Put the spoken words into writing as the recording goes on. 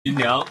新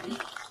娘，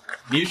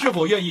你是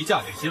否愿意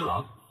嫁给新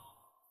郎？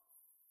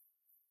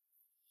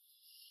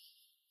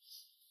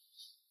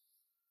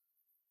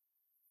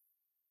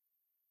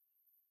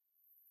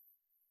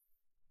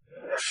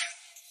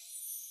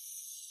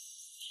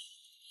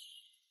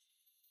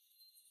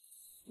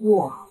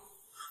我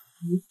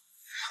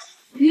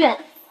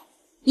愿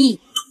意。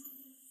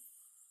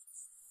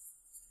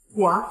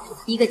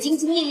我一个兢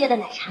兢业业的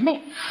奶茶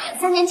妹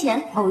，3年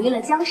前偶遇了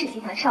江氏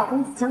集团少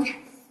公子江辰，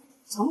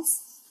从此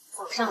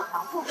走上了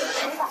劳碌失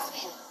败的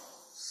生活。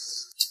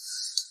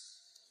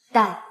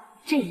但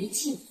这一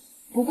切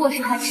不过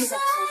是他吃在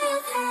嘴边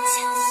的假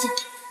象。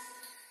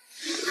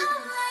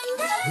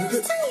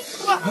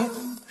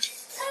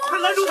快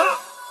拦住他！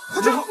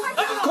快走！快！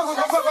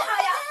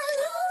他呀！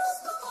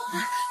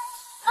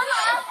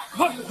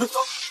快走！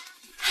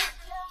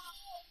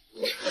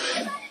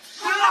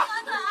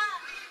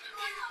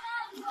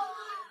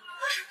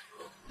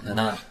奶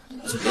奶，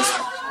就别想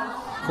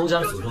了，公家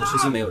的诅咒至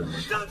今没有人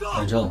能改，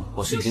反正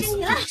我是已经死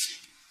了。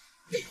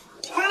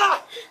回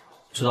来！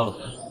知道了。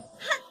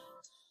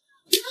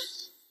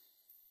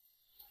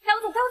带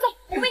我走，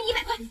我喂你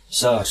100块。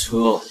下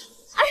车。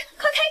哎，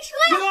快开车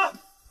呀！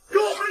给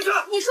我回去！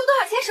你说多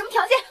少钱，什么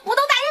条件，我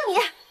都答应你。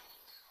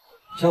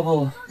要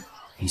不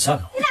你下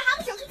车？你俩还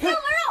不想吃天鹅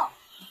肉？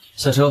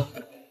下车。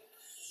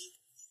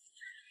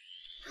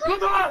滚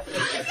蛋！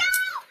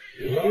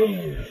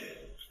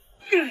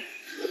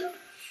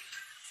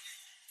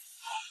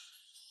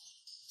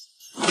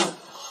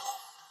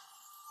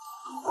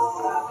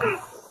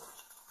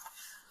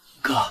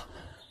哥，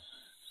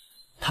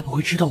他不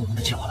会知道我们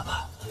的计划了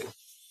吧？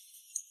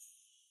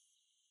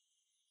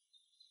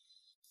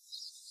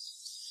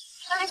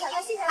刚才小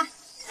哥，谢谢了，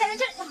站在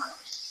这里就好了。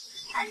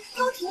哎，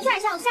给我停下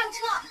一下，我下个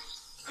车。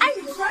哎，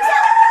你停下！哎。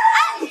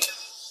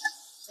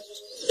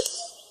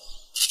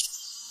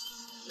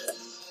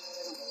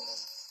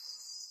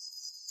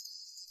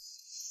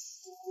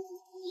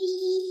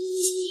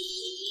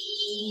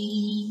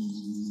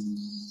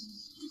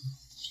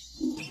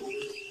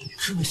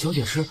这位小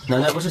姐是奶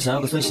奶不是想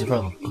要个孙媳妇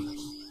儿吗？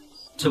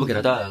这不给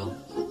她带来了，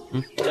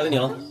交给你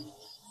了。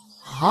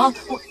啊？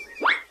我，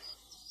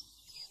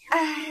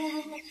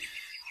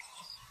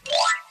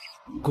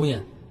姑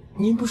爷，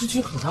您不是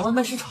去考察外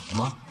卖市场了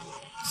吗？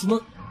怎么？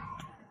我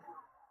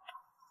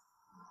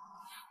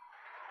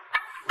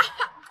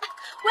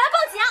要报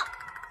警！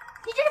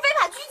你这是非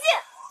法拘禁！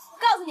我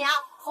告诉你啊，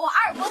我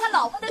二伯他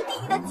老婆的弟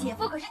弟的姐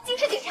夫可是京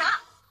师警察，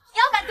你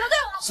要敢得罪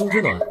我，江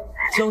之暖，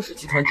江氏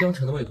集团江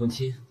辰的未婚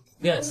妻，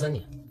恋爱3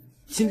年，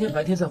今天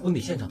白天在婚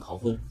礼现场逃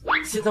婚，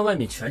现在外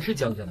面全是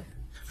江家的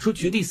人，说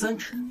掘地3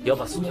尺也要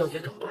把苏小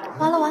姐找来。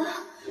完了，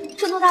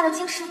这么大的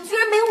京师居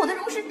然没有我的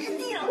容身之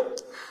地了。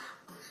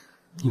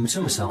你们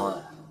这么相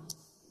爱，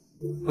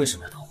为什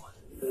么要逃婚？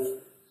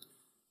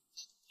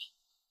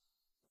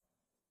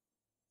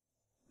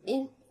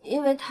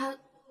因为他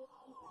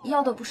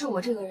要的不是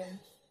我这个人，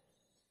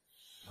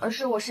而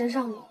是我身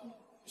上的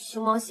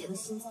熊猫血的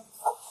心脏。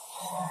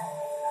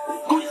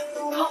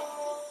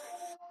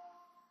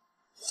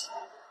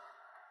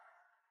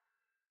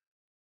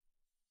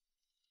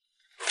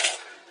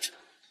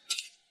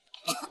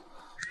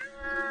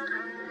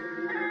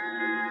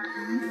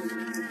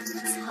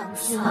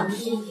苍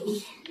天有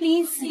眼，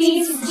离此一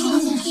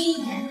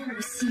言，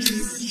而心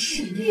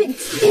事怨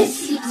气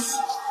息息，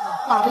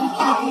化为地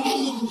狱，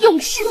永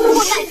世无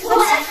奈何。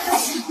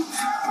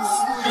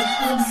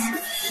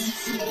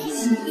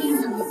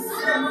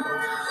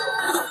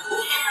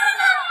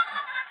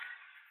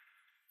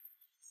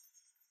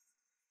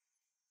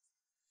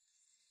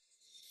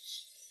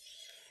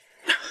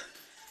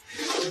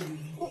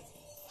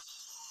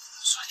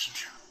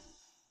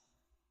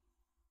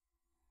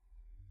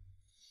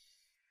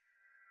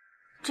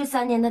这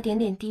3年的点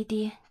点滴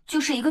滴，就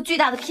是一个巨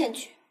大的骗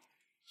局。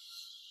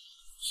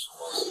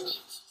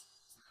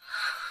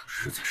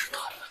实在是太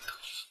难得了，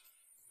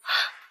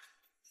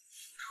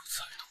如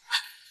此爱痛，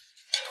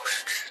都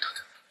是值得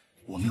的。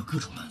我们有各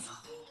种办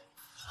法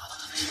拉到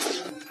他的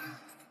心，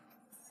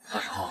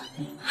到时候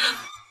你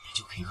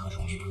就可以和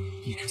荣誉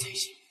一直在一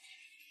起。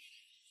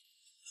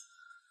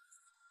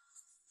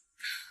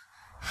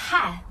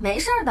嗨，没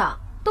事的，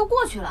都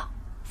过去了，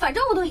反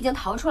正我都已经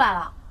逃出来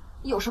了，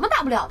有什么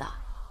大不了的？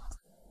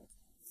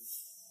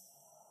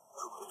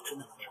真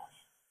的能骗我你，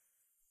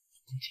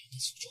公家的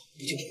诅咒不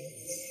就是？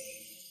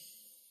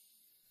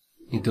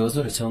你得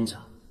罪了江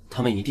家，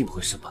他们一定不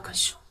会善罢甘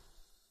休。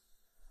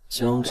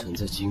江辰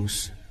在京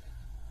师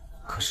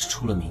可是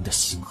出了名的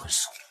心狠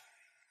手辣。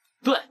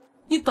对，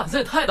你胆子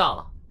也太大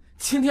了！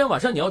今天晚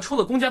上你要出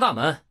了公家大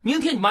门，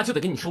明天你妈就得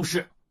给你收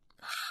尸。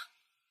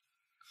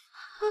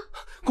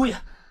姑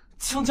爷，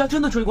江家真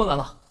的追过来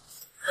了。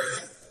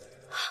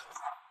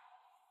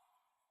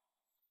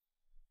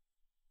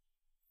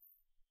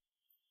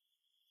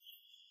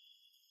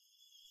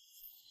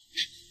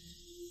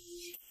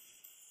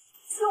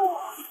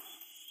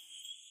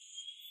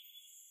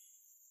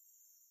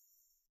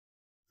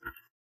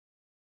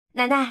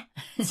奶奶，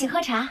请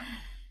喝茶。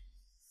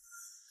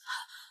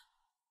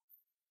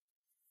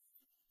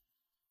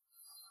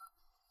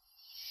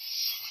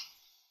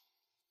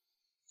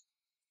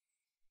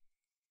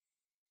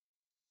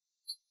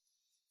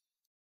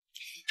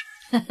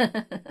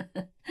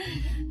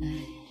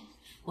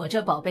我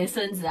这宝贝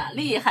孙子啊，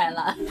厉害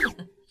了！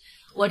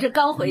我这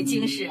刚回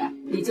京师，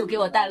你就给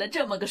我带了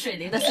这么个水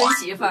灵的孙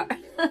媳妇儿。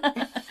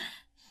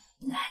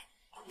来，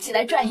起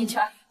来转一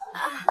圈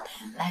啊！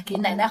来，给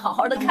奶奶好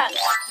好的看看。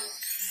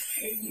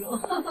哎呦，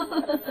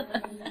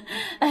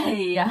哎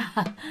呀，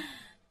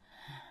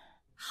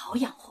好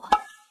养活，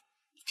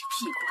你这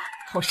屁股啊，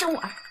好生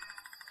玩。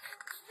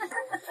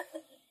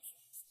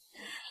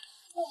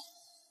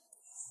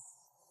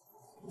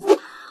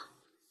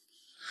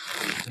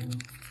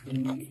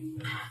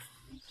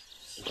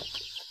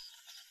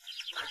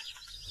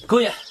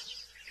公爷，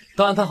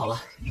都安排好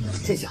了，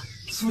这下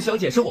苏小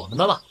姐是我们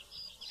的了。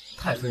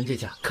太夫人这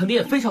下肯定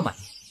也非常满意。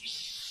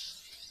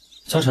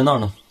江晨那儿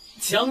呢？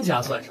江家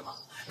算什么？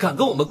敢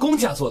跟我们公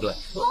家作对？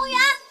公务员，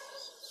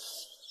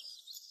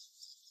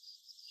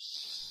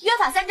约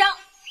法3章：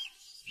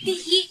第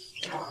一，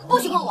不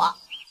许碰我，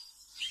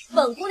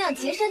本姑娘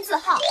洁身自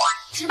好，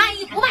只卖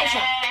艺不卖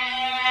身。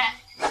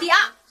第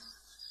二，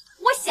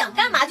我想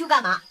干嘛就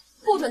干嘛，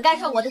不准干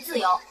涉我的自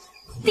由。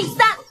第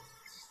三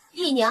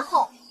，1年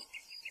后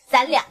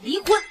咱俩离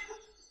婚。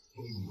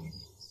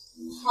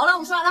好了，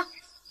我说完了，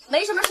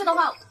没什么事的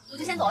话，我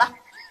就先走了。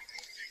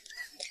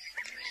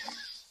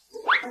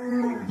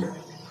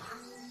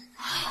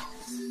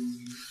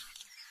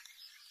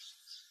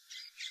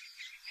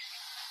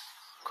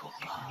恐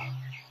怕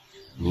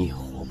你也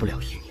活不了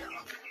1年了。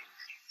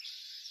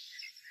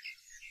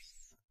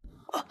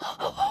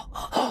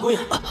公爷，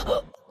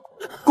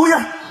公爷，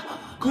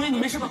公爷，你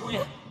没事吧？公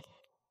爷，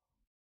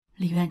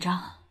李院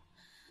长，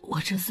我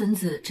这孙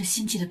子这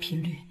心悸的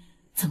频率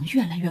怎么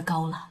越来越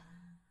高了？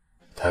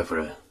太夫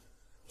人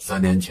，3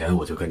年前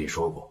我就跟你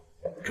说过，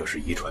这是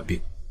遗传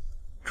病，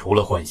除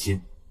了换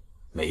心，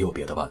没有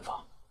别的办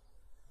法。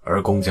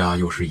而公家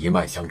又是一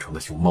脉相承的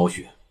熊猫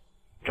血，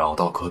找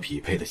到可匹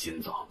配的心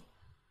脏，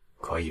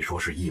可以说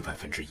是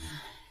1/100。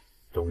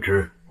总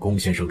之，龚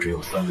先生只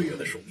有3个月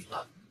的寿命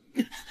了。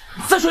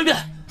再说一遍，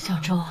小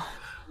周，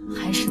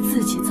还是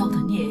自己造的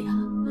孽呀！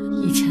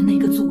以前那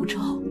个诅咒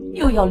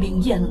又要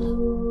灵验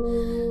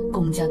了。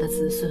龚家的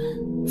子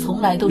孙从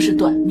来都是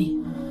短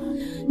命，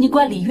你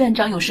怪李院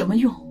长有什么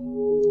用？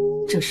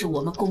这是我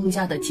们龚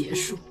家的结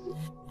束。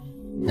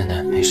奶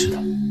奶没事的，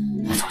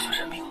我早就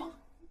认命了。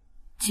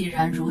既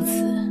然如此，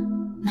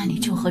那你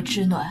就和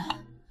知暖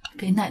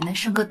给奶奶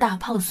生个大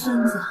胖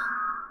孙子。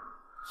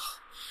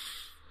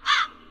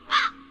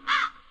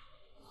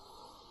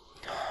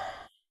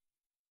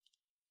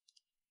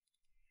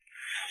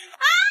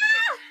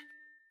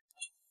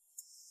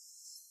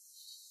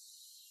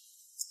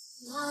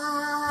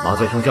麻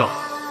醉生效，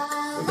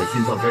准备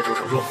心脏摘除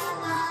手术。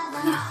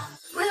不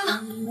要！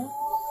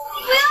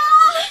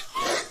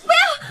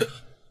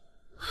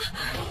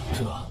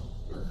这，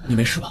你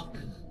没事吧？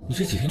你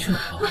这几天去哪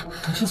儿了？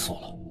担心死我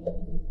了。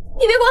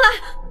你别过来！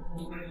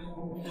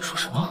你说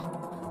什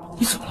么？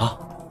你怎么了？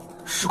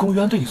是龚玉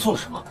安对你做了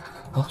什么？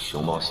啊？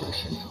熊猫血的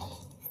心脏。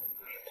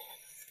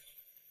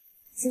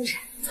星辰，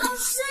你别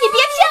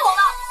骗我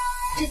了！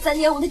这3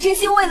年我的真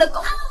心喂了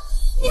狗，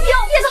你骗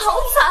我骗得好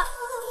惨！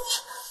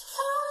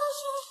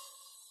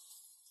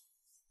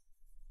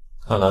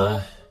看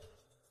来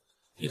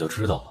你都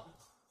知道了。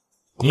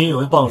你以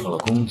为傍上了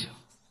龚家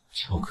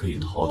就可以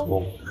逃脱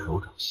我的手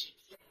掌心？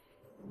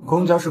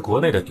龚家是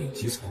国内的顶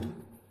级财团，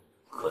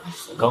可你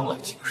才刚来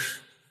京师，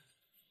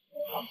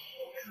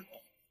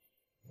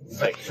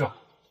在这儿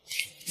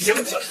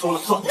江家说了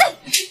算。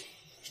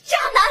渣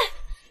男！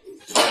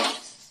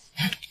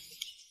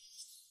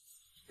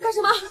干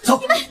什么？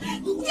走！你们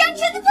坚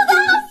持的不给我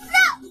死！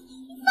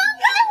放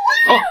开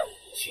我！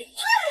简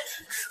直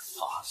是发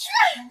现，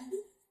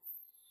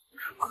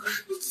这可是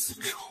你自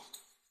找的。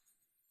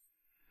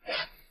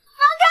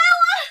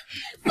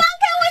放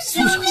开我师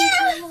妹！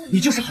你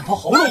就是喊破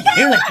喉咙也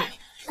没人来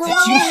救你，在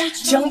京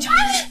师江家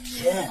也是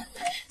天。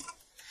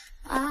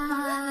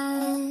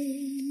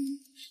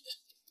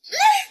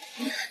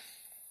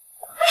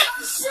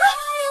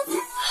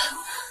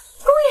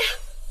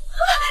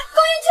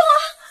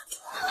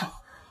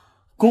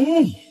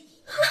公爷，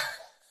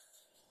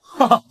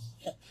哈哈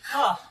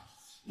啊！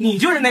你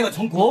就是那个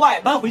从国外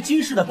搬回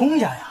京师的公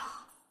家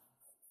呀？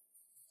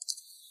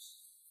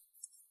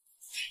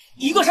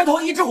一个山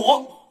头一只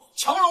虎，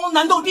强龙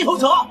难斗地头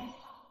蛇。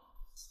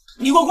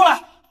你给我过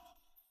来！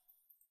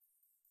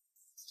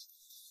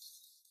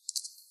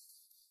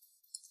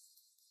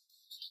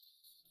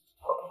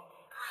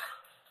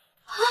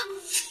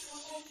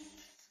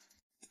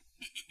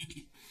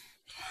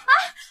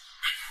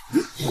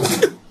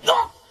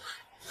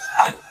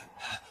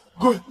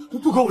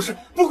不关我事，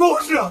不关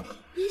我事啊！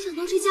没想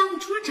到这家伙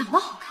除了长得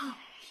好看，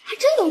还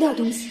真有点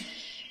东西。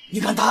你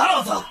敢打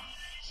老子，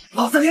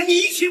老子连你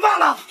一起放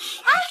了！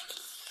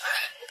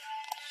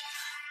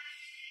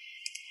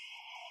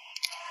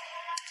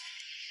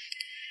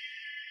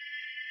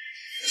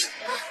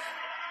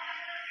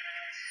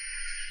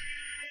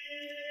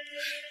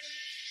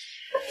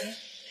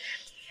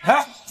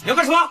哎，你要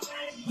干什么？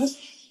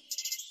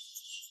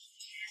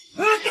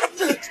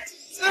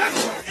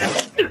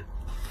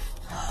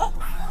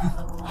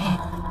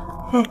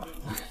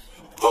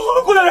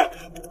顾大人，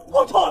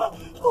我错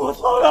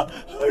了，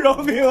饶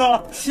命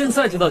啊！现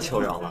在就到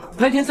求饶了？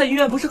白天在医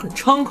院不是很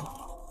猖狂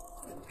吗？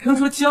听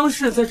说江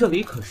氏在这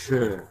里可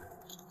是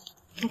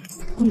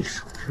一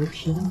手遮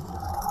天的。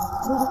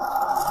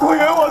顾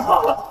爷，我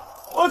错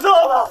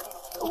了，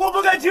我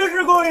不该轻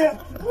视顾爷。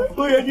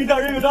顾爷，你大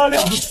人有大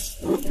量，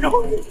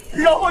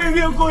饶我一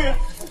命，顾爷。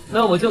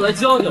那我就来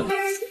教教你，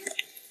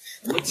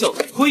什么叫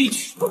规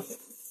矩。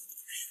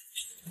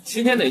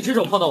今天哪只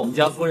手碰到我们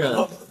家夫人？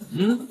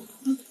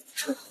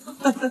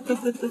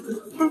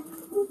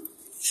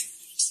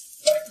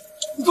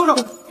左手，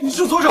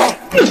是左手。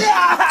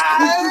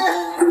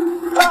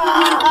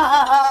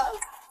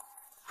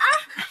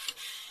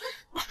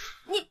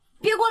你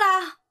别过来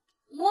啊！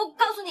我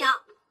告诉你啊，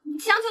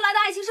强求来的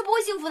爱情是不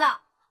会幸福的。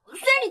虽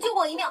然你救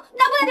过我一命，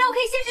但不代表我可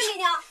以献身给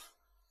你啊！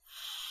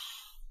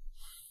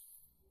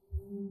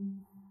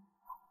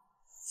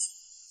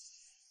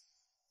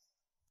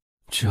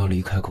只要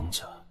离开公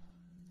家，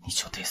你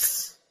就得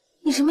死。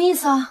你什么意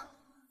思啊？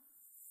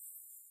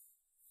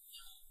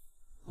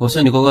我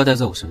劝你乖乖待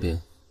在我身边，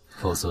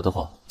否则的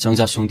话，江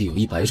家兄弟有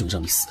100种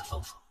让你死的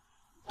方法。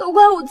都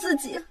怪我自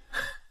己，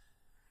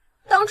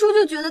当初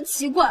就觉得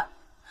奇怪，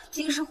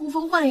今世呼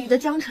风唤雨的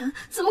江辰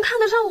怎么看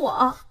得上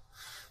我？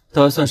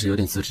倒还算是有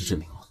点自知之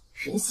明了。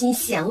人心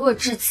险恶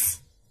至此，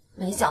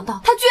没想到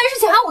他居然是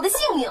想要我的性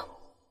命。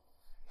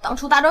当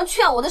初大壮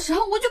劝我的时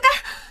候，我就该……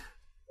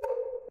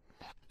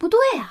不对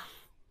啊，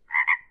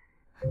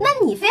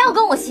那你非要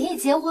跟我协议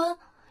结婚，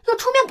又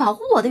出面保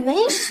护我的原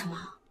因是什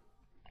么？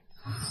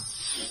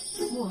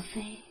莫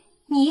非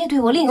你也对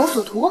我另有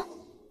所图？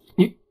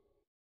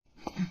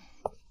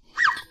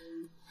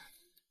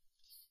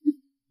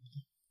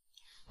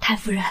太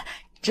夫人，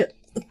这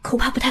恐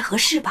怕不太合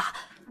适吧？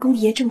公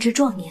爷正值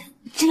壮年，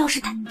这要是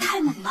太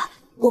猛了，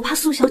我怕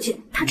苏小姐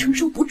她承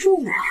受不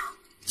住啊。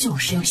就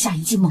是要下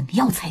一剂猛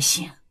药才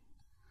行。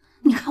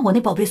你看我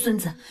那宝贝孙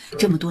子，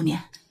这么多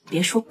年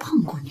别说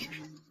碰过女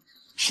人，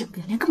身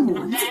边连个母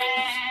蚊子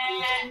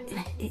都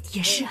没。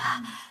也是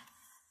啊。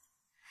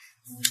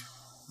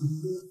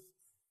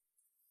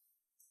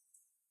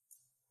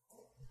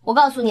我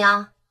告诉你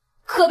啊，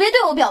可别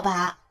对我表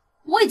白，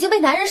我已经被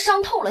男人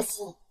伤透了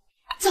心，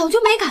早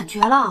就没感觉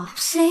了。我也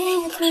是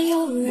他的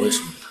心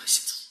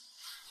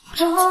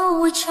脏。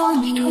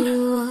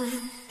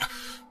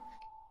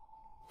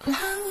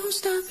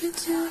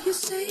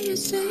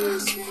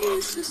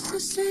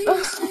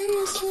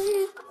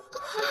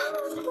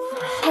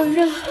好热。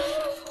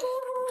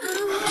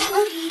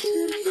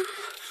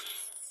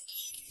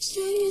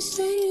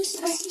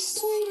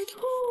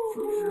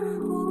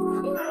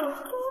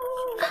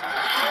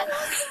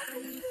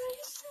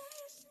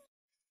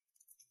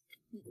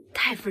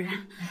太夫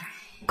人，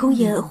公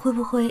爷会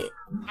不会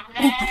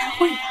那不太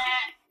会吧？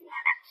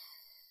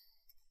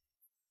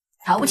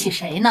瞧不起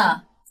谁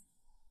呢？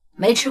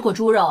没吃过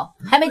猪肉，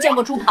还没见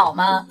过猪跑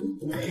吗？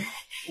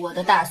我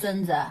的大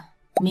孙子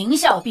名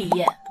校毕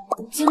业，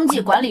经济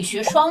管理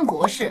学双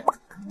博士，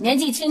年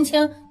纪轻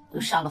轻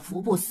就上了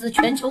福布斯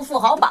全球富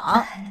豪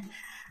榜，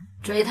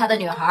追他的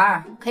女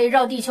孩可以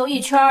绕地球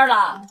1圈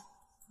了。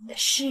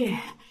是，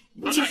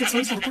就是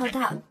从小到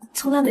大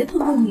从来没碰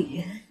过女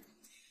人。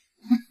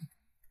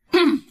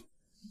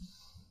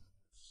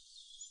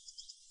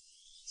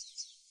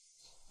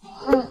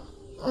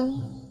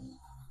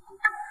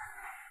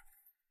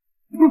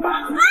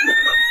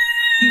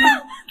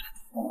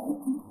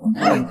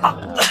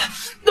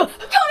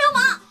臭流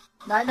氓！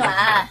暖暖，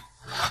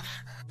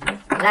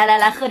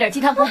来，喝点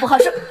鸡汤补补好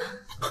身。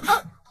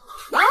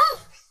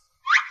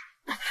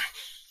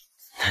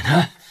奶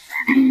奶，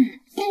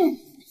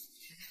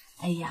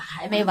哎呀，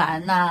还没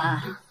完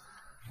呢，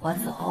我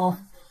走，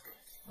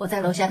我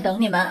在楼下等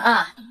你们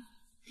啊。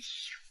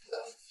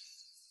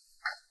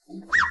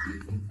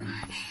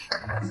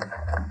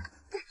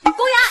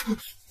公爷，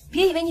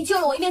别以为你救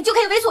了我一命就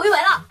可以为所欲为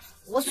了，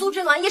我苏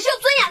之暖也是有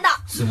尊严的。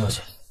苏小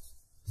姐，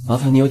麻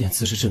烦你有点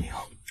自知之明。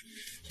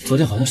昨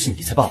天好像是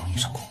你在霸王硬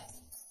上弓。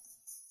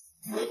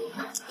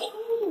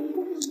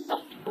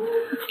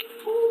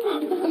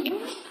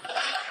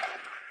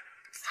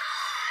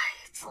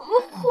怎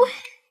么会？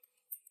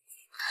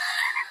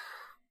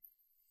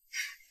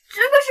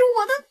这可是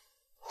我的……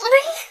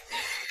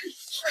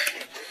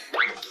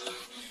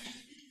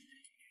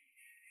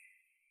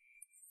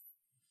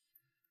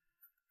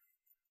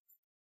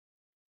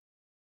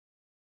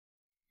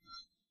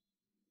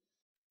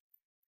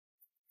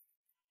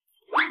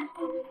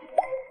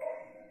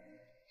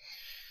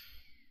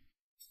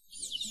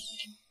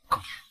公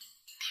爷，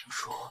听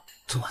说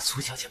昨晚苏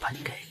小姐把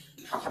你给……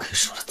你可以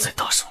说的再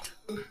大声点。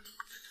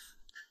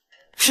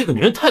这个女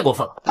人太过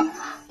分了。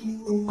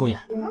公爷，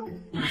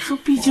这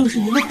毕竟是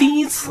您的第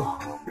一次，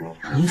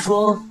您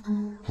说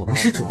我们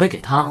是准备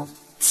给她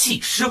弃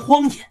尸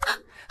荒野，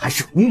还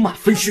是五马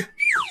分尸，还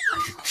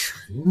是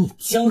沉溺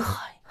江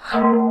海？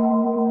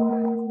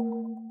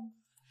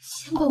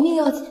先保命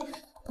要紧，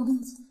保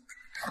命紧。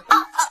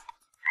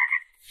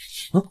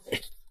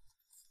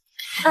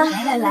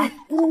来，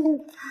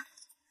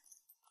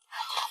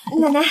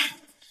奶奶，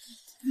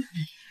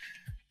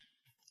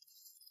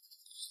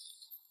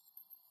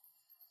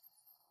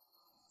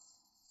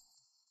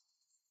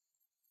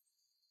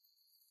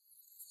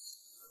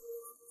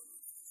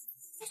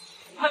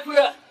太夫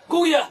人，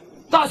公爷，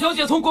大小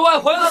姐从国外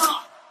回来了。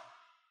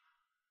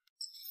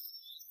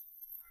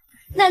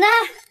奶奶，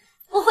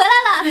我回来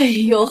了。哎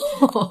呦，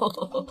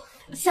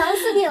想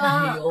死你了！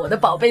哎呦，我的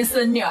宝贝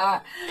孙女儿，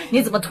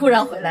你怎么突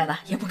然回来了？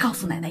也不告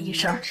诉奶奶一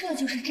声。这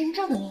就是真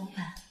正的缘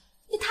分，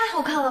你太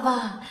好看了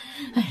吧！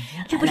哎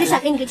呀，这不是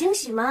想给你个惊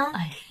喜吗？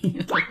哎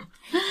呦，哥，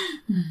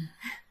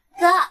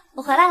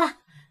我回来了。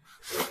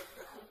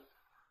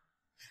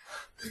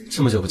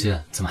这么久不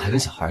见，怎么还跟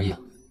小孩一样？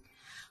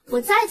我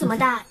再怎么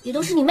大，也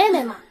都是你妹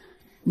妹嘛。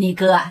你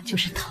哥啊，就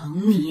是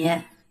疼你。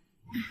哎，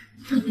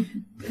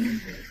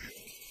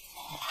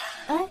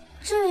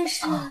这位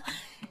是？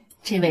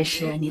这位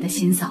是你的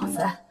新嫂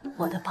子，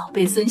我的宝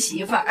贝孙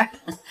媳妇儿。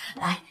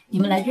来，你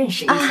们来认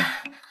识一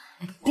下。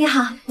你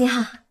好，你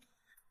好。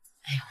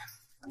哎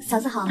呦，嫂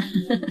子好。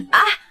啊，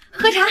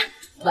喝茶。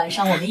晚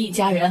上我们一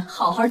家人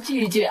好好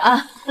聚聚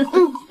啊。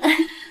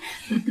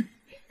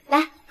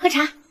来，喝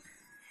茶。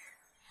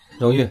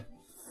荣玉，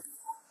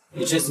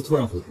你这次突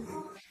然回国，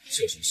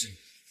是有什么事？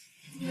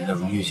让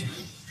荣玉去，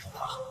让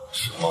他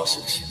熊猫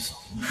系的心脏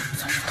实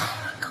在是太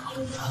难得了，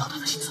拿到他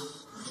的心脏，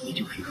你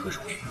就可以和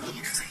荣玉一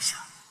直在一起。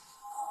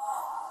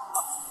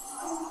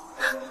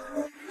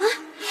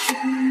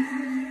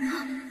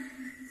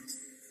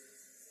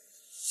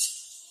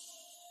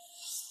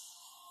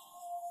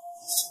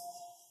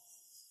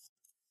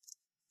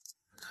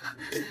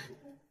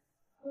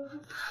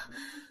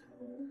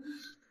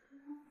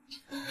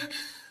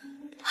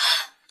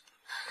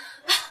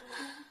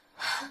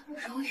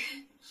荣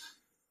誉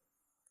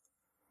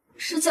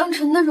是江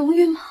辰的荣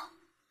誉吗？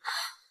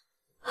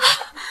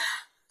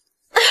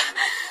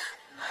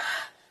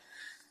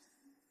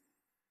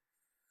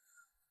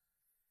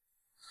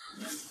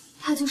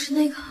她就是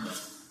那个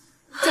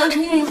江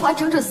辰愿意花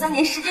整整3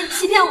年时间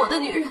欺骗我的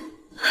女人，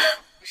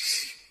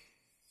是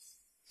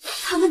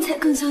他们才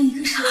更像一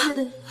个世界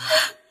的人。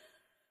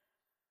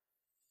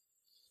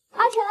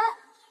阿晨。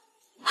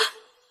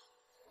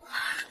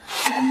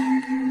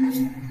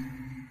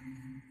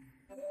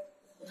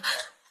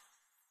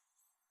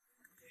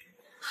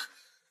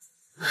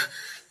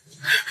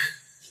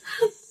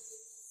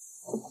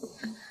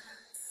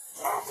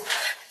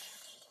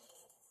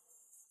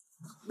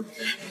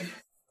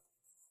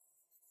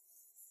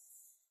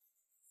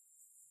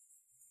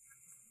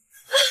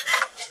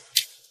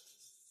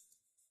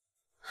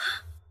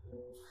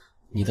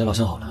你的老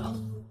相好来了，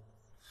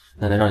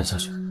奶奶让你下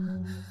去。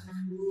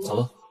走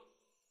了，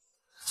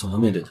总要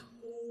面对他。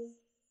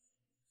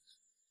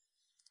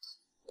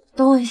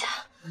等我一下。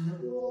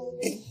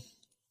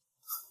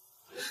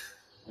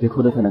别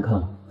哭得太难看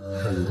了，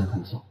让人家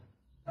看不见。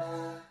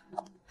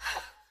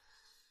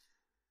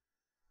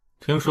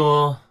听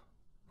说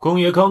公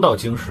爷刚到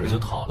京师就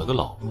讨了个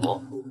老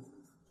婆，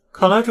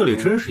看来这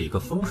里真是一个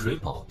风水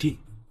宝地。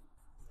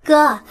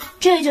哥，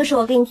这就是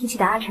我跟你提起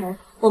的阿晨，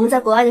我们在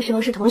国外的时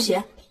候是同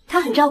学，他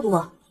很照顾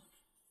我。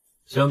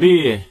想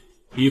必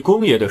以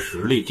公爷的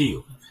实力地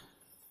位，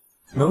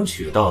能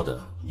娶到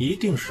的一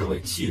定是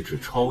位气质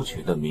超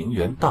群的名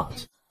媛大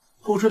姐。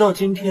不知道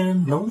今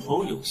天能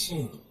否有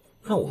幸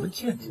让我们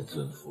见见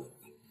尊父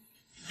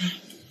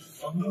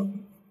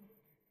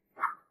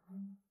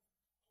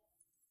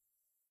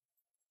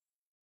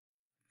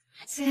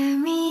？Tell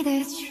me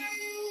the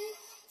truth,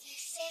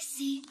 this is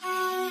the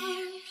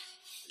end.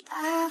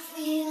 I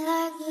feel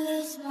like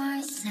lose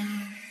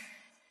myself.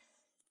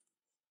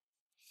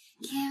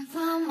 Can't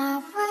find my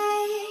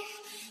way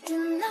to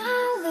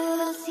not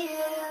lose you.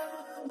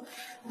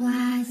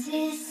 Why is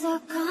it so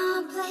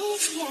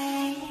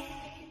complicated?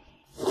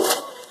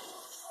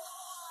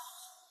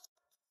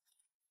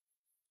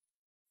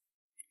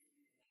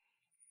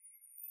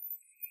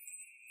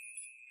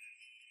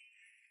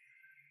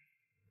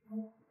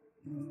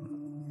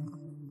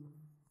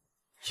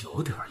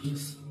 有点意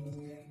思，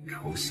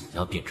丑小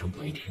鸭变成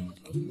白天鹅，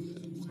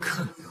我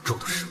看你能皱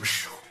到什么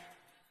时候？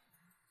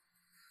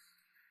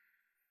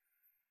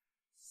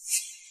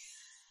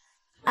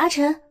阿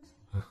晨，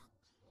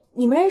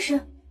你们认识？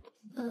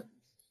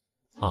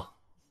啊，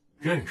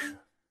认识，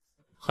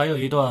还有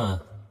一段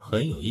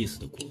很有意思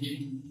的过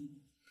去。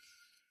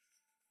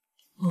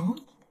哦，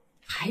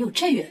还有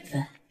这缘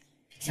分？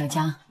小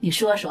江，你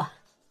说说。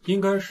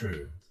应该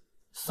是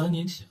3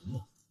年前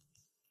吧，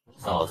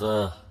嫂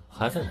子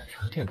还在奶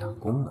茶店打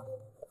工呢。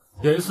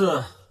有一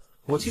次，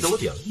我记得我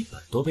点了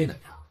100多杯奶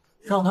茶，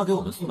让她给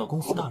我们送到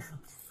公司大厦，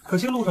可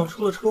惜路上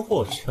出了车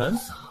祸，全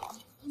洒了。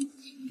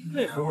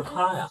那时候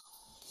她呀，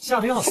吓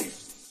得要死，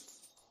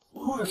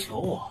哭着求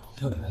我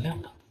要原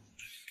谅她。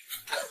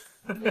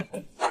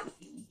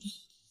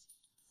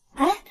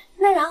哎，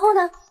那然后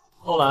呢？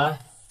后来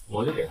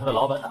我就给她的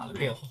老板打了个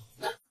电话，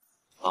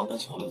帮她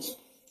求了情。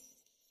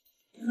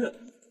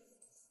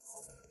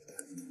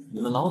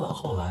你们老板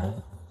后来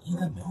应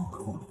该没有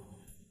哭。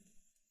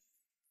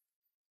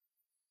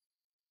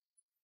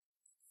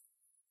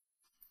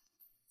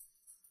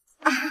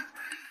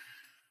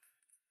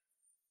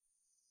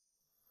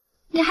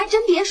你还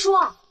真别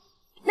说，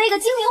那个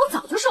经理我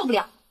早就受不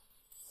了。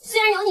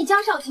虽然有你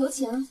江少求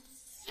情，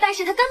但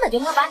是他根本就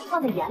没有把你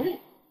放在眼里，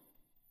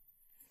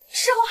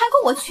事后还跟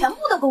我全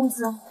部的工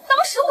资，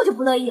当时我就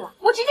不乐意了，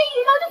我直接一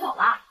拎包就走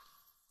了。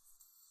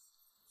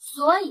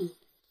所以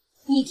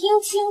你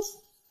听清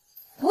楚，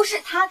不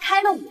是他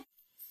开了我，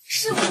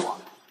是我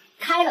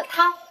开了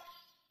他。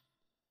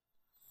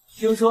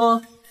听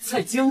说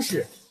在江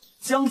氏，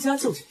江家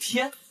就是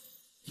天，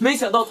没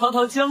想到堂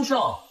堂江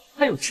少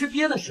还有吃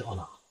瘪的时候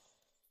呢。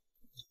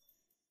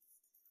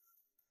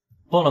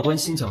忘了关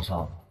心江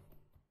少，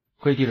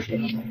跪地的时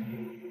候。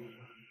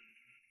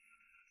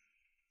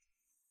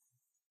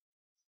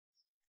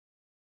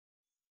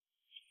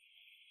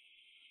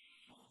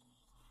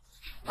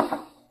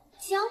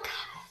江凯，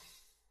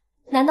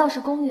难道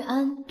是龚玉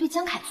安对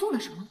江凯做了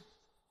什么？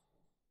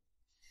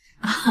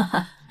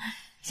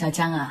小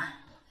江啊，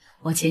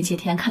我前些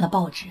天看了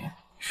报纸，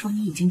说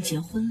你已经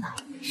结婚了，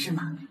是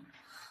吗？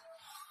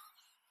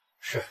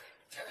是，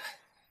太太。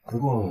不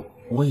过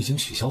我已经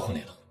取消婚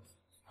礼了。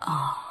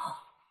哦，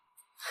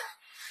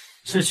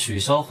是取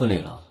消婚礼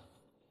了，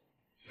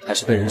还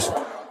是被人甩？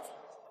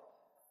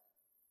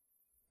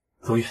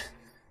邹玉，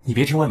你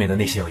别听外面的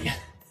那些谣言。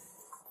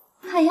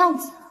看样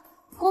子，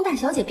龚大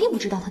小姐并不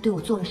知道她对我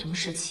做了什么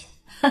事情。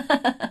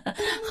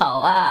好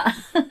啊，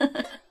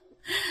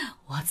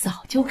我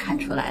早就看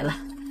出来了。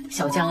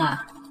小江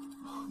啊，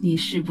你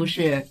是不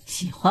是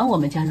喜欢我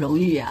们家荣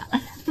玉啊？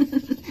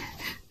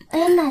哎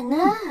呀，奶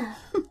奶，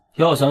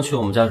要想娶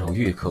我们家荣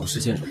玉，可不是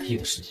件容易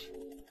的事情。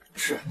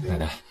是，奶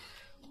奶，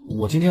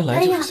我今天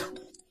来就是想……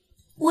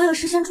我有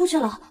事先出去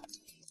了。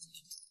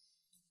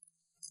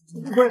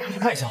我也出去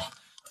看一下。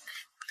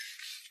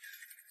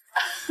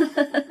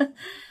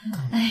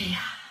哎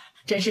呀，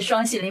真是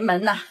双喜临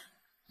门呐！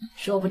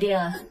说不定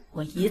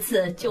我一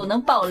次就能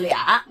抱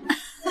俩。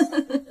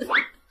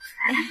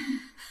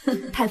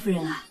太夫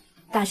人啊，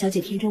大小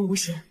姐天真无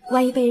邪，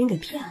万一被人给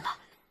骗了，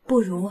不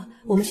如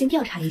我们先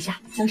调查一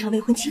下江少未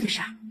婚妻的事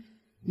儿。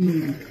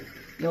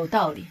有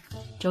道理。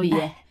周姨，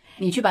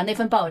你去把那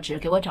份报纸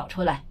给我找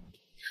出来。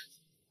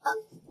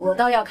我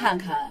倒要看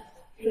看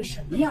是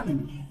什么样的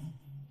女人，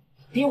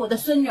比我的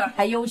孙女儿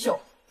还优秀。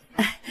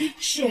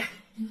是。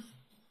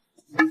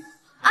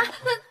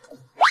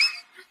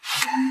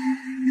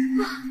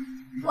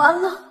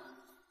完了！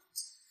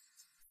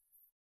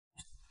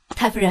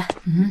太夫人，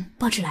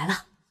报纸来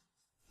了。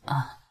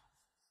啊。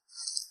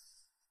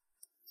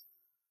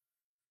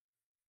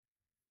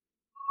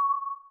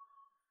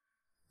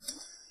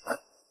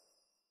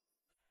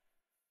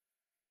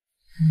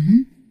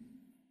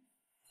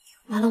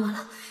完了完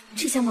了，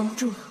这下瞒不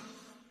住了。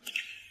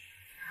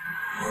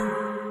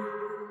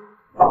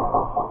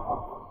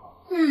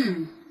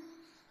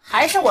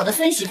还是我的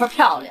孙媳妇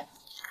漂亮。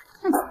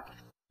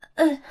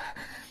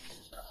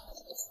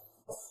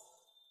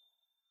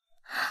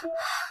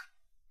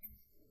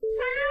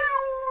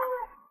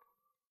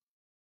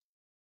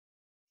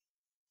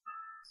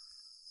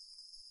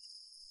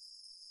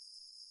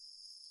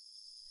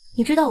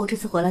你知道我这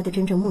次回来的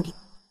真正目的？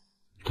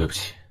对不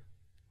起，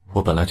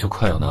我本来就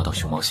快要拿到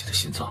熊猫系的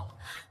心脏了。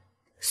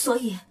所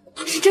以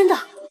是真的，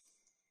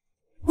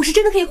我是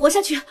真的可以活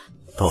下去。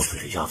刀子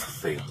里鸭子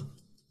飞了，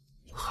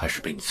还是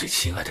被你最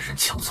亲爱的人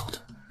抢走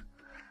的。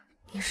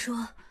你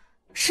说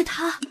是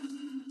他？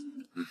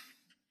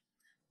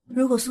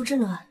如果苏之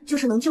暖就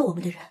是能救我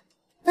们的人，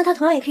那他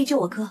同样也可以救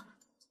我哥。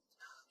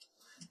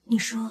你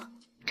说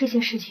这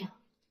件事情，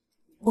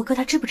我哥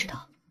他知不知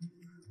道？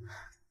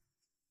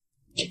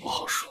不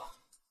好说，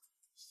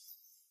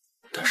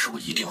但是我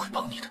一定会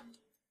帮你的。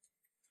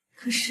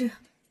可是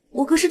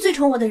我哥是最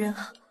宠我的人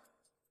啊。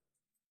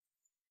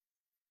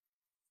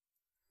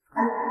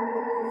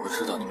我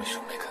知道你们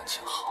兄妹感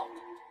情好，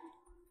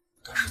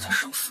但是在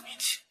生死面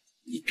前，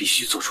你必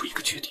须做出一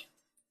个决定。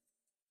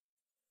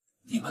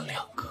你们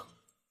两个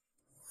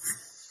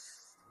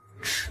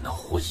只能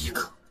活一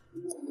个。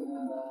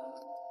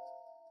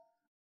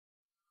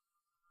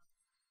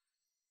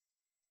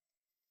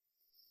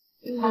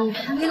你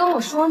还没跟我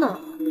说呢，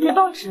这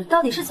报纸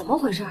到底是怎么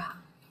回事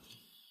啊？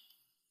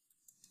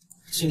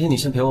今天你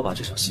先陪我把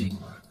这场戏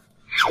演完。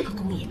这个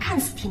公爷看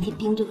似天天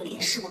冰着个脸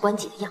事不关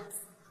己的样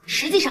子，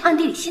实际上暗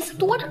地里心思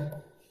多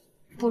着，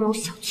不容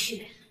小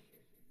觑。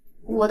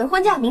我的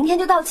婚假明天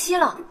就到期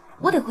了，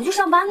我得回去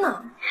上班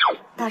呢。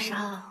到时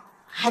候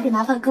还得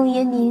麻烦公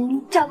爷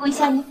您照顾一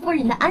下您夫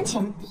人的安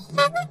全。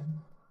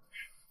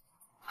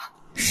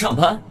上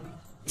班？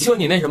就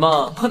你那什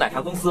么喝奶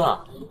茶公司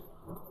啊？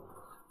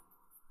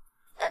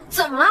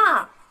怎么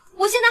了？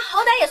我现在好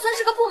歹也算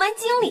是个部门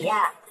经理，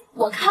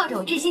我靠着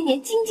我这些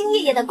年兢兢业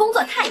业的工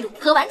作态度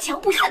和顽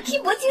强不屈的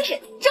拼搏精神，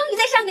终于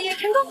在上个月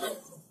成功。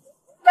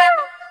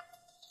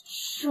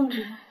甚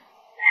至，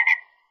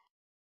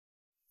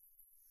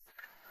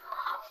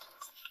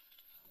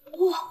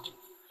哇！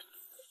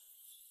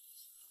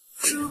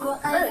如果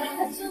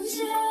爱曾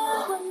结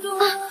婚多，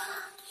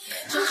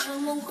这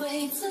场梦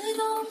会自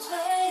动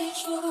退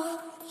出，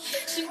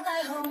醒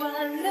来后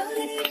挽留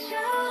你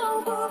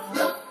脚步。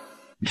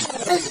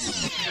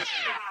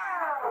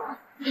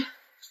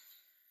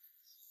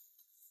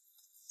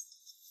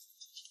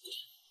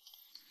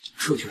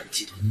这就是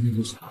集团的内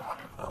部小孩，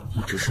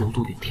一直是由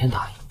渡点天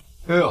答应。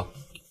哎呦，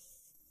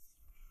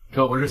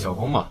这不是小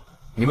空吗？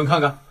你们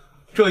看看，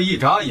这一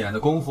眨眼的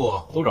功夫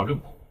都长这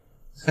么大。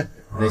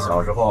那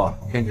小时候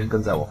天天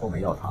跟在我后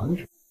面要糖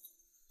吃。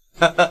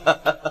他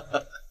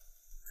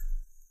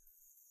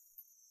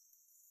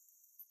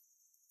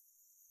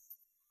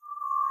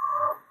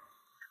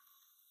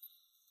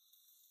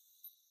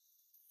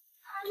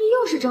这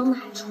又是找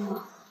买主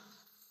了。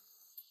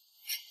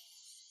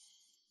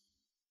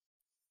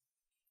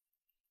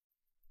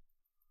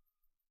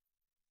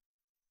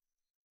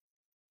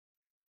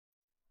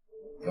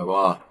小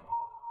光，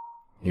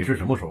你是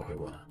什么时候回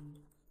国的？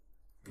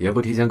也不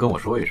提前跟我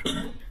说一声。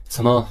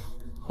怎么，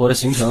我的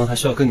行程还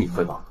需要跟你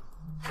汇报？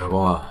小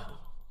光啊，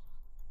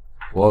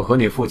我和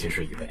你父亲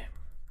是一辈，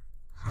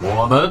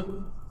我们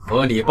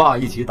和你爸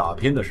一起打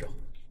拼的时候，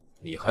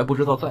你还不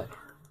知道在哪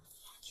儿，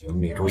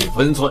请你注意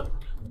分寸。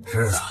是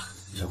啊，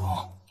小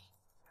光，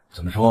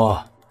怎么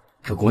说，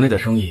这国内的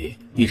生意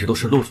一直都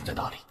是陆总在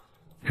打理，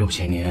这么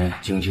些年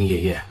兢兢业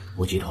业，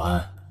为集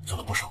团做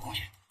了不少贡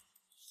献。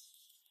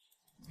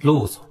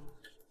陆总，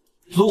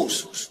陆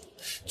叔叔，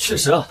确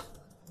实啊，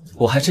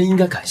我还真应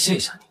该感谢一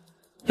下你。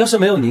要是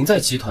没有您在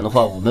集团的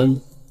话，我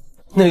们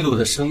内陆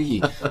的生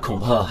意恐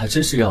怕还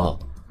真是要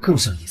更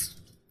上一层。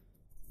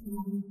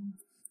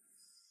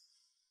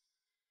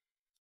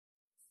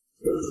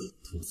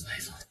兔子妹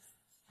子，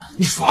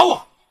你耍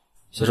我！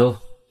小周，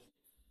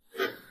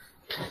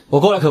我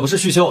过来可不是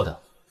叙旧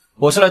的，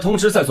我是来通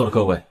知在座的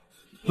各位，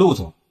陆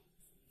总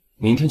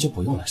明天就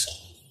不用来上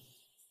班。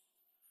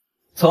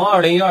从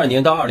2012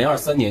年到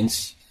2023年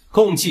起，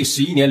共计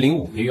11年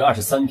05个月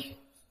23天，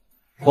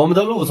我们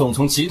的陆总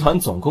从集团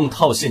总共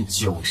套现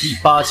9亿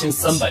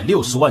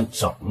8360万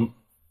整。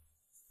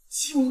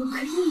9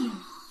个亿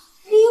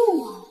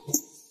6啊！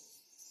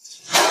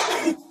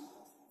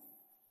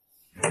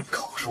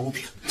口说无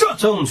凭，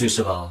证据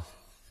是吧？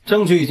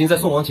证据已经在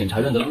送往检察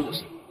院的路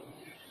上。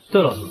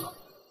对了，陆总，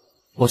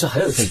我这还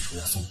有一份书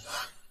要送你。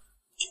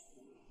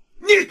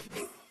你，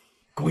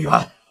公园，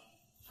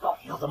到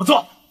底要怎么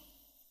做？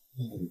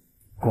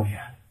公园，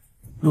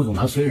陆总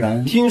他虽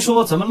然听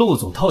说咱们陆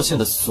总套现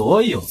的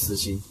所有资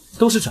金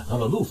都是转到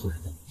了陆夫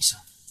人的名下，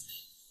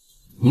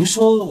您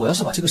说我要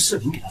是把这个视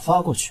频给他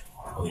发过去，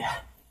公园，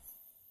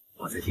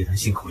我在集团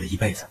辛苦了一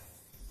辈子，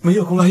没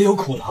有功也有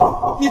苦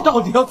劳，你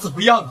到底要怎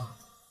么样啊？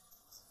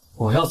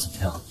我要怎么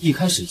样？一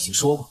开始已经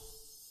说过，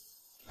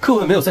各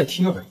位没有在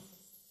听而已。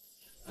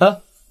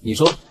啊，你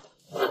说。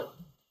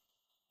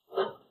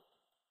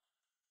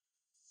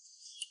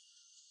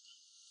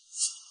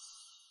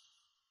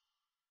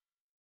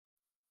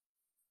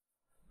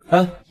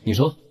哎，你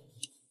说，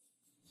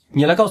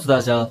你来告诉大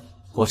家，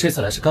我这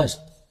次来是干什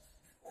么？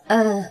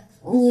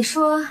你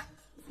说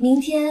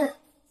明天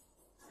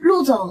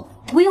陆总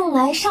不用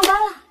来上班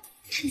了？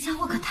这家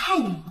伙可太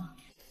牛了，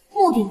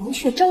目的明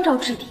确，招招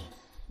掷地，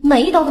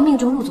每一刀都命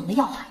中陆总的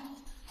要害，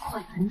快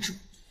得很准，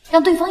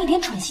让对方一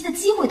点喘息的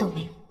机会都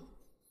没有。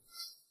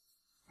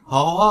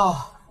好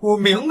啊，我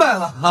明白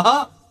了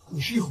啊，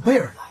你是有备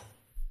而来。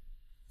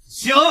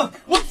行，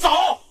我走。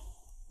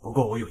不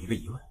过我有一个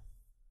疑问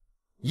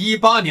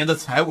，18年的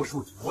财务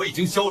数据我已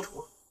经消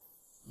除了，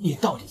你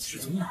到底是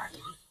从哪儿得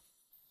的？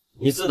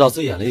你自导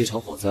自演了一场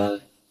火灾，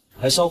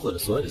还烧毁了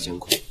所有的监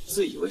控，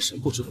自以为神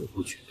不知鬼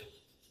不觉。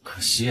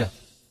可惜啊，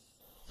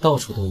到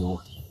处都有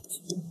我的影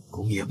子。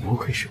公爷不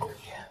愧是公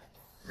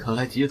爷，看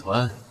来集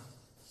团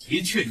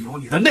的确有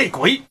你的内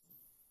鬼。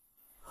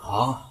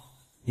好，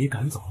你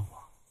赶走了我，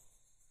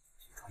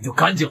集团就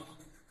干净了。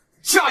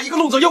下一个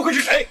陆总又会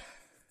是谁？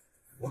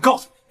我告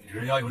诉你，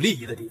只要有利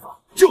益的地方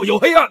就有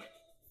黑暗。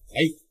哎，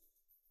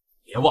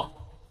别忘了，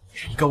你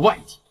是一个外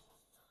籍，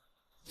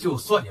就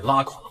算你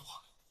拉垮了我，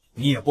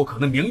你也不可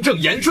能名正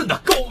言顺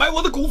的购买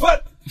我的股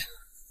份。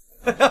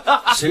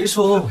谁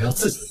说我要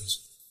自己做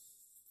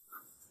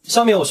主？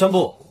下面我宣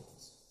布，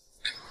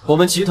我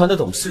们集团的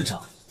董事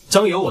长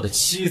将由我的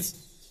妻子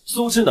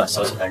苏之暖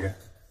小姐担任，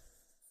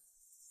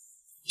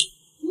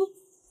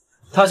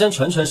她将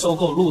全权收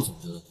购陆总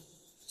的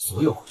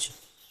所有股权。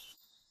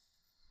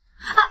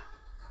啊！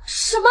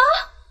什么？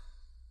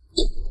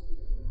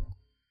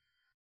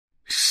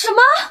什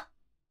么？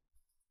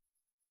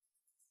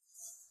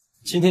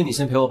今天你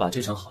先陪我把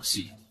这场好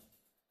戏演。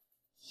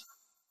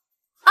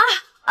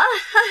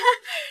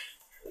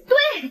对，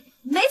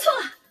没错，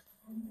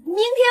明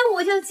天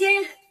我就接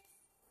任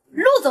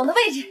陆总的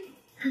位置。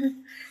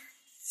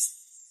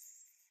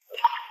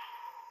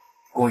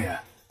公爷，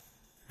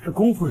这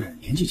龚夫人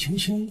年纪轻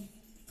轻，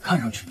看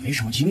上去没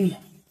什么经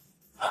验。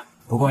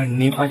不过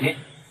您放心，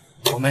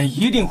我们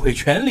一定会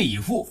全力以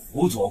赴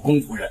辅佐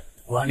龚夫人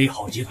管理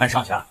好集团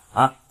上下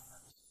啊！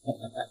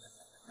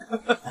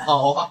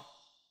好啊，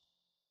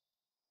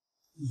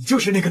你就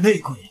是那个内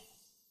鬼，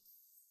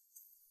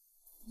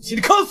你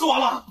坑死我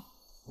了！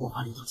我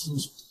把你当亲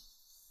兄弟，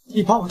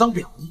你把我当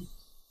表弟，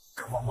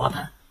个王八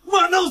蛋！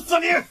我弄死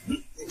你！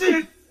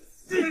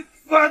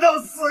我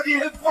弄死你！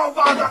王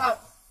八蛋！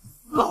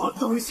老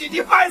东西，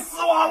你害死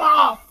我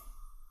了！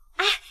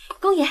哎，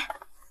公爷，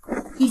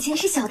以前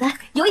是小的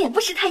有眼不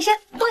识泰山，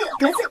多有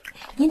得罪，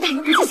您大人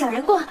不计小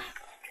人过。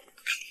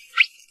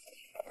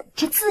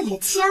这字也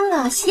签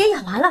了，戏也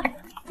演完了，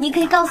你可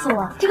以告诉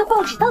我这个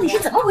报纸到底是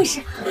怎么回事？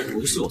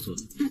不是我做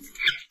的，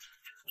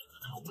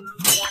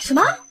什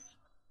么？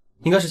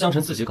应该是江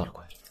晨自己搞的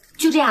鬼。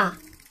就这样？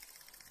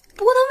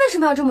不过他为什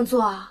么要这么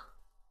做啊？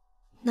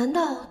难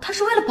道他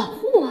是为了保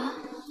护我？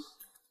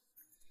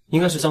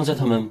应该是江家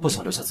他们不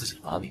想留下自己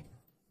的把柄，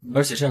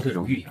而且这样对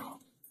荣誉也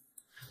好。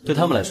对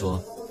他们来说，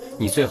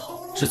你最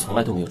好是从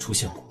来都没有出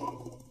现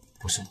过，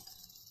不是吗？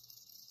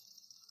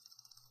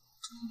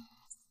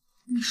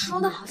你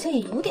说的好像也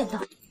有点道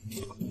理，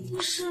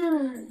但是你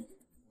有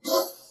必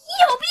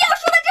要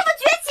说的这么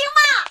绝情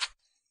吗？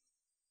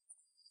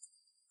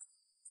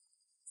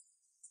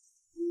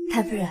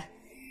太夫人，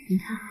您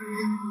看，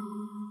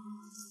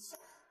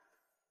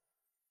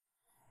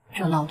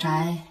这老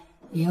宅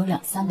也有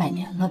200-300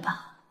年了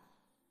吧？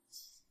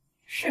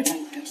是该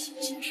有点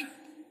新鲜事儿。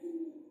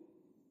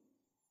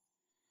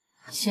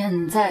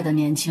现在的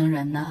年轻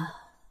人呢，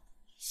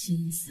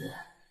心思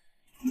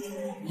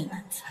也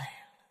难猜啊。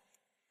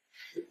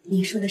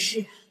你说的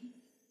是。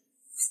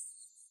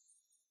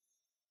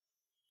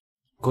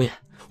姑爷，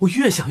我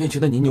越想越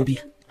觉得您牛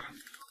逼。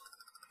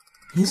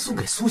您送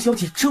给苏小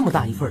姐这么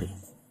大一份礼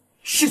物，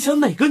是想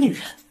哪个女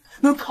人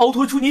能逃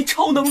脱出您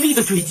超能力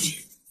的追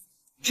击？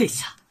这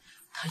下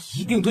她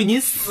一定对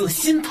您死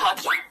心塌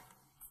地。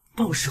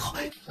到时候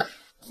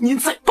您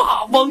再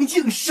霸王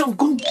硬上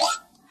弓，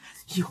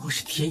亦或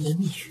是甜言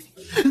蜜语，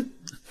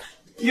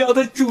要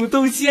她主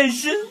动现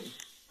身，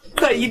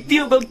她一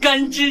定能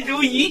甘之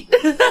如饴。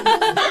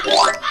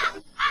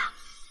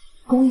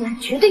公园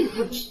绝对有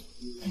问题，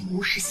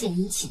无事献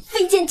殷勤，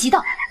非奸即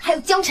盗，还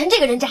有江晨这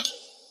个人渣。下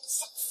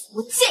次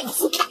我见一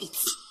次打一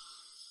次。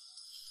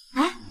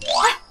哎，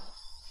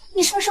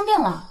你是不是生病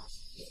了？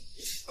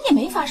你也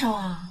没发烧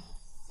啊？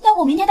要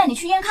不我明天带你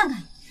去医院看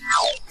看。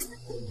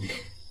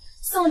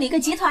送你个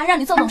集团，让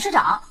你做董事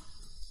长。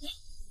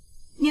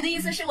你的意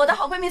思是我的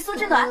好闺蜜苏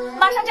之暖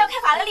马上就要开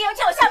法拉利要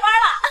接我下班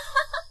了？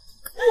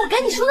我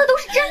跟你说的都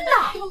是真的，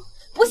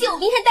不信我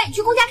明天带你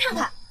去公家看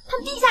看，他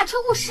们地下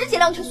车库10几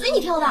辆车随你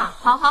挑的。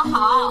好好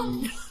好。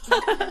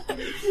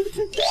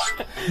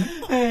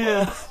哎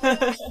呀，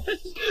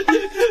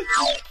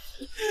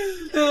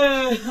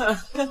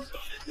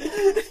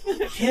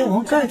天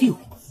王盖地虎，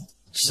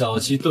小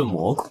鸡炖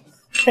蘑菇。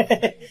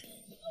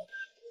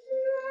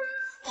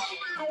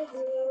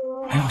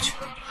哎呦我去！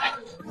哎，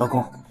老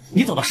公，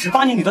你走了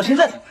18年，你到现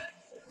在才回来，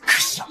可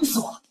想死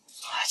我了！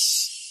哎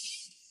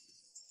西，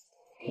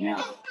怎么样？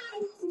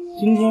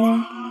今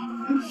天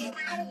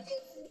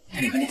给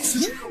你个点刺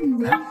激。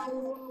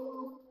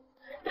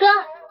哥，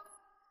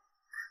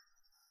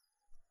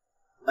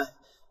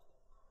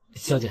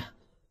小姐，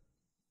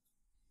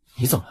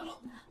你怎么来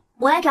了？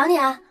我来找你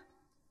啊。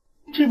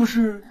这不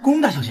是宫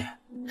大小姐，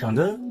长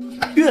得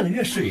越来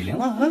越水灵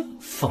了啊！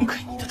放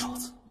开你的爪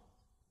子！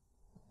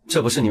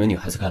这不是你们女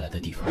孩子该来的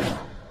地方，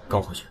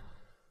刚回去。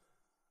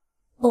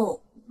哦，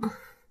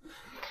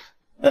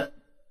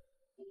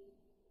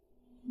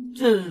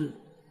这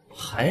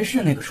还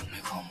是那个楚眉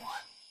狂魔。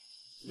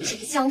这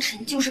个江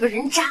晨就是个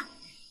人渣，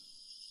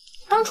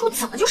当初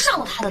怎么就上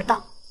了他的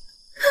当？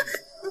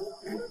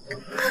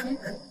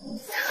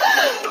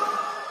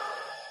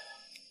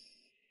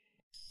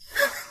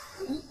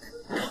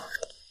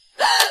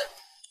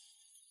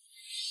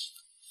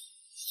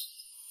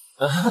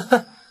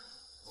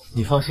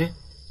你放心，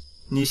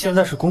你现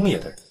在是宫爷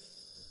的人，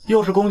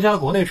又是宫家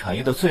国内产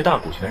业的最大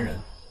股权人，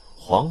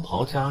黄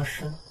袍加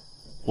身，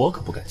我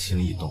可不敢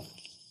轻易动。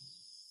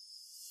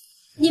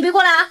你别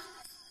过来啊！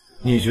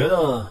你觉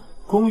得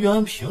宫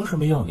元凭什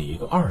么要你一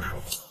个二手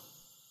子？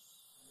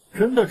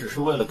真的只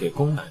是为了给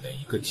宫奶奶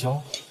一个交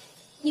代？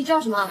你知道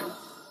什么？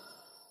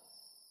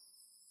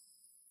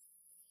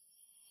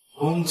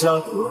宫家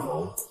合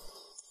谋，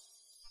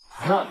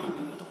那里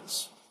面的东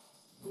西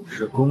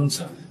是宫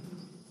家人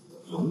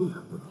永远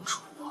不能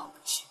触碰的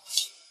禁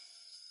忌。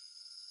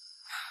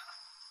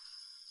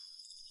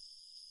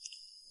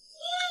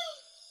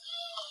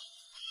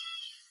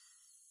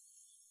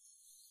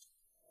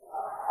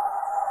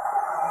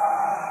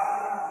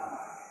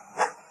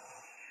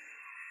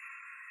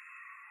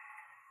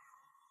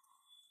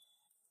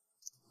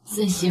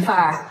孙媳妇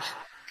儿，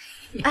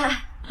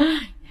哎，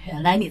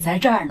原来你在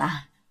这儿呢。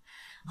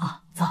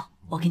哦，走，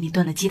我给你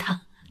炖了鸡汤，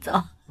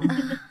走。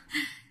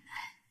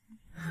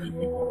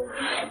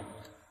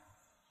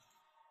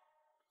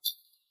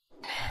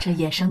这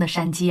野生的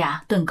山鸡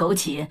啊，炖枸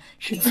杞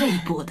是最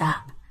补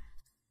的，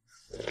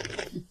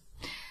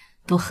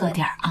多喝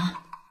点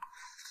啊。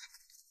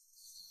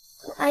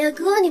哎呀，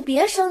哥，你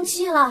别生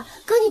气了，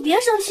哥，你别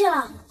生气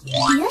了，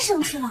别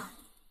生气了，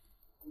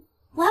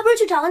我还不是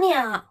去找你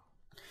啊！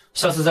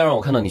下次再让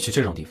我看到你去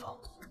这种地方，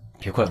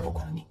别怪我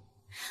管你。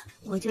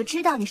我就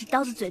知道你是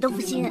刀子嘴豆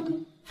腐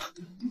心，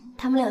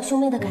他们俩兄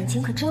妹的感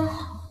情可真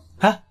好。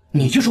哎，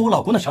你就是我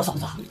老公的小嫂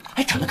子，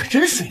哎，长得可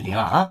真水灵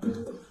啊！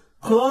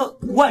和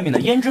外面的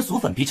胭脂俗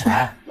粉比起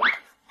来，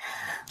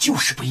就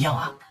是不一样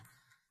啊！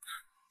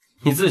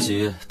你自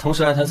己同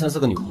时爱谈3、4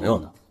个女朋友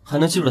呢，还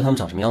能记住她们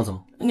长什么样子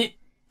吗？你，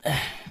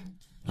哎，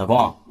老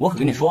公，我可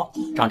跟你说，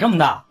长这么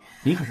大，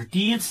你可是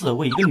第一次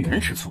为一个女人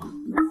吃醋。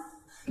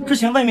之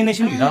前外面那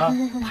些女的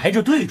排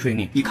着队追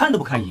你，你看都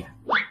不看一眼，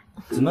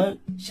怎么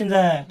现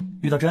在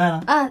遇到真爱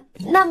了？啊，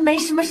那没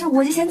什么事，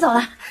我就先走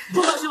了。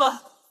不放心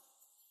吧？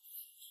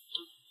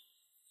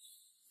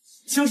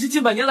江氏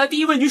近100年来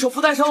第1位女首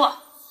富诞生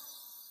了，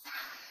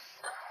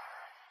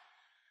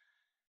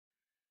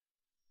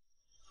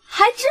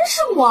还真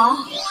是我，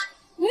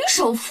女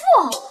首富。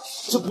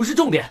这不是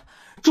重点，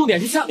重点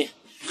是下面，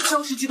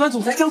江氏集团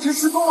总裁江辰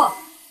失踪了。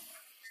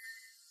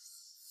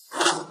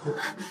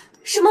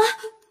什么？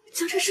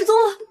江辰失踪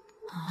了？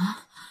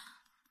啊！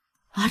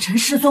阿晨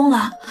失踪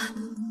了？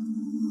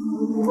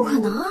不可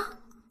能啊！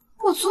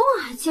我昨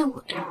晚还见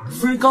过他。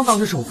夫人刚当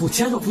上首富，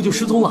前首富就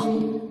失踪了。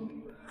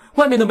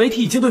外面的媒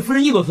体已经对夫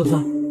人议论纷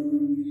纷，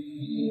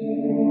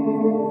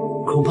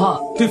恐怕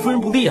对夫人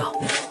不利啊。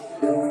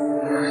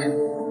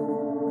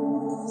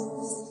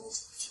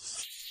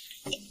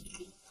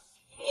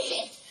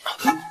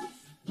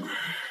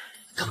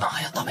干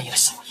嘛呀？大半夜的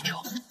吓我一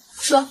跳。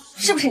说，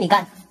是不是你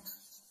干的？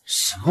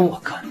什么我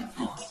干的？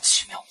莫名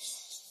其妙。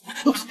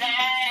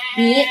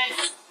你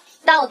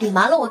到底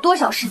瞒了我多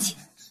少事情？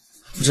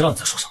不知道你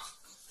在说什么。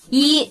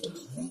一，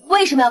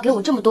为什么要给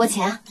我这么多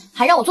钱，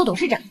还让我做董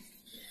事长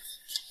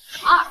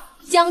？2，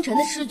江辰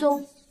的失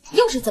踪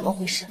又是怎么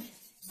回事？3，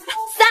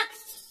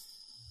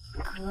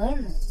可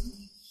忍。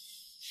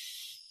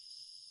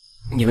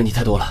你问题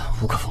太多了，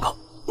无可奉告。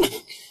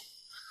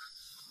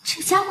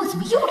这家伙怎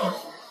么又脸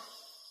红了？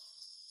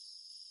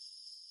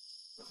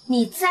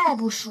你再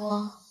不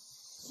说，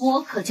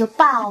我可就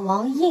霸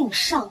王硬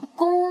上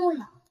弓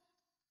了。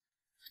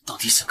到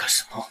底想干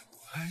什么？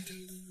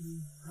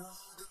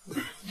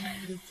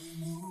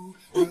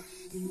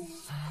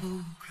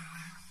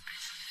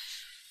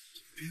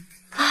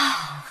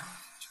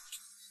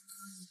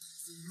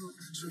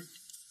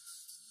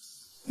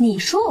你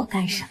说我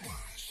干什么？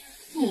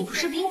你不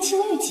是冰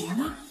清玉洁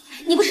吗？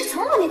你不是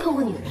从来没碰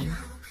过女人吗？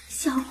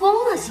小公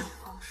啊小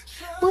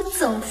公，我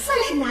总算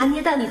是拿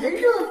捏到你的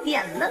弱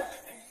点了。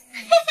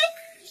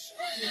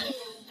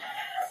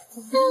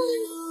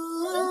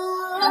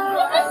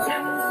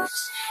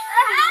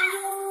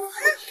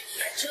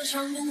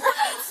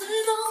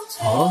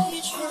好，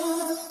今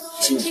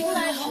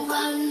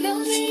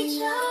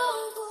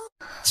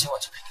晚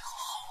就陪你好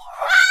好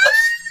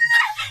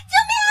玩。救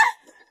命！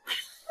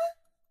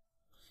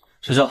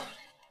睡觉。啊？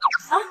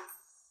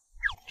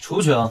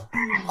出去啊。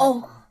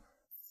哦。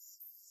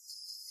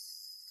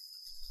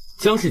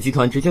江氏集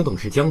团执行董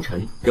事江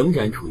辰仍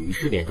然处于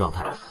失联状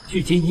态，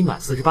距今已满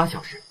48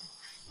小时。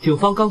警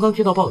方刚刚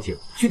接到报警，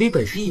距离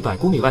本市100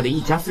公里外的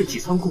一家私企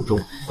仓库中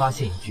发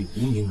现一具无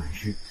名男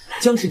尸。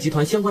江氏集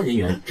团相关人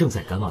员正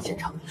在赶往现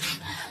场。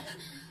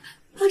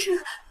阿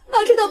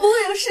晨他不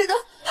会有事的。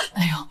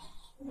哎呦，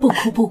不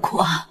哭不哭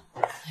啊！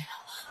哎呀，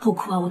不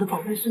哭啊，我的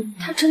宝贝孙女。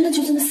他真的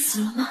就这么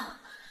死了吗？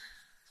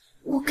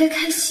我该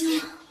开心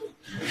了。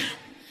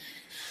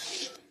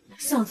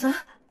嫂子，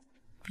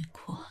别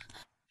哭。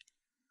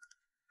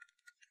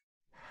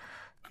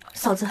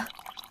嫂子，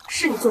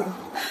是你做的吗？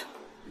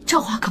这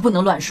话可不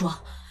能乱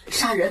说，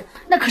杀人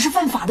那可是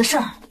犯法的事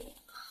儿。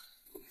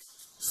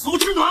苏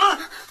之暖，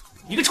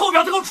你个臭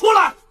婊子，给我出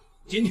来！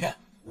今天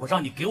我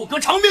让你给我哥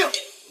偿命！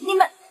你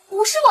们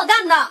不是我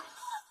干的。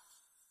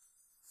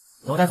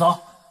给我带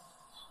走！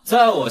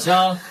在我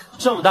家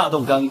这么大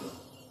动干戈，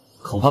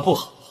恐怕不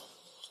好。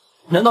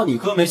难道你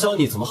哥没教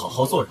你怎么好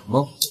好做人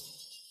吗？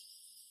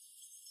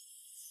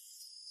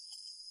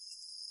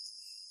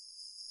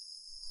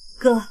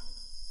哥，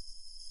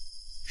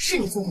是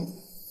你做的。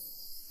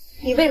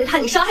你为了他，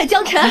你伤害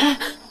江辰。哎，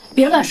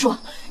别乱说，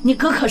你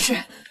哥可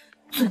是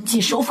遵纪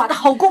守法的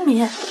好公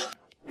民。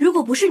如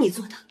果不是你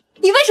做的，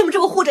你为什么这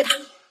么护着他？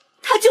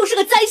他就是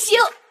个灾星。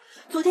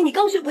昨天你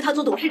刚宣布他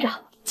做董事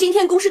长，今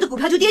天公司的股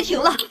票就跌停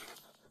了。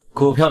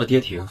股票的跌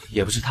停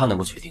也不是他能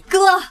够决定。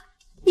哥，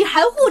你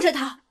还护着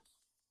他，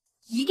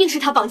一定是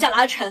他绑架了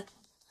阿晨。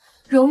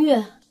荣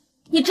玉，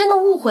你真的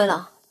误会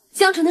了，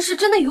江辰的事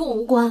真的与我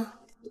无关。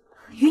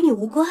与你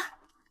无关？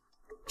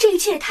这一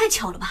切也太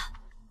巧了吧。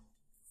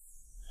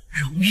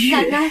荣玉，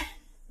奶奶，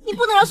你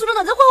不能让苏之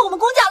暖再祸害我们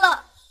公家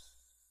了。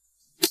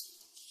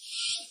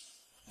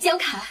江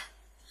凯，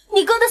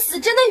你哥的死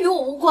真的与我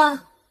无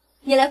关，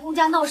你来公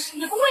家闹事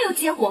也不会有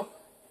结果，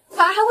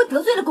反而还会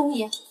得罪了公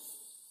爷。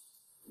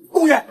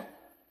公爷，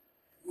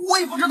我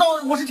也不知道，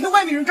我是听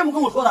外面人这么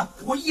跟我说的，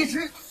我一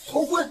时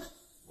头昏，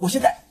我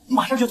现在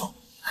马上就走。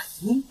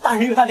您大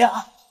人有大量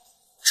啊！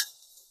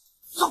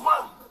走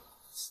吧。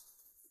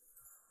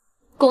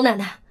龚奶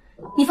奶，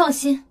你放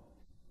心，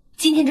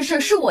今天这事儿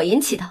是我引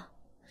起的，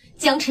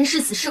江辰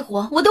是死是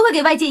活，我都会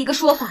给外界一个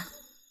说法，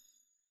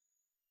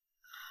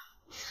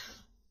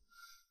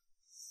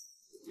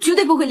绝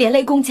对不会连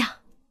累龚家。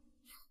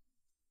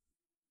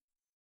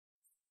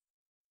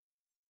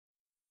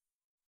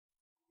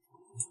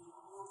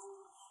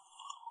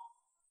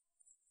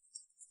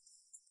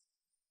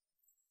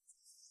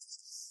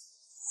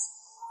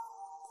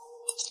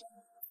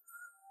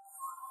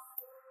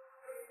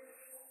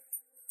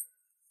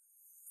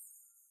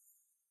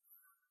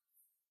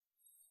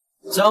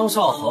江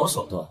少好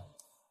手段，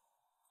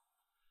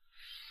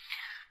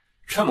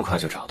这么快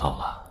就找到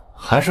了，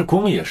还是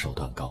公爷手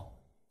段高。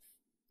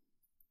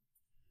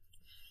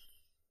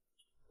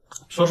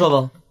说说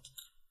吧，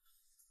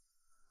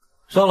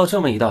绕了这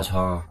么一大圈，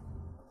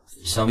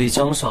想必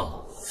江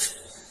少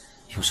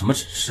有什么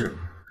指示？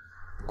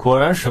果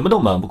然什么都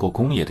瞒不过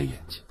公爷的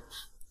眼睛。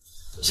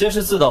先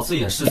是自导自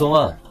演失踪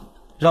案，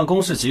让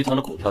宫氏集团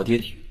的股票跌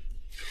停，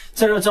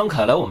再让江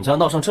凯来我们家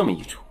闹上这么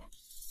一出。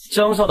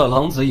江少的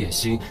狼子野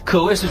心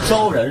可谓是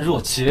昭然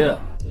若揭啊，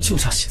就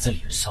差写在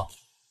脸上。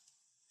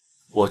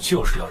我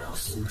就是要让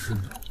苏之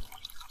诺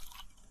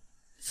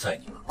在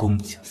你们宫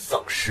家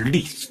丧失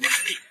立足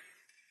之地，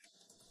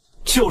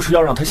就是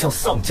要让他像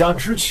丧家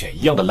之犬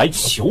一样的来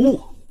求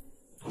我。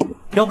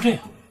要不这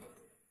样，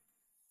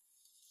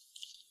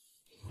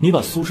你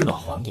把苏之诺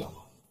还给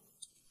我，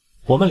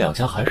我们两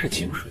家还是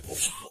井水不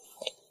犯，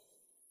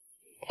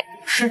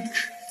甚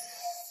至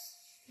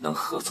能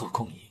合作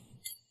共赢，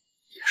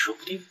也说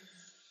不定。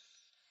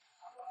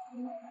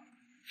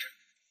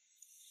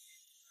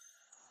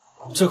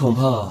这恐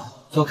怕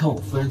要看我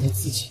夫人她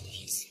自己的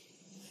意思，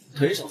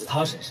腿长在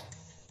她身上。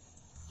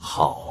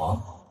好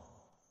啊，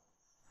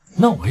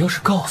那我要是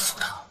告诉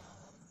他，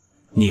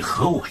你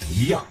和我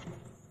一样，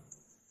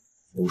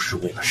不是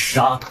为了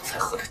杀他才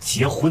和他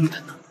结婚的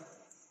呢？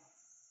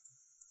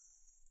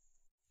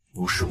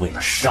不是为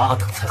了杀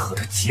他才和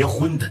他结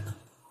婚的呢？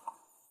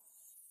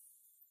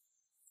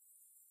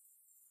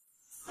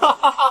哈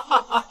哈哈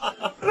哈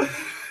哈！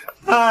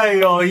太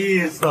有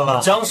意思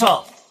了，江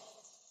少，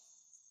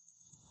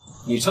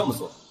你这么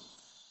做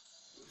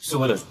是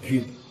为了荣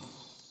誉？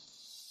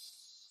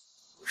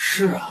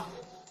是啊，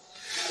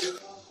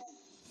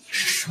你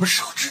是什么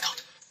时候知道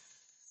的？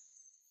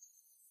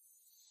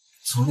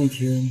从那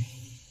天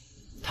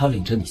他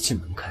领着你进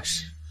门开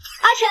始。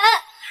阿晨。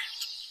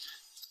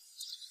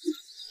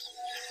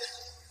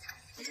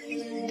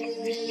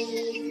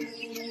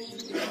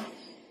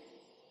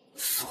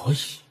所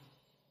以，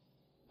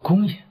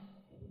公爷，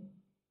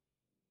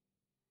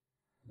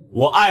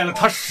我爱了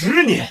她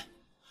10年，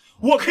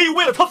我可以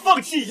为了她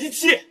放弃一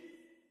切。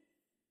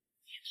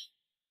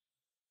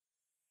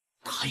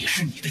她也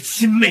是你的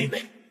亲妹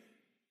妹，你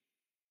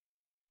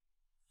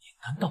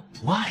难道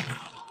不爱她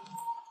吗？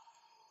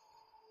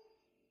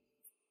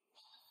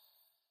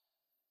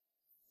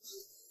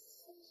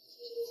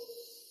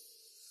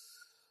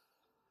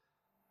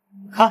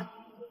看，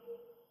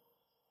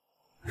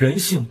人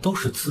性都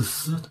是自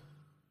私的。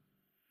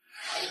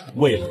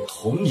为了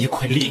同一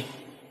块利益，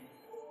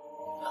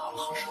哪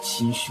怕是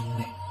亲兄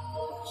妹，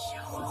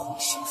也会互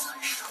相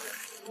残杀。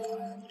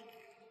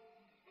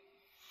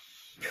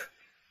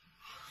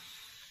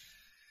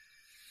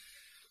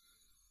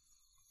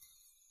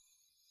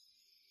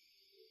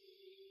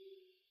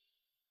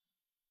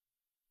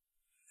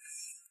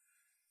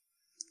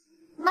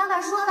妈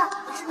妈说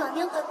了，你是短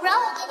命鬼，不让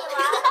我跟你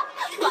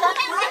玩。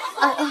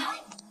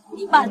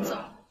你爸走，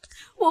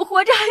我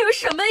活着还有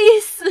什么意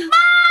思？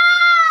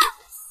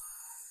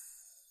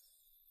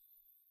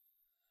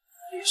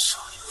一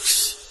场游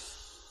戏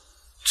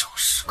正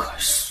式开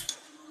始。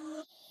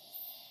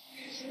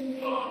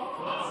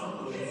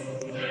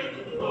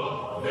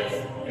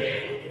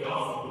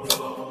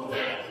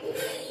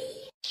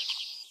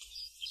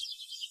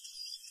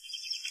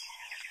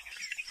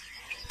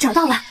找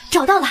到了，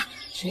找到了！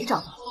谁找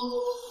到？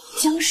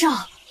江少，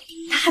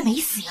他还没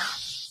死呢。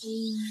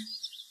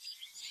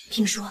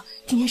听说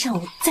今天上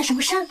午在什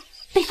么山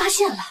被发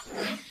现了，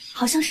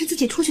好像是自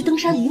己出去登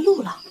山迷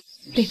路了。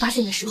被发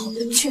现的时候，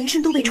全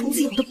身都被虫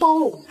子咬的包，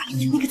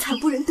那个惨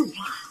不忍睹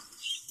啊！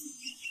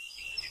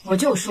我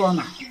就说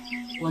嘛，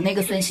我那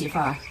个孙媳妇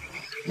儿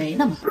没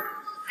那么大。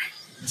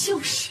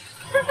就是，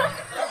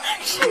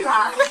是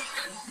啊。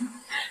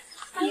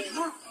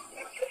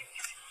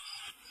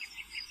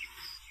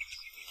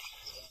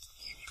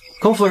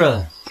宫夫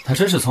人还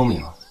真是聪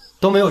明啊，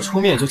都没有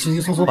出面就轻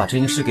轻松松把这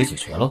件事给解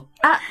决了。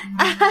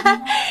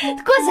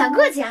过奖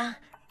过奖，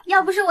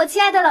要不是我亲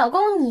爱的老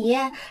公你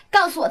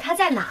告诉我他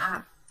在哪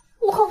儿，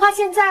我恐怕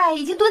现在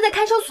已经蹲在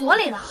看守所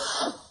里了。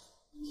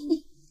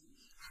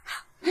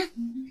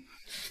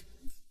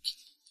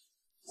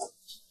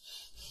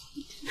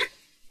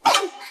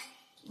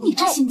你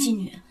这心机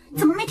女，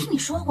怎么没听你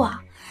说过？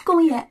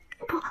公爷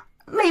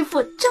不，妹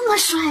夫这么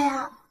帅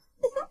啊！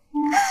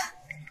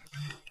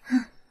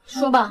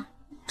说吧，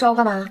找我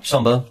干嘛？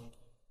上班。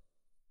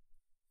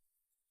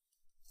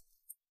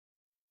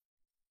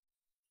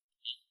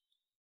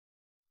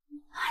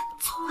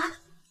走啊！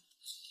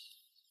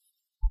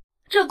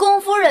这宫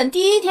夫人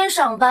第一天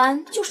上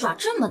班就耍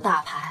这么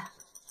大牌，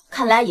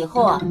看来以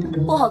后啊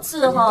不好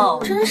伺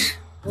候。真是，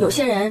有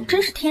些人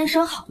真是天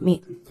生好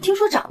命。听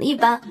说长得一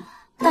般，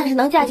但是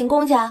能嫁进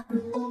宫家，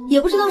也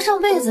不知道上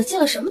辈子进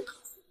了什么。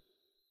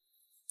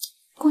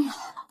公爷来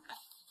了。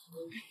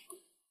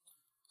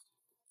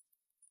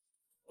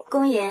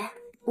公爷，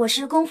我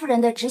是宫夫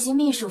人的执行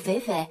秘书肥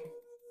肥。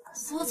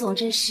苏总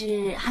这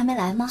是还没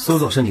来吗？苏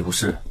总身体不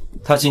适，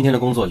他今天的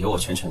工作由我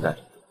全权代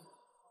理。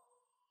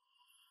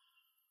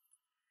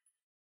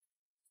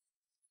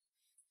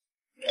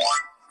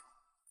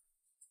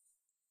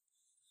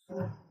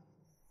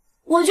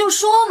我就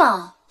说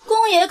嘛，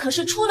公爷可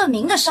是出了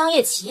名的商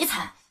业奇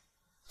才，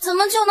怎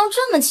么就能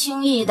这么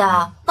轻易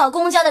的把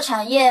公家的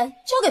产业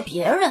交给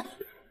别人？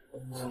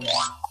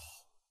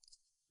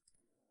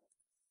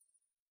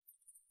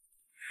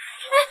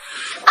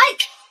哎，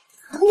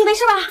你没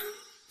事吧？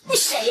你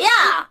谁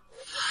呀？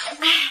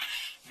哎，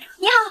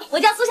你好，我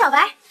叫苏小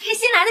白，是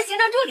新来的行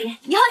政助理，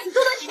以后请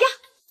多多指教。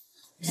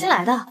新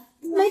来的，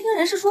没听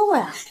人事说过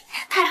呀。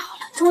太好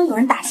了，终于有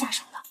人打下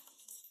手了。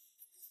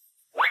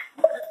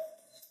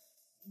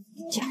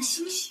假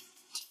惺惺。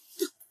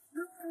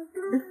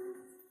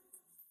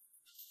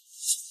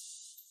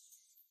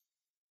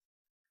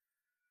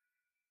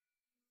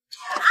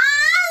啊！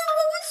我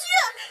不去，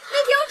那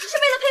天我只是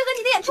为了配合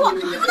你的演出，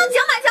你不能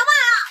强买强卖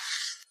啊！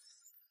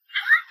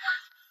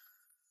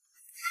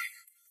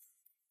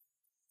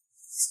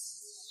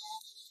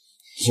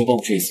你就帮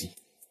我这一次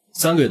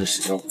，3个月的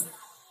时间，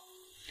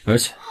而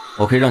且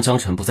我可以让江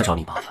晨不再找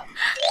你麻烦。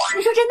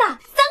你说真的？3个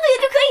月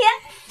就可以？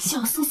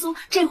小苏苏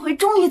这回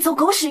终于走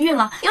狗屎运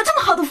了，有这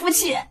么好的福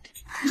气。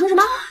你说什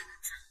么？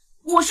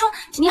我说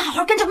你好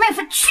好跟着妹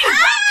夫去吧。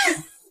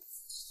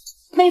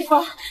妹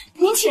夫，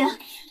您请。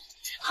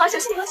好，小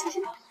心点，小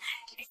心点。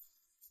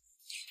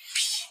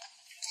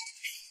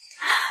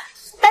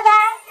拜拜，拜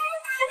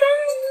拜。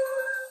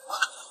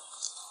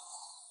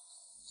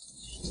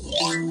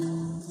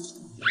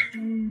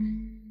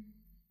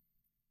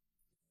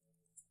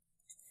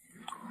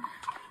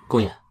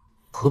公爷，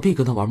何必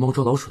跟他玩猫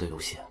捉老鼠的游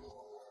戏？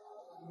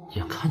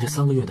眼看这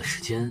3个月的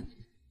时间，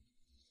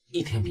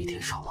一天比一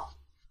天少了。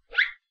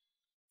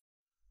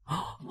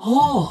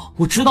哦，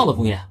我知道了，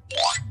公爷，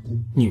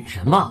女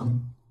人嘛，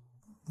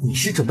你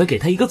是准备给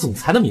她一个总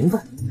裁的名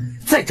分，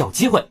再找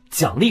机会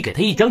奖励给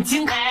她一张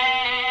金卡，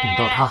等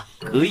到她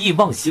得意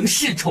忘形、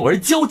恃宠而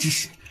骄之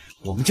时，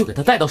我们就给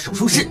她带到手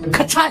术室，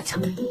咔嚓一下。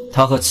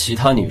她和其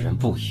他女人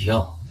不一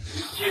样，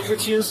只是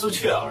金丝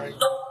雀而已。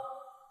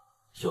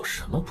有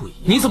什么不一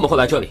样？你怎么会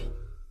来这里？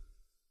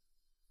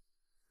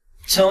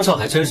江少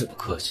还真是不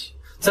客气，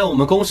在我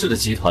们公司的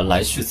集团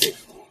来去自如。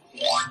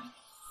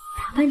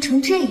打扮成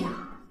这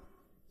样，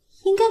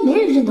应该没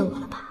人认得我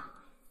了吧？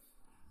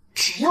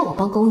只要我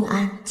帮龚玉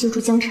安揪出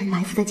江晨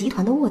埋伏在集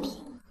团的卧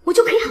底，我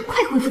就可以很快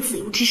恢复自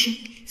由之身。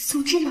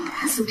苏芝麻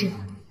啊，苏芝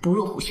麻，不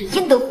入虎穴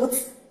焉得虎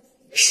子？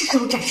是时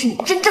候展示你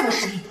真正的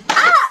实力啊！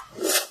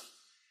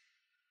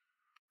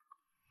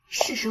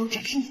是时候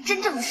展示你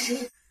真正的实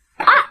力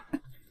啊！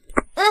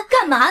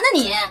干嘛呢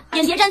你？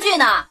演谍战剧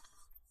呢？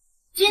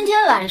今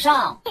天晚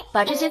上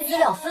把这些资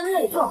料分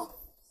类做，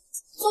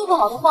做不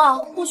好的话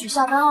不许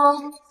下班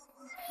哦。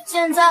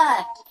现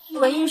在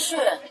回音室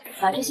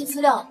把这些资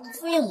料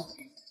复印了。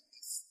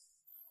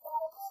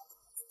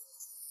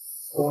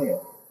公爷，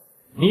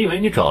你以为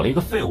你找了一个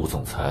废物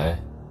总裁，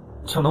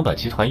就能把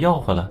集团要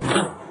回来？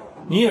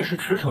你也是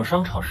驰骋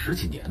商场10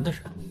几年的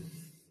人，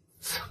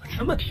怎么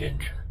这么天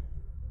真？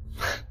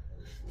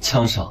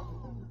江少，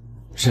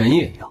人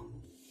也要，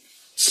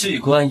器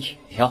官也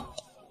要，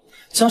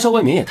江少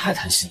未免也太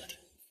贪心了点。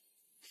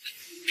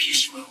别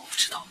以为我不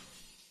知道，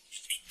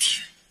明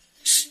天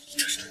是你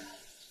的人。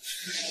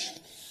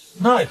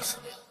那又怎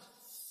么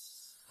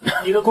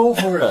样？你的龚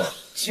夫人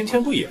今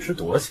天不也是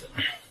躲起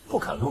来，不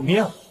敢露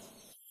面吗？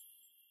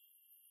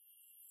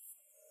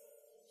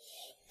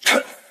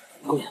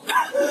公爷，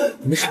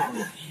没事。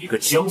你一个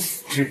将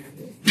死之人，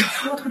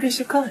说他这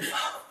些干啥？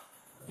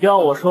要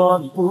我说，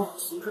你不如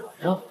苏之短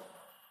让，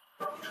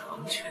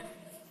成全你。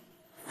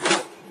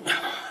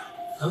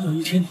等有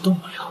一天你动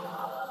不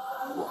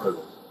了，我和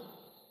龙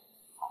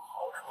好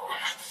好说。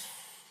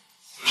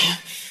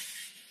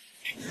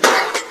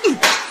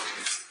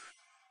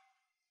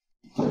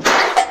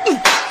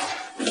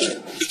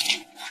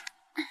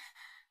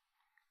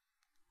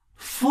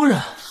夫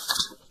人。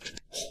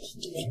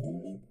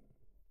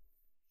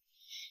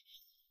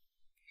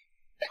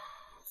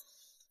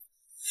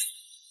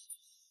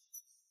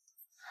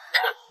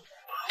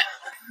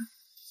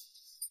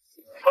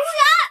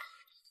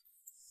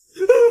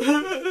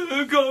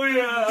公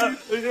爷，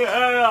爷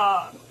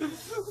呀，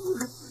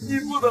你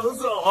不能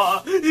走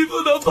啊！你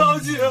不能抛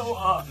弃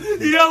我！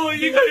你让我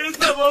一个人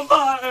怎么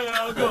办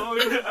呀，公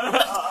爷？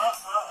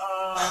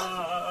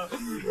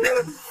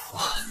我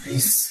还没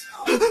死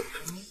啊！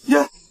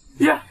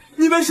爷，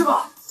你没事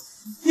吧？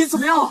你怎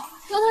么样了？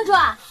刘特助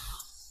啊，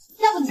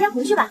要不你先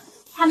回去吧，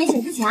他没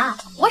醒之前啊，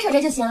我守着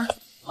就行了。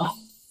啊，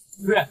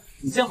不是，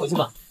你先回去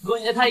吧，公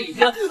爷他已经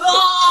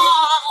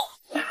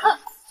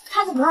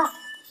他怎么了？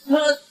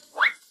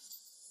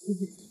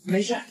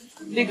没事，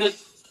那个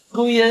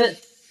公爷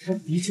他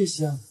的确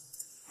香，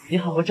你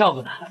好好照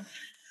顾他。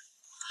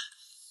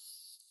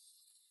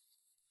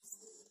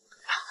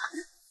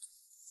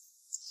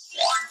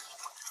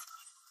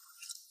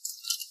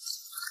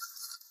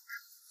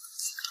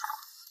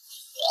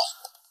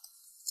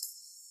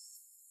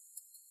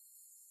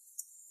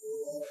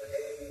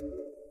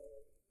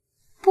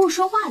不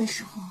说话的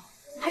时候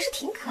还是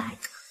挺可爱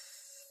的。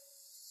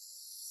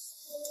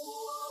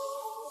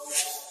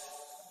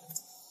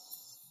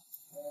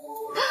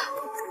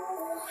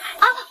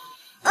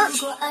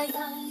如果爱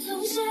它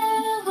有些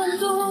温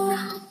度，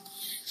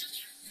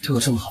对我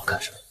这么好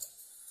干什么？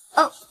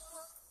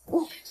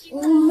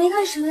我没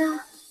干什么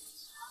呀。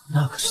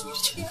那可是你的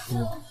前夫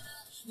啊，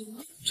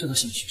这都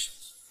兴趣什么？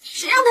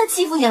谁让他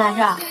欺负你来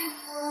着？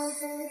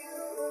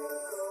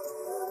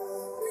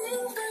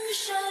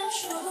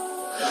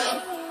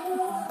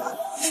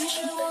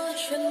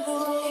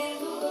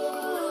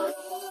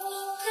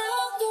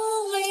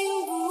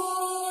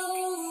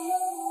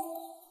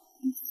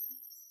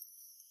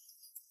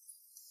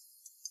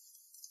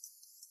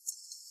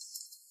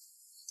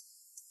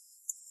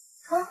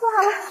不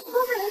好了，刚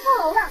才人跳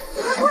楼了，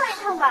你快过来一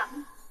趟吧。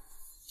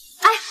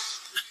哎，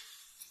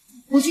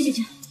我去解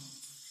决。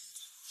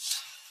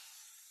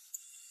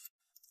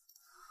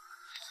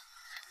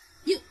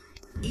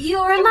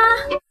有人吗？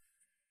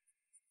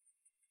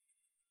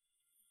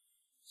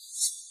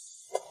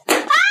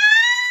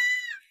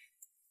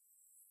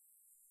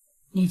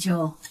你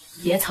就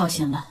别操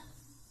心了，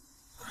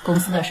公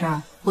司的事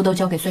儿不都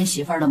交给孙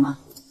媳妇儿了吗？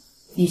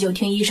你就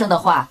听医生的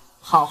话，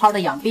好好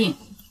的养病，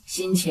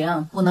心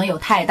情不能有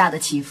太大的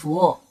起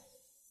伏。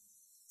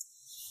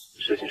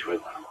事情处理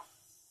完了吗？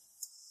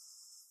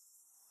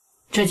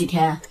这几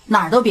天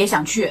哪儿都别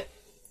想去，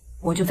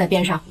我就在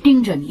边上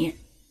盯着你。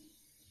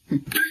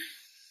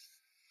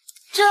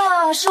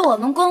这是我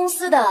们公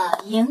司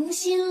的迎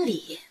新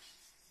礼，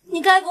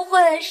你该不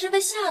会是被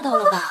吓到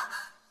了吧？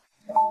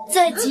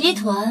在集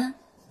团，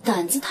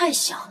胆子太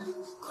小，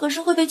可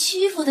是会被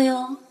欺负的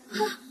哟。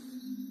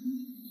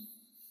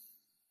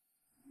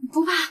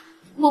不怕，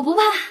我不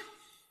怕。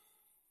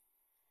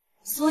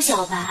苏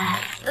小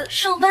白，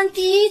上班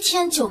第一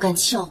天就敢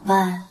翘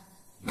班，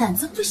胆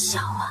子不小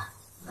啊，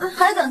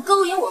还敢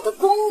勾引我的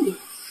公寓，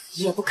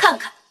也不看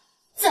看，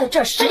在这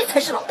儿谁才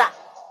是老大？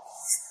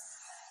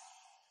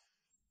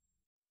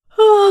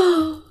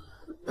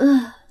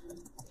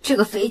这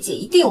个肥姐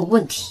一定有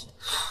问题，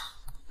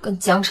跟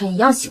江辰一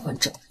样喜欢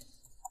整，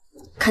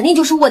肯定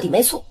就是卧底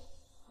没错。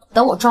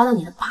等我抓到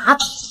你的把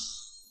柄。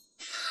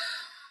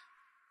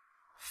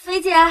肥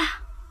姐，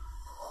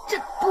这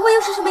不会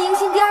又是什么迎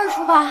新第二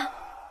出吧？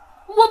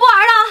我不玩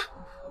了，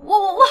我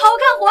好好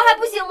干活还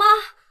不行吗？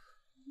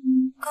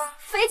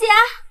肥姐，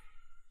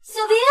小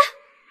迪，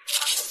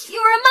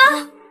有人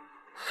吗？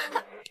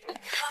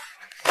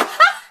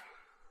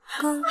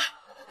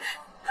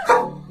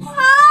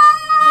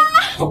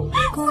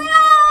不要！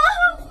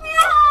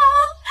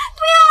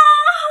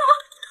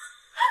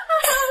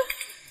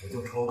我就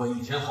抽个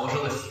1000毫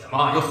升的血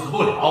嘛，又死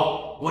不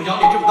了。我养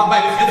你这么大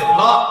卖个血怎么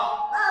了？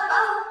爸爸，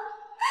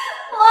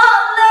我好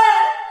累，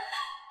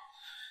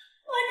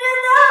我真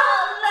的好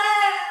累。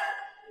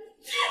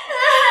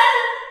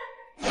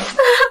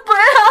不要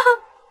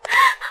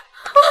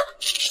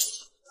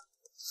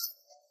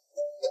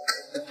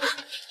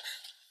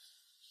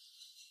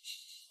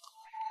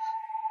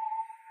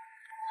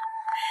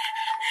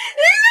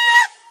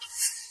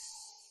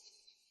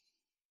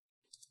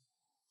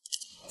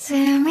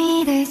！Tell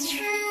me the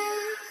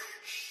truth,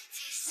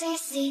 this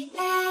is the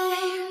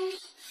end.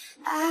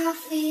 I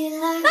feel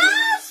like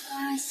it's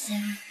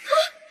myself.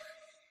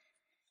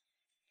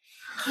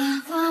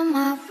 Can't find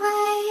my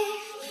way,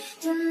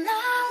 do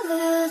not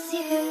lose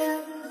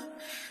you.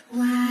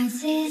 Why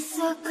is it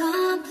so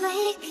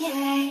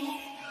complicated?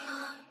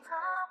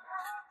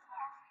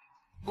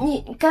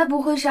 你该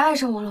不会是爱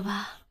上我了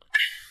吧？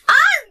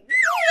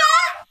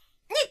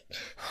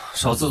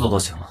少自作多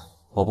情了。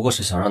我不过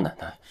是想让奶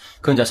奶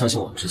更加相信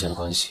我们之间的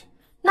关系。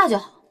那就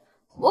好，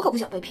我可不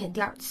想被骗第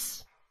二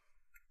次。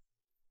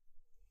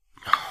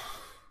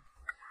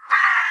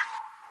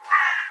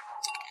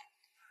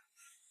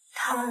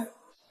他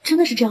真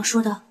的是这样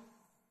说的？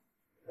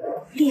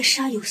猎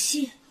杀有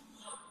戏。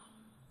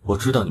我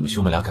知道你们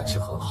兄妹俩感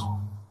情很好，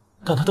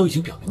但他都已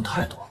经表明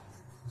态度了，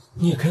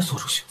你也该做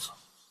出选择。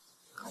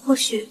或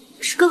许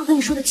是哥哥跟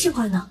你说的气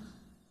话呢。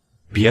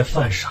别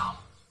犯傻了。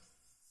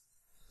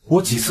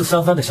我几次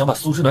三番的想把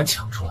苏之暖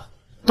抢出来，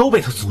都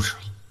被他阻止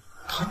了。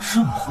他这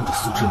么护着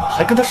苏之暖，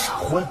还跟他闪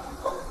婚，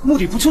目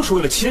的不就是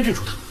为了牵制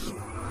住他？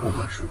不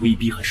管是威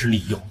逼还是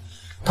利诱，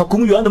他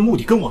攻玉安的目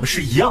的跟我们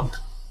是一样的。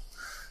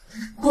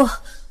不，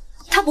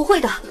他不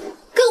会的，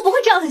哥哥不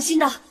会这样狠心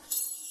的。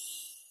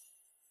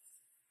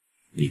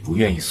你不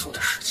愿意做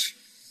的事情，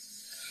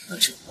那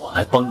就我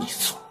来帮你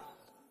做。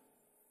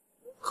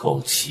口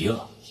急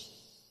了，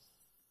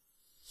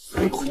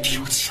所以会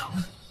跳墙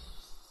的。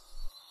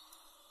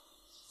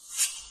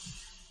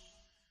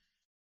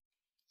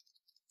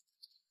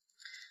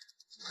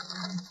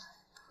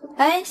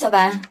哎，小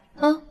白，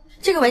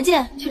这个文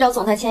件去找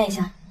总裁签一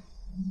下。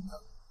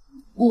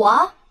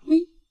我？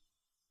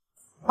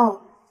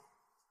哦。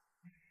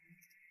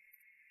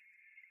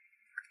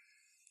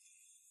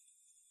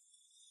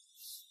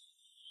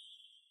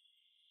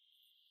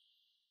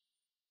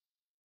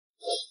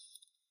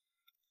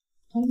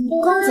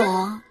龚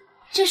总，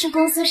这是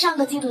公司上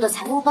个季度的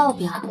财务报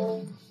表，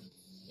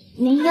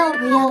您要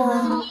不要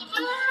看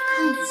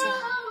一下？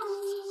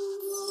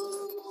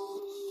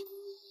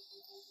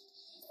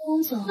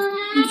龚总，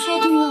你确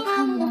定要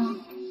看吗？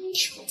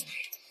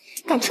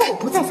敢趁我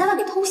不在家那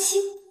里偷腥，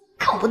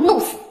看我不弄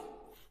死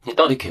你！你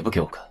到底给不给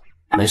我看？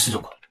没事就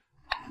滚。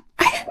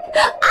哎呀，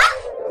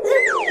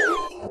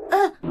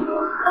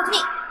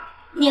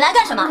你来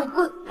干什么？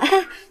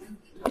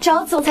我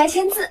找总裁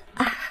签字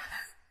啊。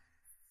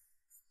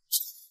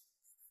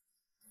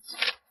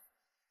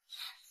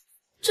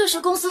这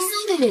是公司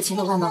3个月前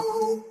的外贸，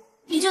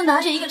你就拿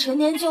着一个陈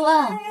年旧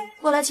案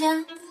过来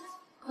签？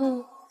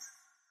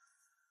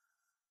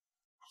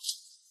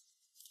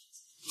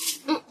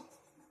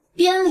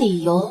编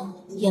理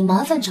由也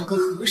麻烦找个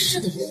合适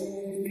的人。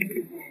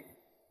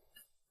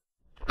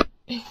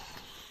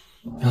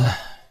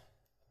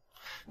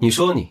你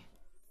说你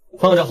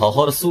放着好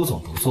好的苏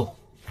总不做，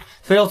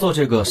非要做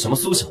这个什么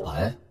苏小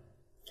白，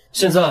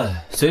现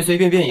在随随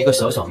便便一个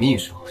小小秘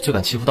书就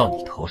敢欺负到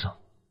你头上。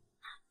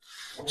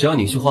只要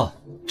你一句话，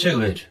这个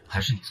位置还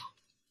是你坐。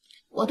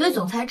我对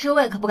总裁职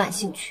位可不感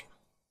兴趣，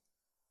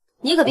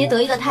你可别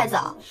得意的太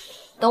早。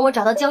等我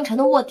找到江晨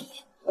的卧底，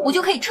我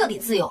就可以彻底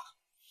自由了。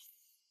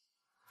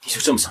你就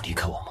这么想离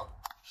开我吗？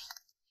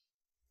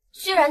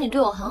虽然你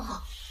对我很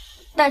好，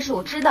但是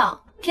我知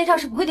道天上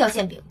是不会掉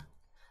馅饼的。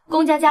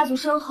龚家家族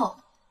深厚，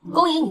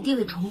龚爷你地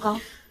位崇高，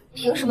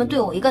凭什么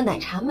对我一个奶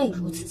茶妹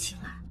如此青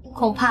睐？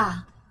恐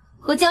怕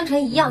和江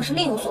晨一样是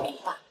另有所图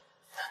吧。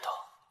难道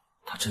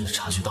他真的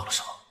察觉到了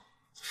什么？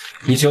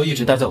你只要一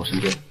直待在我身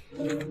边，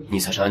你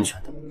才是安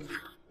全的。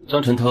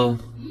江晨他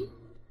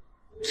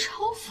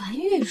超凡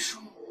运输，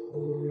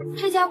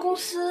这家公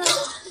司……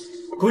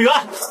龚源，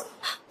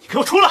你给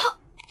我出来！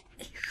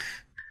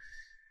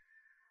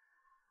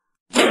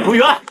龚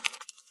源，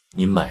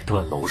你买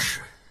断楼市，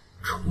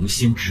重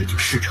新制定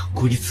市场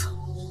规则，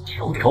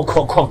条条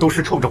框框都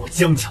是冲着我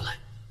江家来。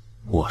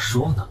我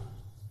说呢，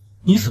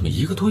你怎么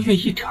1个多月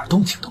一点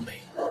动静都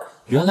没有？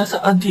原来在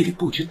暗地里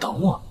布局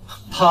等我。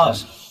怕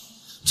什么？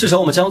至少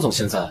我们江总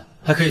现在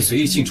还可以随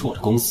意进出我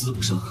的公司，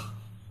不是吗？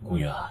龚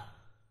源，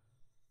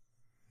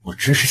我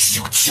真是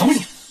小瞧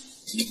你。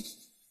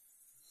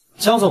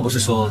江总不是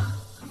说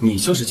你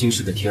就是京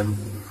师的天吗？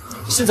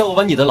现在我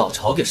把你的老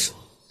巢给收了，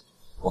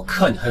我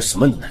看你还有什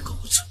么能耐跟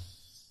我争？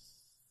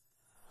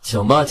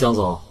请吧，江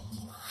总。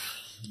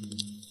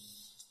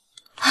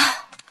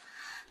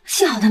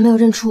幸好他没有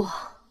认出我。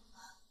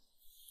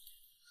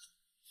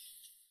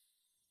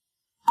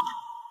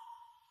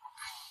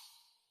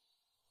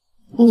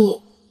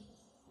你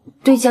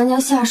对江家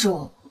下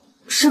手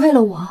是为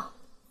了我？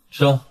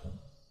是啊，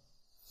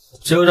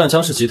只有让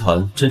江氏集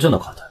团真正的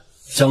垮台，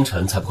江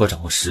晨才不会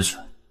掌握实权，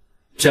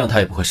这样他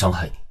也不会伤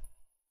害你。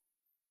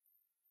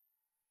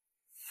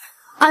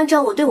按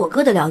照我对我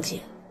哥的了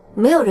解，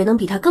没有人能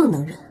比他更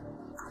能忍。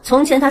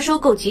从前他收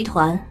购集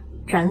团，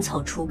斩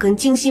草除根，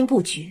精心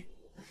布局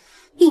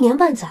，1年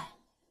半载，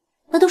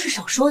那都是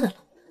少说的了。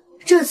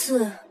这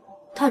次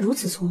他如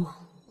此匆忙，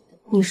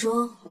你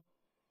说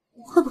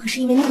会不会是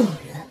因为那个女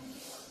人？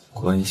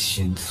关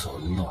心则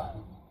乱。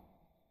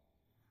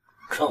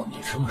照你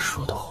这么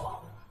说的话，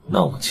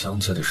那我江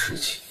家的事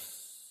情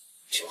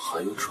就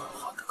还有转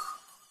圜的可能。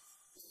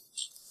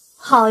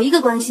好一个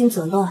关心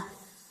则乱！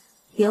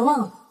别忘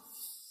了，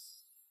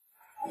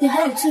你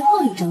还有最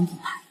后一张底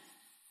牌。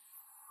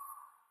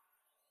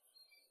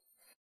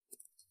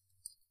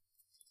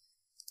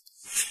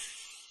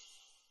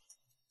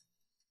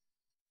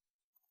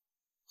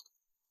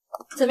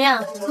怎么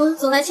样，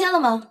总裁签了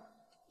吗？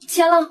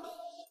签了。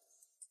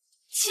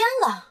签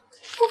了？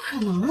不可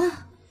能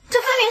啊！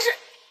这分明是……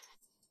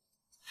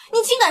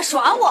你竟敢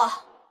耍我！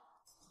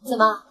怎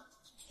么，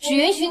只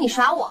允许你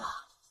耍我？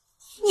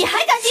你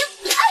还敢行？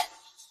哎，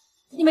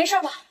你没事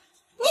吧？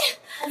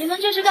你们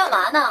这是干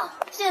嘛呢？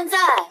现在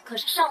可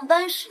是上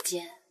班时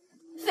间。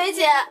菲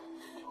姐，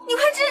你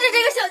快制止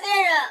这个小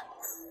贱人！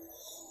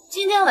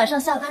今天晚上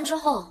下班之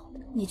后，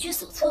你去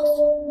扫厕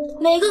所，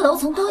每个楼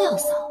层都要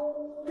扫。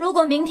如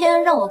果明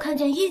天让我看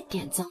见一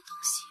点脏东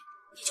西，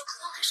你就不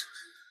要来上班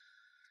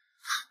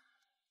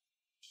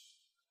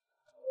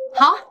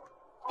了。好，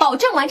保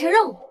证完成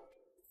任务。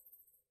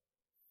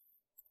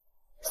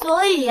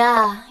所以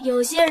呀，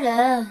有些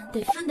人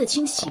得分得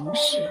清形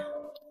势，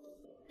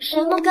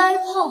什么该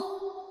碰，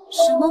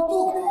什么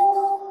不该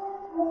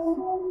碰。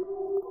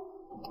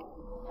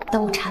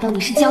等我查到你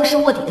是江氏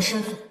卧底的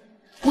身份，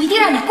我一定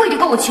让你跪着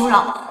跟我求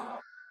饶。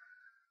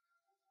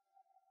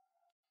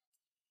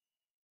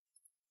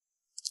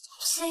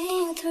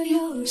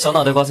小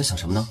脑袋瓜在想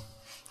什么呢？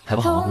还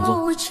不好好工作？我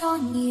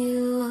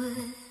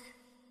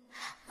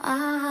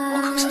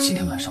可不想今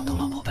天晚上等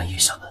老婆半夜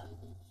下班。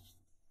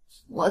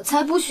我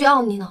才不需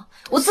要你呢，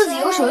我自己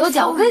有手有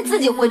脚，我可以自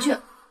己回去。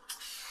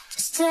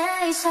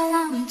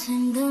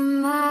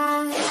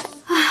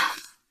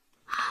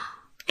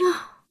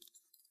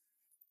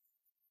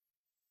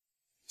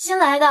新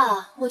来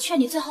的，我劝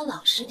你最好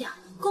老实点，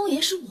公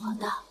爷是我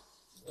的，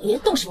别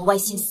动什么歪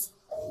心思。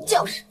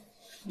就是，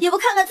也不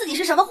看看自己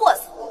是什么货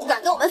色，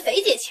敢跟我们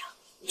肥姐抢。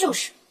就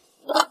是，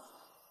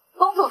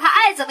公主她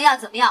爱怎么样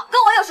怎么样，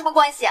跟我有什么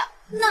关系啊？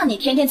那你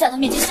天天在她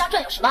面前瞎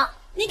转有什么？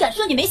你敢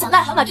说你没想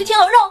癞蛤蟆吃天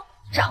鹅肉？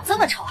长这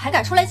么丑还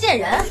敢出来见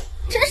人，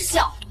真是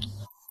笑！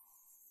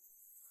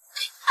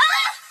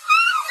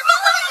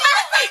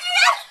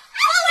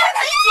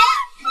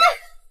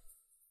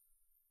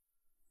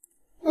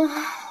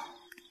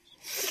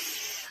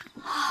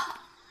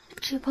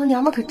这帮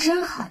娘们可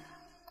真狠！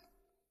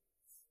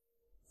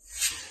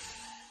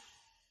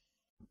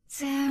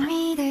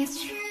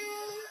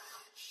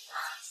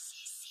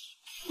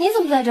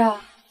在这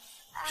儿？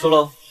说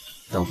喽，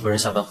等夫人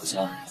下班回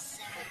家。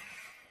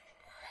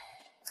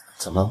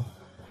怎么，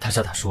大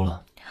家打输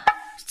了？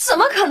怎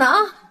么可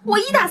能？我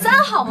1打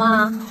3好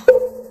吗？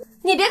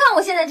你别看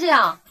我现在这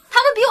样，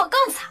他们比我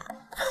更惨。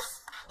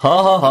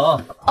好，好，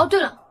好。哦，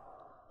对了，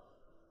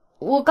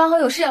我刚好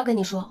有事要跟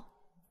你说。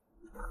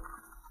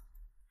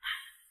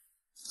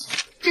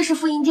这是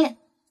复印件，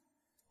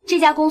这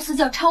家公司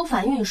叫超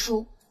凡运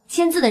输，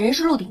签字的人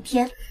是陆顶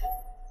天。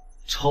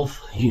超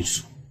凡运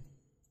输，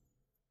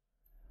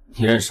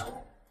你认识？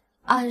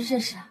啊，认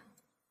识。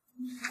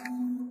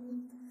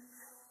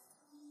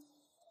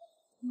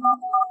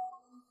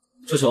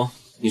周雄，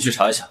你去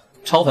查一下，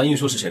超凡运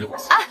输是谁的公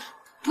司？啊，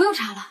不用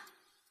查了，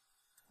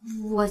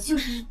我就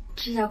是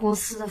这家公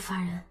司的法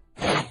人。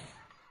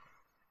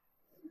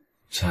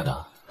亲爱的，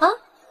啊，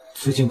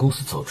最近公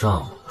司走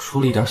账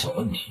出了一点小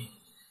问题，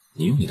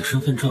你用你的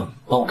身份证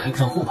帮我开个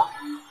账户吧。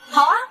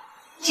好啊，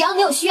只要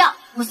你有需要，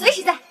我随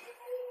时在。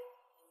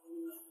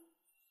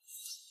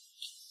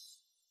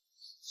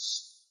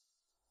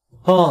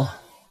哦，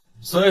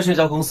所以这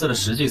家公司的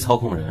实际操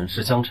控人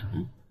是江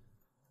晨。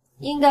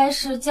应该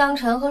是江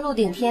晨和陆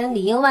顶天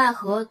里应外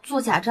合做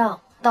假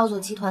账，盗走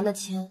集团的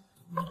钱。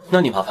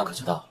那你麻烦可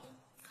就大了。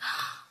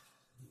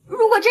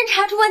如果真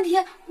查出问题，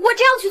我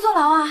真要去坐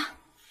牢啊！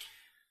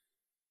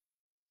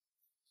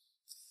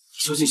你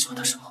究竟喜欢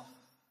他什么？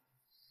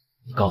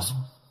你告诉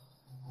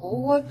我。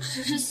我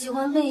只是喜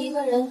欢被一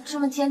个人这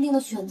么坚定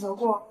的选择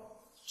过，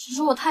只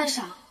是我太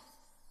傻，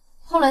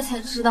后来才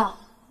知道，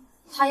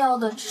他要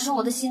的只是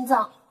我的心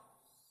脏。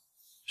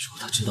如果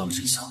他知道了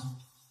真相，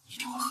一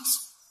定会恨死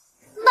我。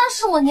那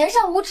是我年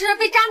少无知，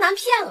被渣男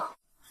骗了。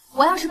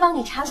我要是帮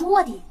你查出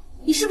卧底，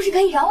你是不是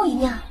可以饶我一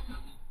命啊？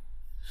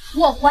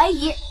我怀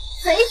疑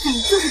贼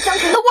就是江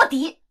晨的卧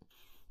底。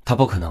他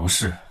不可能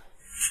是，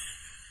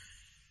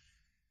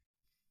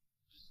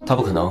他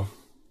不可能。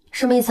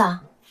什么意思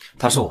啊？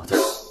他是我的。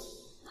你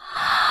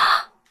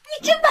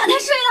真把他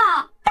睡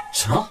了？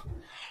什么？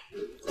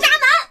渣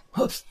男！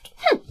哼！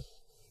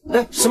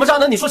哎，什么渣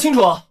男？你说清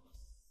楚啊！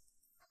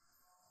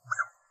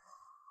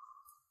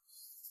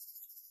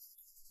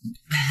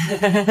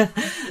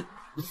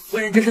夫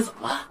人这是怎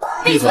么了？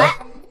闭嘴！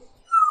啊！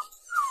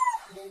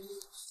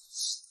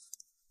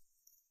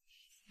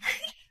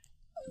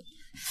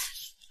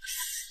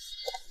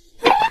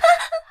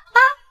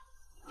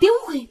别误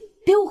会，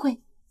别误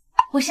会，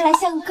我是来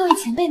向各位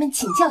前辈们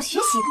请教学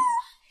习的。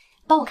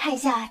帮我看一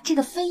下这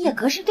个分页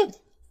格式对不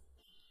对？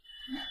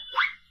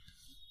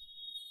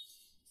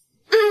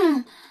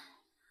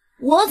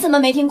我怎么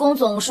没听龚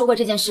总说过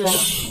这件事？这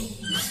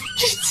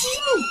是机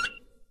密，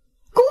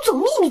龚总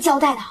秘密交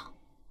代的。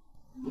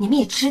你们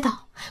也知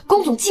道，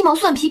龚总鸡毛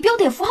蒜皮，标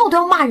点符号都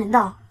要骂人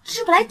的，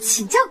这不来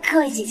请教各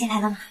位姐姐来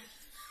了吗？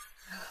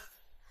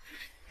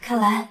看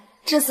来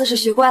这次是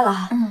学乖了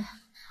啊。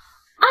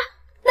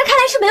那看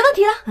来是没问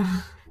题了。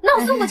那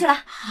我送过去了。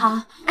好。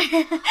哦，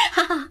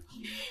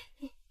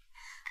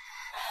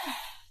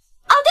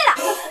对了，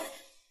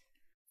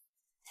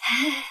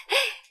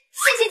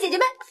谢谢姐姐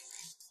们。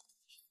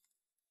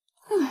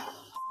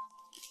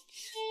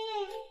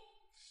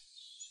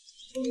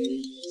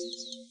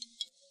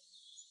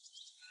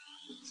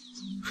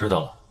知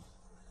道了，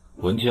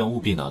文件务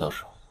必拿到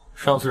手。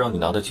上次让你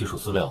拿的技术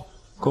资料，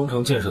工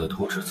程建设的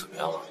图纸怎么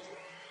样了？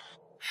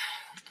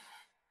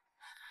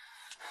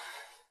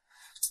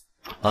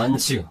安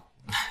静，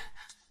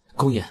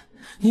公爷，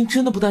您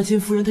真的不担心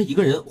夫人她一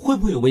个人会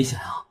不会有危险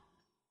啊？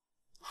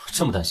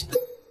这么担心？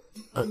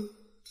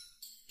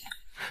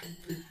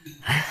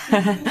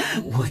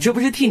我这不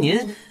是替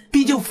您，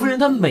毕竟夫人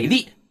她美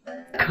丽、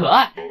可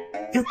爱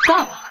又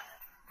大方。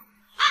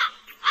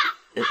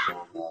菲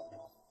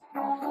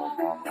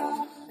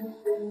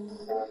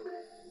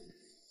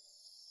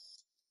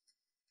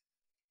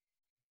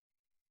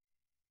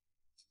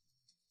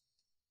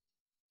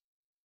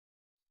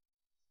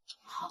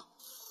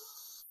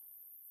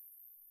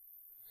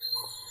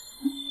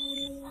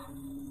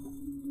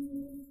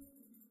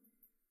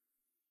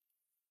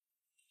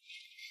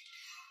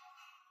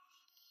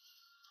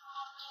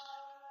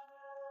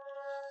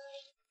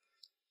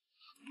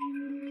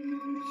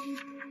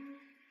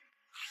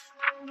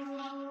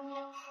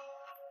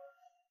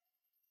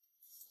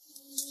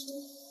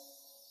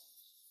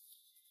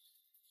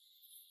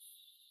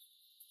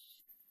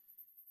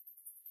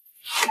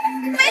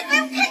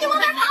菲，我看你往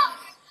哪跑！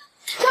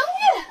张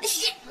玉，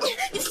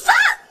你烦！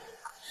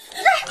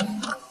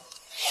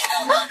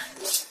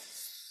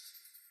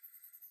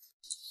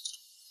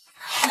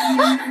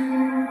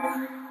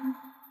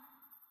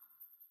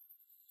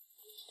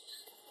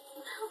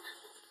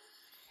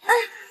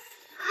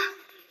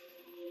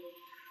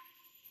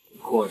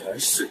果然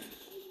是你。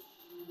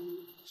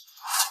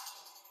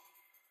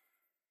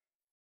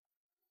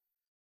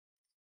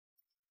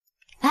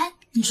哎，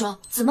你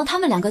说怎么他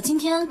们两个今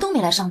天都没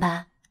来上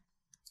班，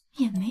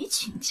也没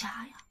请假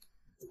呀？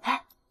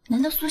哎，难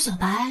道苏小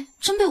白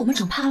真被我们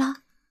整怕了？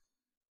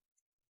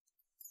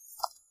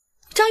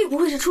张玉不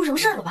会是出什么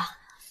事儿了吧？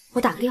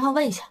我打个电话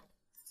问一下。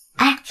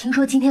哎，听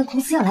说今天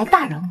公司要来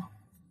大人物。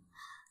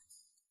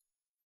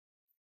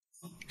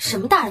什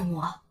么大人物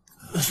啊？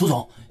苏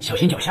总，小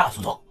心脚下，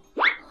苏总。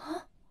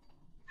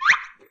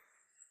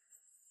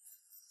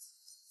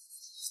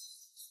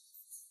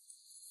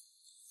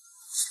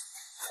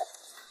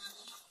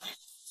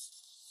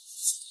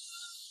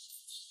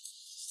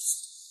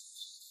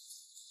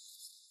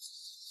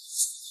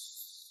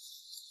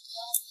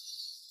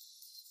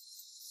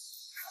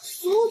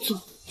苏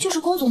总就是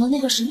龚总的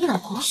那个神秘老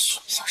婆，嘘，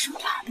小声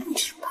点，被你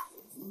听到。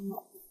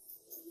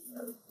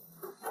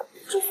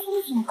这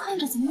苏总看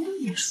着怎么有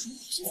点眼熟，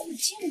是怎么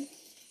见的？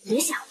别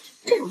想了，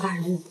这种大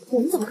人物我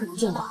们怎么可能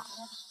见到？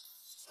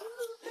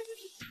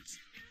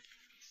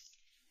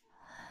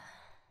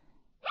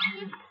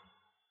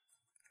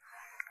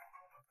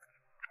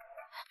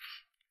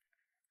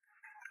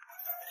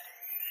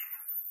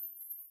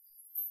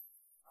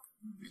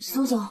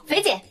苏总，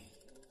肥姐，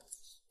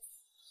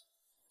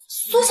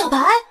苏小白，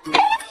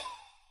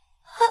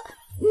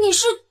你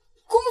是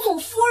龚总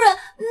夫人？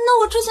那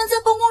我之前在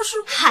办公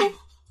室……嗨，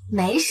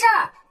没事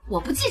儿，我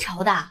不记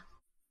仇的。啊，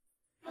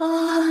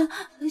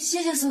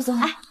谢谢苏总。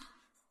哎，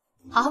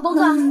好好工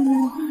作啊。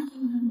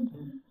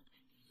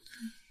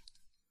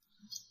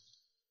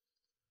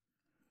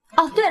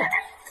哦，对了，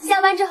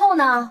下班之后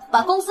呢，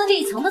把公司这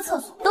一层的厕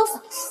所都扫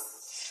净。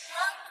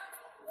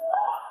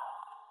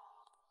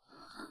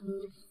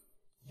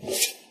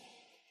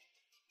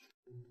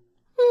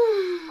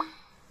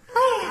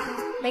哎呀，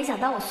没想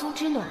到我苏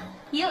之暖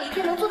也有一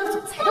天能做到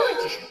总裁的位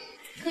置上，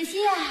可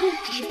惜啊，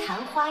只是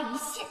昙花一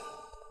现。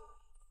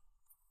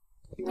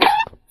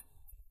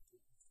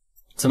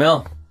怎么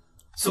样，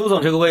苏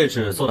总这个位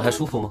置坐的还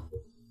舒服吗？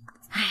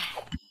哎，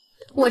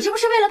我这不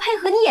是为了配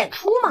合你演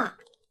出吗？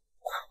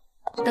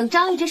等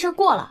张玉这事儿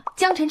过了，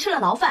江晨吃了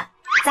牢饭，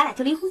咱俩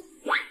就离婚。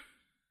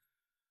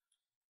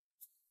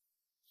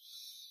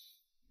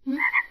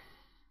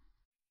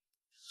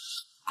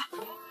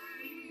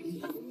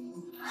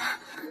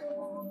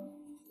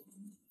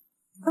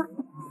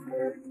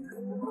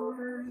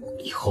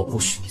以后不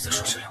许你再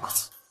说这两个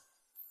字。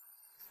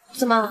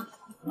怎么，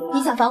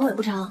你想反悔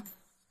不成？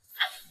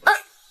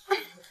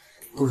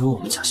不如我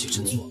们假戏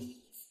真做。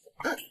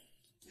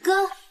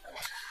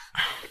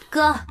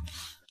哥，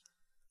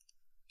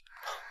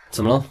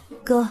怎么了？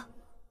哥，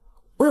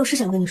我有事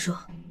想跟你说。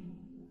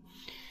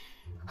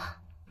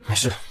没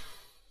事，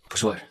不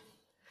是外人。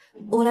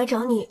我来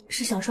找你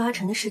是想说阿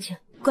晨的事情，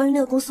关于那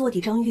个公司卧底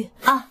张玉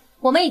啊，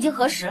我们已经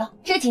核实了，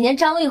这几年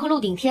张玉和陆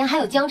顶天还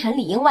有江晨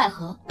里应外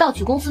合，盗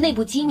取公司内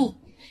部机密，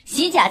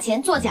洗假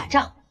钱做假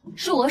账，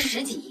数额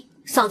10几亿。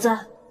嫂子，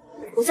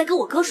我在跟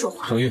我哥说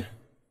话。程玉，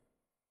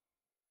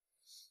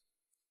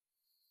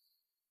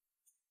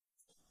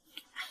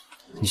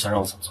你想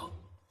让我怎么做？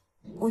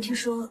我听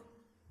说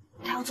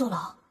他要坐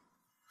牢。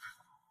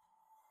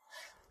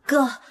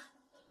哥，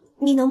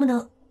你能不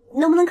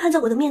能看在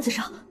我的面子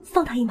上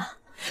放他一马？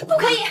不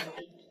可以！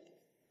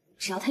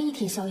只要他一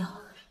天逍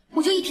遥，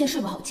我就一天睡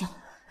不好觉。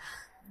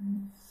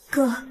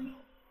哥，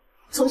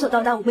从小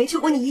到大我没求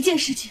过你一件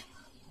事情，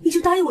你就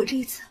答应我这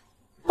一次，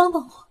帮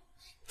帮我。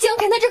江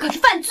晨他这可是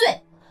犯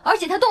罪，而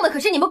且他动的可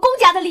是你们龚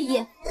家的利益，你不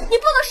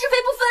能是非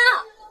不分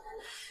啊！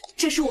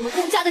这是我们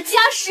龚家的家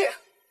事。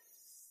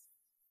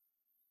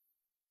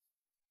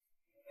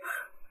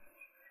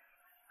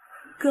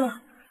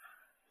哥，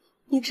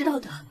你知道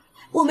的，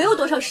我没有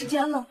多少时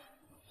间了，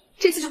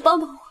这次就帮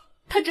帮我。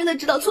他真的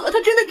知道错了，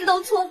他真的知道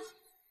错了。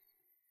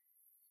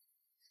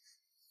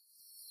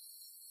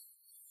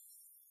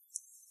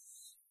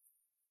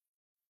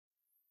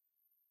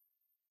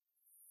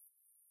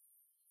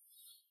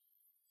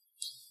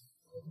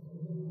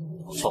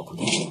我放过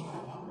你。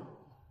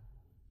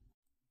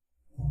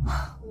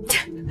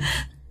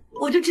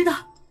我就知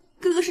道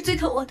哥哥是最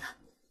疼我的。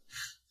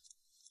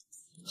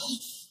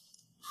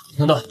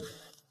等等，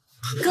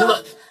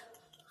哥，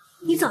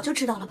你早就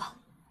知道了吧？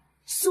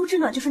苏之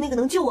暖就是那个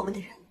能救我们的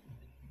人，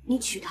你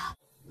娶她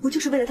不就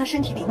是为了她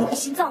身体里那个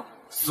心脏吗？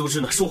苏之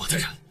暖是我的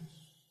人，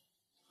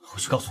我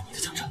去告诉你的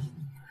江晨，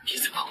别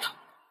再碰他，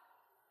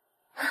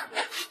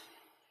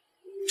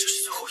这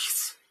是最后一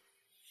次。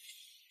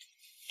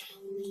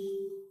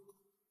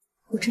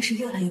我真是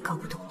越来越搞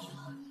不懂你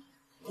了，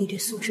你对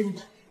苏之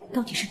暖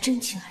到底是真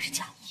情还是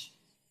假意？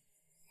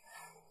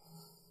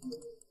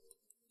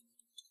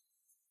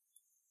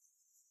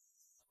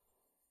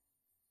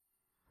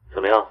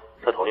怎么样，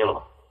他同意了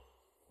吗？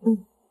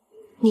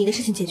你的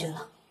事情解决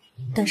了，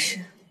但是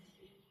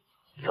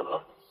怎么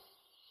了？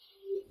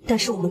但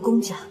是我们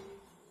龚家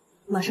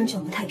马上就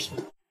要不太平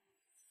了。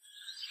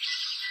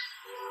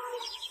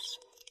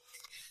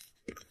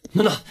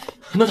暖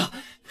暖，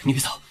你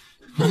别走，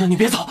暖暖你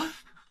别走。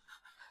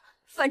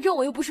反正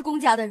我又不是龚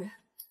家的人，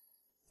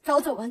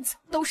早走晚走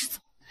都是走。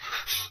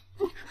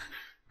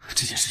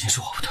这件事情是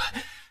我不对。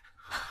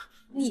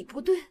你不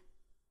对，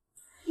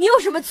你有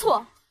什么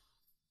错？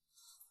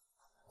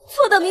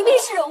错的明明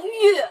是荣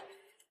誉。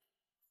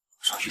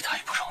荣誉他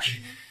也不容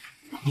易，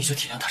你就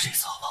体谅他这一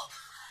次好不好？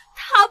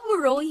他不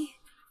容易，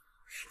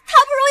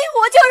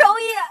我就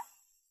容易。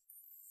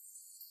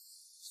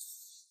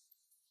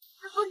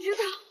我不知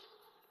道，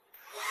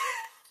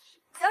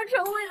江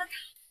城为了他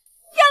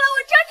骗了我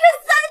整整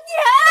3年。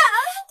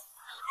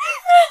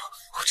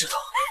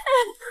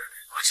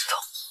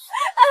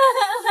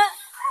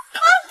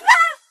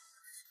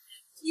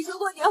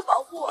过你要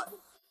保护我，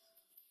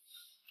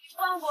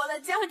放过了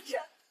江哲，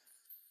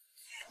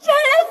谁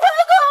来放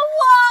过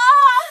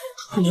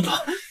我？你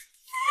爸，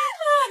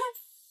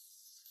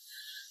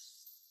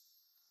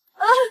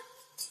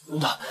龙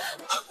大，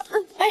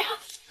哎呀，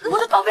我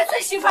的宝贝孙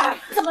媳妇儿，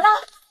怎么了？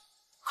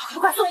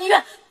快送医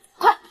院，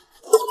快！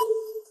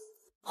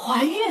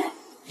怀孕？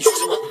你说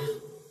什么？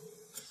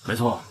没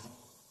错，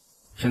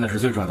现在是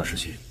最重要的时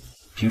期，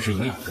平时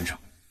营养要跟上，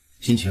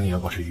心情也要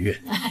保持愉悦。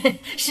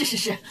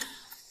是，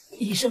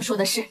医生说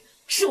的是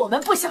我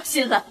们不小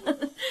心了。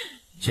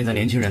现在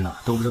年轻人呢，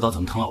都不知道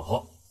怎么疼老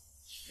婆，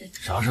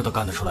啥事都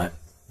干得出来。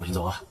我先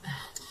走了。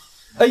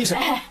哎，医生。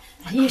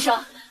医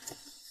生。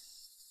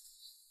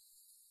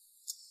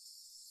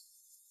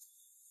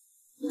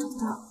难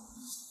道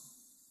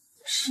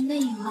是那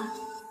一晚？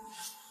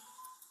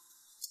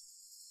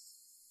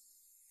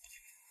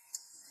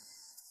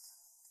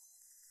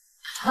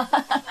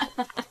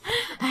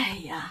哎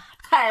呀，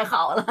太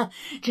好了！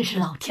真是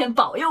老天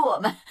保佑我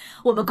们，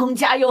我们公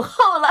家有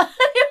后了，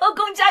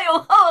公家有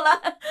后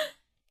了！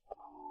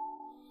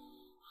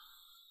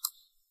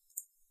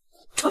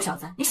臭小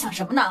子，你想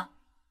什么呢？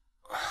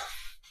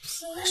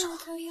没什么。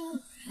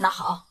那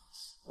好，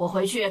我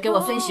回去给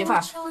我孙媳妇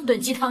儿炖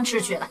鸡汤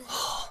吃去了。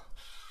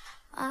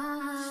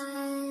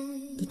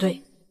不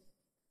对，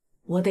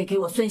我得给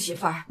我孙媳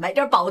妇儿买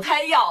点保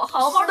胎药，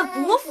好好的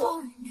补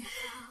补。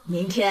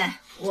明天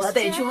我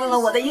得去问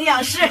问我的营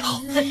养师，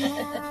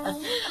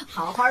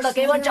好好的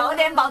给我找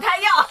点保胎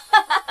药。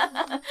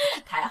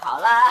太好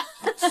了！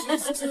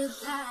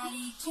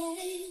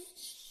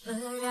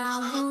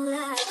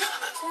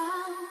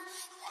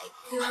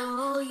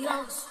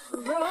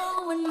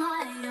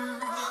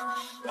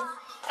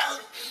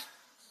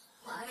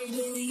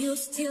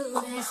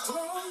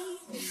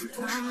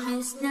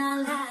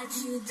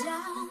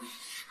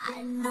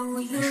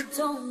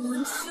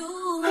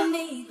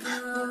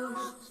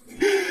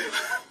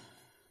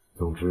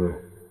总之，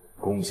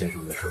龚先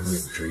生的生命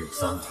只有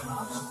3天。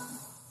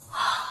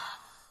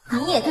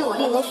你也对我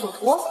另眼所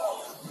图？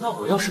那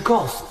我要是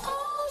告诉他，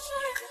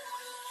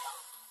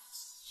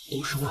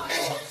都是我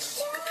事，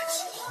跟他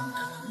结婚的。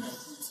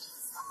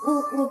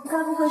你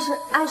该不会是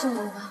爱上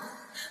我了吧？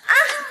啊！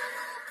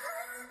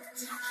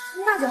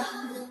那就好，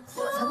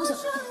我才不想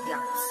跟第二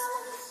次。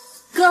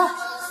哥，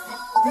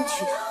我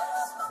娶她，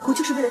不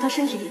就是为了她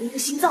身体里的一个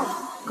心脏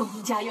吗？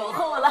公家有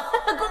后了，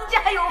公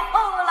家有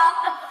后了。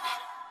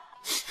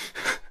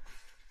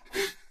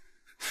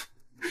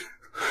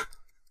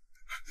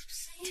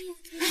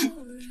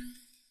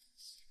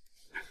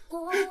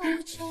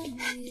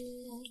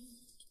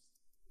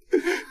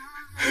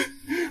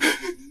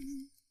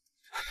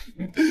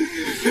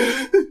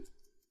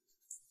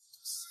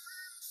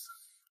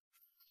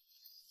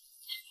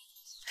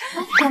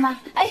干妈，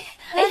哎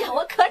呀，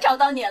我可找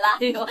到你了！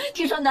哎呦，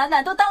听说暖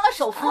暖都当了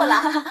首富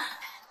了，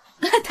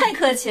太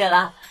客气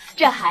了。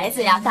这孩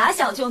子呀，打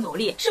小就努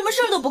力，什么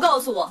事儿都不告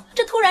诉我，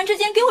这突然之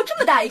间给我这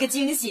么大一个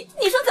惊喜，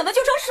你说怎么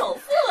就成首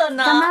富了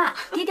呢？干妈，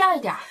低调一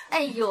点。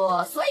哎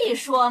呦，所以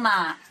说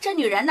嘛，这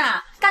女人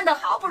呐，干得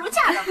好不如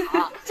嫁得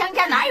好。江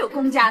家哪有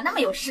龚家那么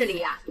有势力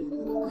呀？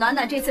暖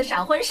暖这次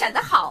闪婚闪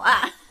得好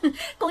啊！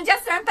龚家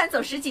虽然搬走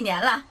10几年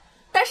了，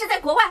但是在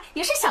国外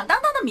也是响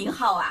当当的名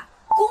号啊。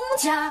龚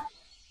家？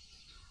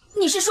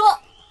你是说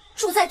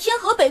住在天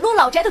河北路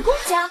老宅的龚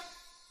家？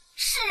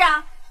是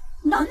啊，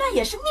暖暖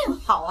也是命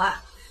好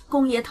啊。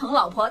公爷疼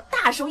老婆，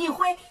大手一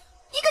挥，一个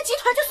集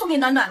团就送给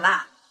暖暖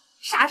了。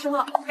啥时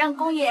候让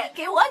公爷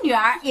给我女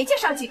儿也介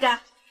绍几个？哎，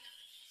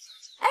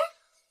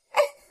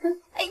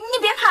你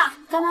别怕，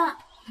干妈，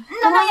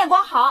暖暖眼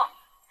光好，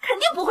肯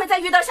定不会再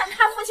遇到像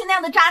他父亲那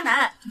样的渣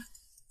男。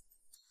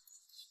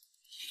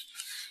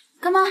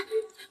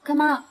干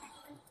妈，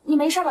你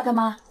没事吧？干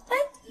妈，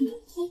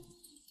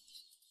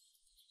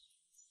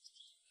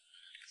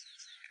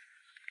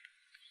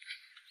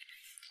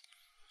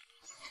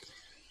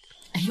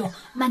哎呦，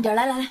慢点，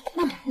来，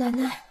慢点，奶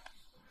奶。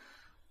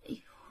哎呦，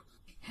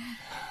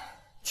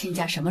亲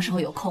家什么时候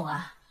有空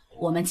啊？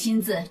我们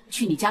亲自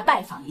去你家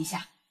拜访一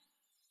下。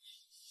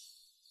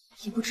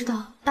也不知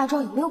道大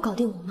壮有没有搞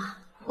定我妈。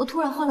我突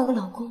然换了个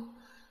老公，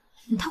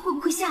他会不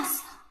会吓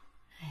死啊？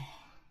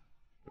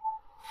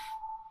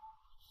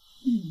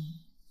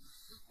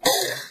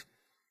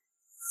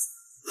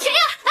谁呀？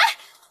哎，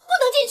不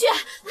能进去！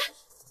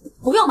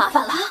不用麻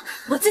烦了，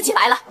我自己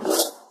来了。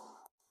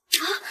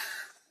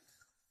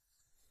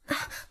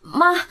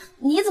妈，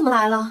你怎么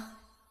来了？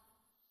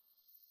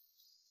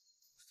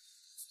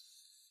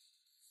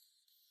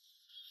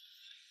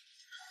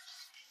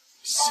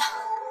香，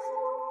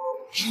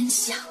真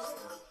香。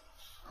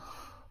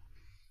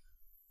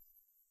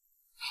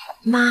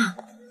妈，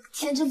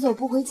天真走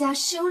不回家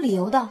是有理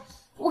由的，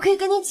我可以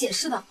跟你解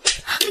释的。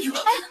哎呦，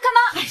干嘛？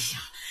哎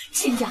呀，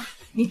亲家，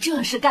你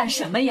这是干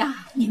什么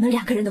呀？你们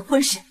2个人的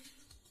婚事，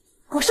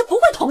我是不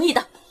会同意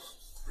的。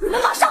你们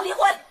马上离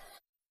婚。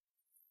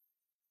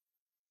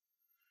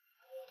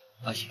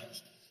阿姨，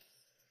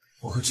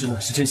我和知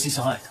暖是真心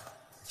相爱的，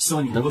希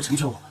望你能够成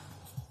全我们。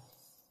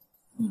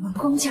你们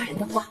龚家人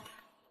的话，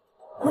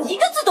我一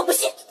个字都不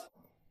信。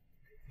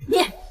你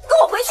给我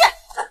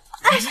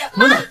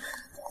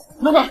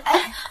暖暖，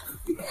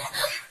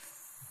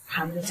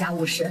他们的家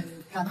务事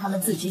让他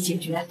们自己解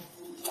决。哎，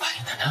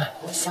奶奶，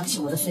我相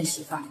信我的孙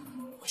媳妇儿，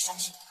我相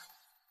信。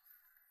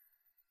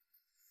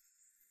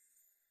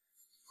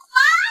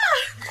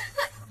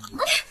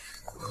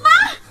妈，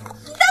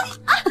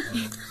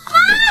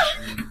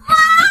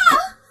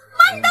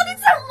你到底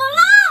怎么了？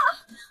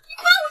你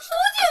放我出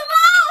去，妈！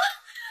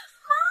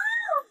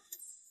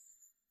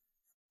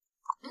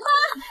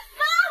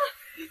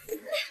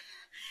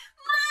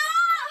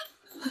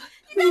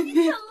你到底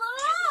怎么了？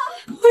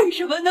为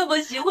什么那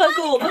么喜欢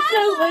跟我们开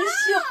玩笑？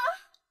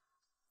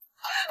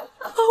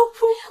好不过，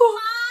好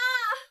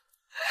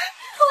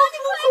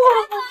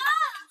不过。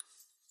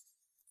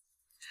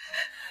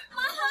妈，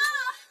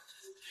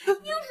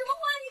你有什么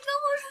话你跟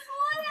我说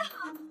呀？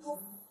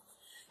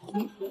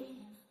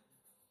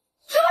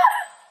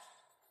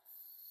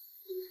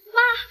妈，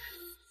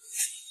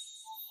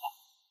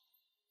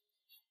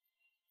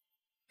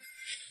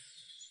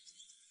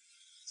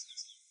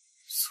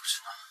苏轼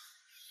呢？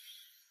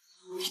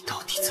你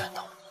到底在哪？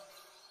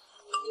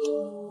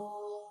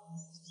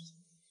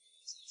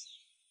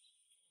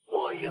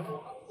我赢了。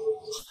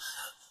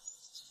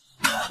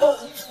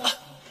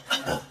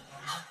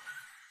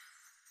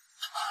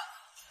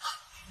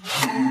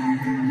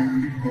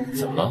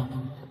怎么了？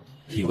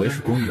以为是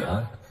公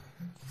园，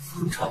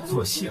逢场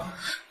作戏啊？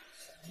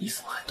你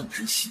怎么还动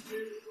真心？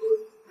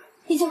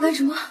你想干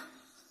什么？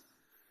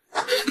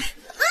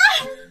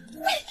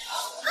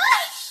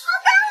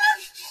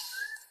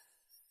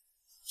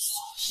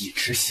一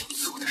直想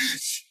做的事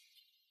情。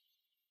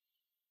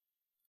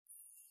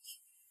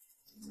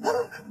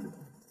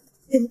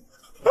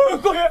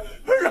公爷，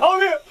饶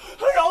命！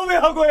饶命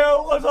啊！公爷，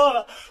我错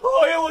了。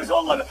公爷，我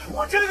说过的，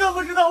我真的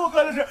不知道我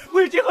哥的事，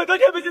我已经很多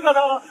天没见到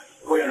他了。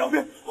公爷饶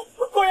命！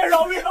公爷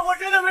饶命！我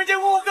真的没见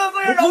过我哥。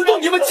公爷饶命！不动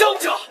你们江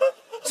家，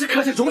只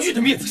看在荣誉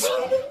的面子上，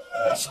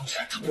江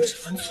山他不知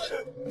分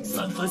寸，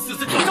三番四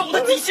次挑战我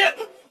的底线，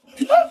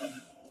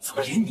怎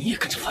么连你也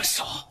跟着反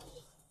手？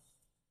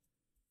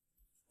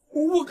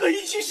我哥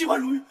一心喜欢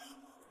荣誉，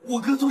我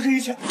哥做这一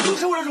切都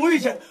是为了荣誉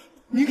姐。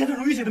你看在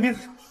荣誉姐的面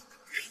子上，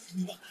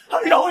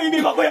饶我一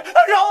命吧，公爷！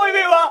饶我一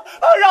命吧！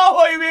饶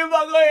我一命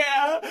吧，公爷！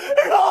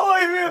饶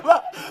我一命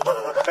吧！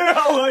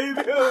饶我一命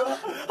吧！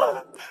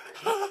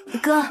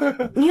哥，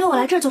你约我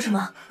来这儿做什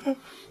么？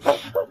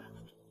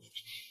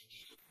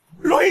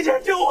荣誉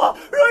姐救我！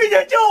荣誉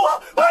姐救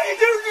我！荣誉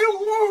姐救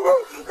我！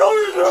荣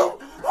誉姐！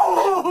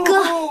哥，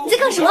你在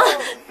干什么？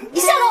你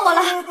吓到我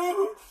了！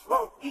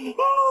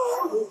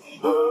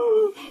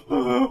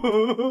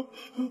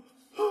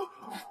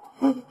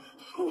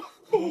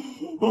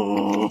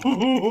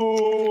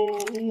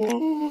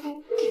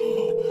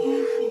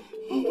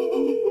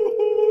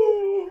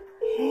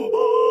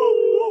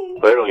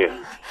喂，荣誉。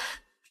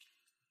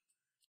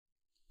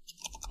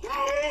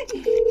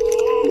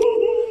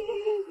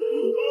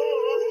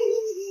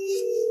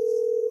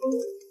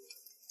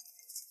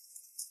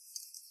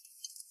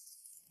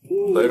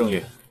喂，荣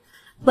誉。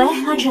喂，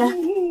阿晨，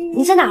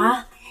你在哪儿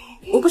啊？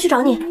我过去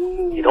找你。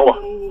你等我，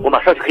我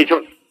马上就可以救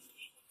你。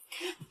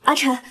阿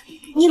晨，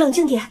你冷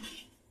静点，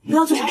不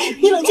要做傻事。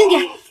你冷静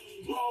点。你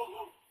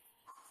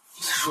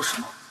在说什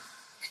么？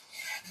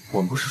我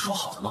们不是说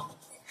好了吗？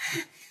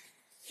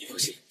你放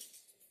心，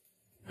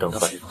等他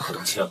把这份合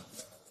同签了，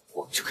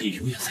我们就可以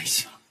永远在一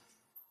起了。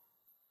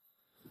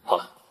好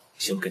了，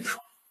行，我跟你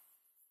说。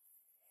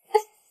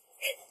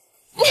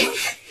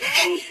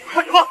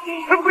快什么？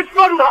还不快去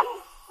抓住他！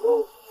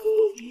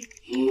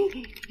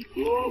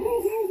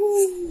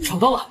找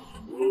到了。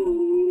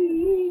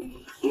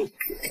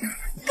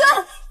哥！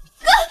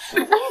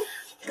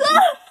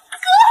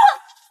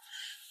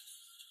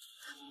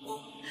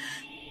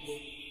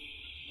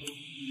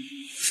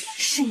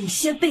是你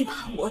先背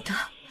叛我的。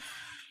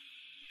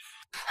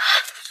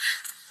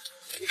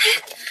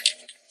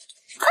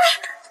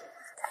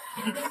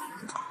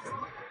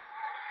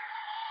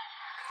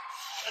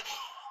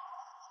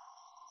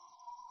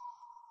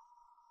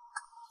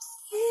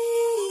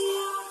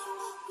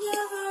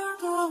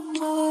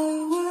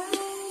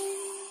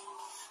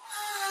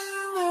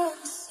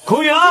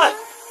公园安，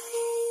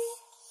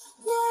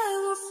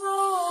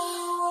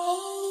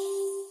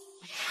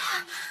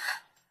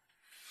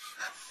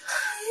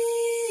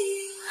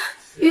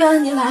玉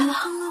安，你来了。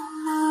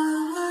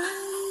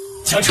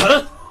江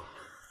晨，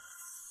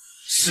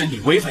是你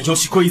违反游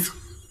戏规则，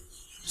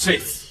这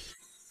次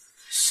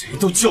谁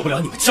都救不了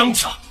你们江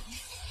家。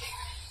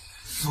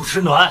苏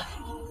轼暖，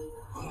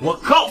我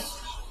告诉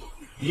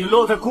你，你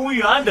落在龚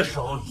玉安的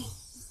手里，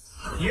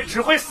你只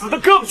会死得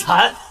更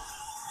惨。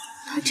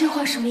他这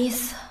话什么意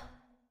思？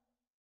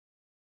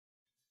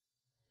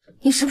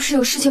你是不是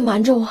有事情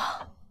瞒着我？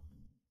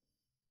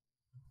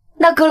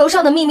那阁楼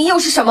上的秘密又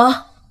是什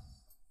么？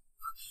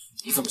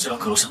你怎么知道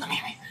阁楼上的秘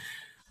密？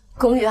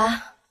龚玉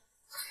安，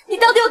你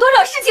到底有多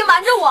少事情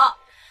瞒着我？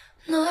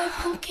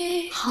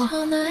好，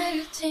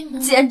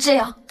既然这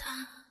样，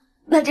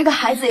那这个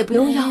孩子也不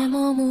用要，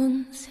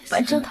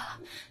反正他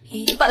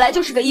本来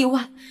就是个意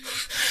外。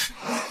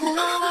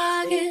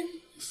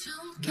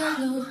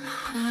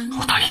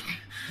我答应你，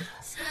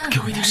给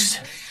我一点时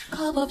间，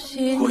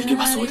我一定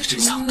把所有的真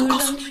相都告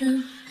诉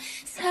你。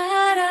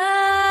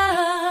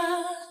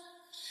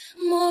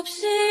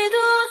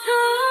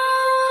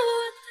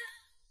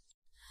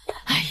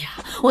哎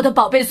呀，我的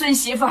宝贝孙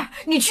媳妇儿，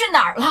你去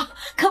哪儿了？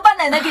可把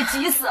奶奶给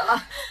急死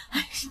了！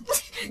哎，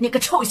你个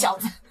臭小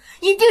子，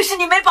一定是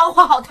你没保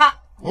护好她。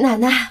奶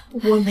奶，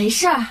我没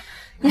事儿，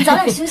你早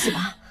点休息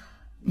吧。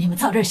你们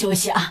早点休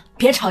息啊，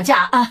别吵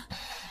架啊。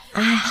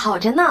哎，好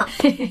着呢。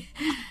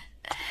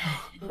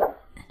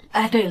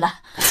哎，对了，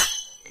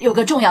有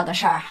个重要的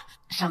事儿，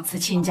上次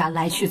亲家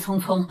来去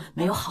匆匆，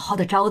没有好好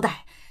的招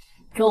待，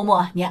周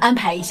末你安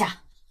排一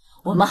下，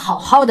我们好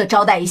好的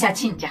招待一下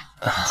亲家。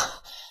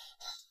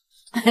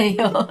哎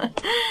呦，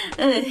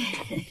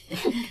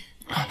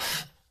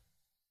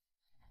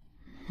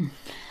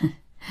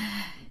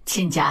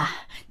亲家，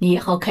你以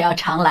后可要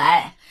常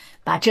来，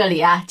把这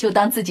里啊就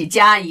当自己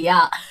家一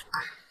样。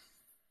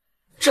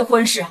这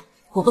婚事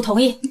我不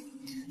同意，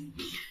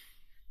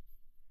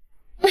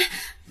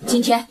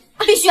今天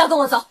必须要跟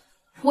我走。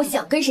我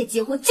想跟谁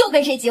结婚就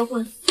跟谁结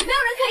婚，没有人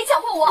可以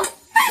强迫我。闭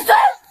嘴！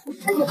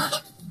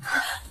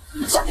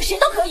嫁给谁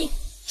都可以，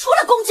除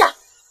了公家。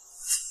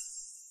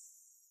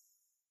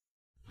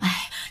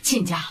哎，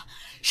亲家，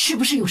是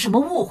不是有什么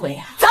误会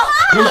啊？走！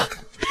我已经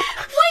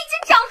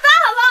长大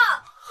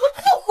了，我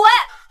不回。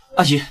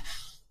阿姨，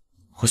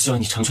我希望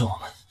你成全我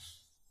们。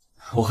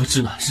我和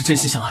志暖是真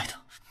心相爱的。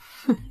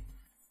哼，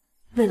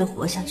为了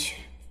活下去，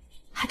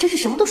还真是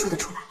什么都说得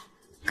出来。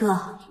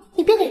哥，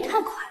你变得也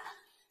太快了。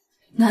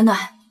暖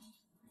暖，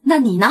那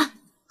你呢？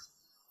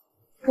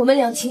我们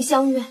两情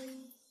相悦，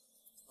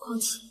况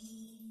且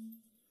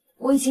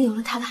我已经有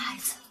了他的孩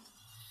子。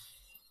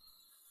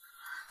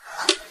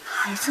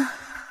孩子？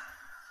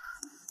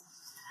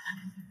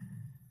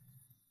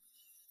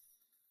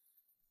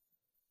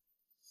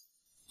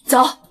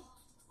走，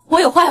我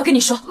有话要跟你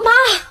说。妈，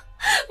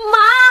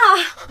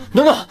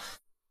暖暖，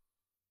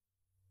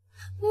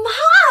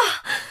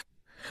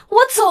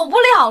我走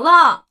不了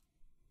了。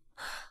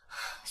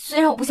虽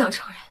然我不想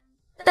承认，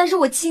但是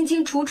我清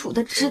清楚楚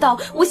的知道，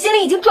我心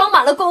里已经装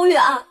满了公寓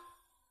案。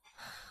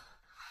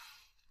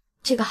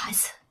这个孩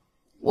子，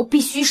我必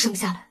须生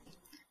下来。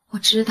我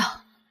知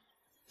道，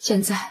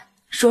现在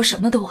说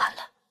什么都晚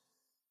了。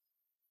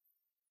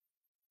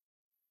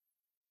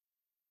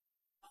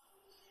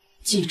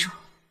记住，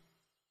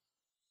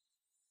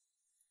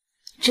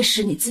这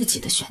是你自己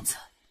的选择。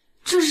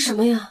这是什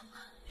么呀？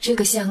这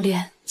个项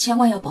链千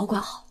万要保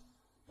管好，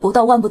不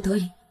到万不得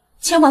已，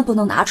千万不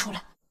能拿出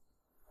来。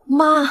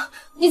妈，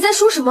你在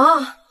说什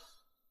么？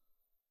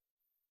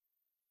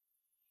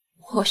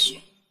或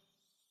许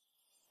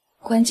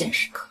关键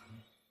时刻，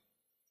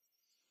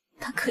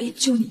它可以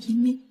救你一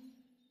命。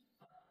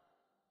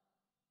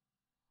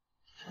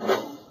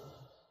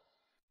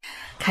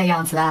看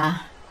样子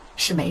啊，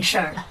是没事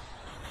儿了。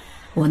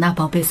我那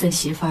宝贝孙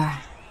媳妇儿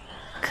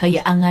可以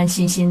安安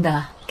心心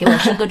的给我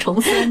生个重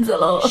孙子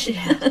喽。是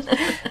啊。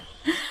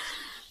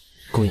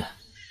姑爷，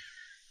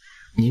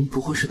您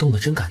不会是动了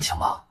真感情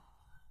吧？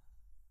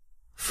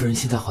夫人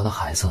现在怀了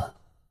孩子，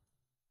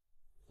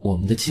我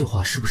们的计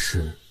划是不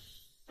是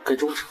该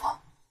终止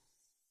了？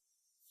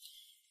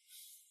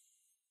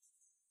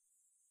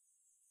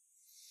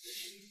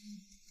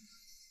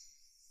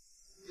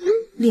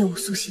恋物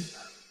苏醒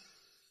了。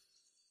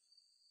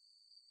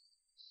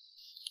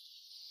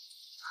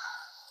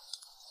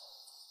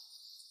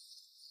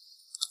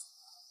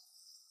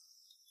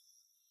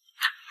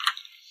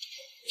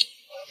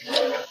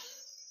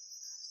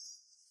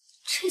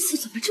这次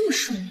怎么这么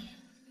顺利？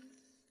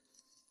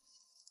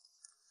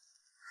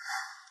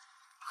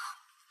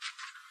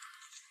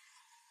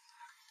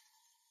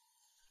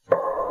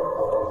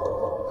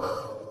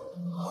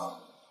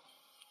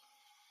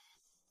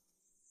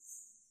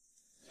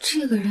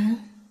这个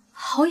人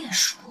好眼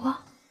熟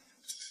啊！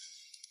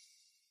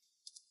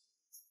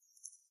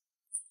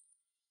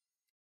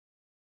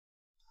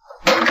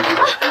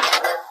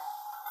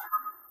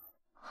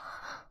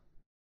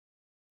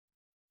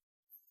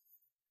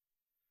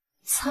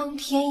苍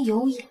天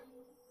有眼，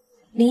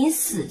临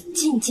死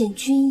尽见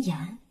君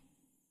颜。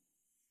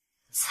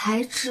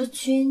才知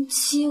君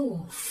欺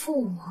我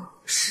负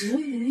我10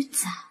余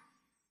载。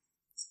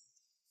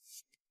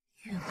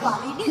愿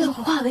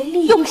化为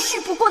利，永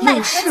世不过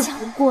奈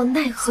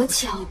何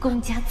桥。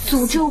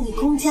诅咒你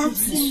公家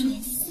子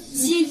孙，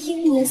皆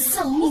英年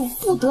丧命，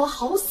不得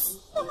好死。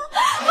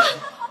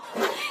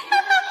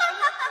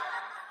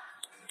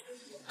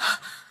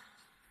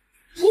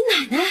你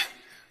奶奶？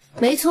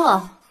没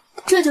错，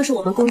这就是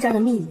我们公家的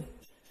秘密，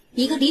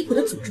一个离谱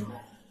的诅咒。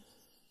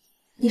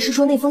你是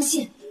说那封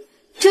信？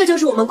这就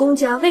是我们公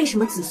家为什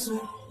么子孙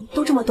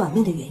都这么短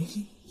命的原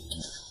因。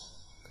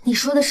你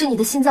说的是你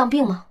的心脏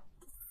病吗？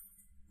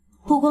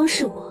不光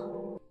是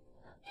我，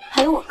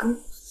还有我哥。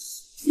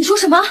你说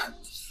什么？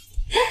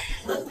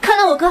看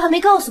来我哥还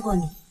没告诉过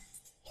你，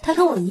他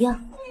跟我一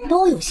样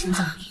都有心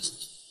脏病。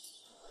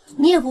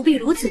你也不必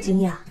如此惊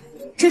讶，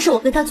这是我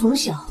跟他从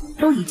小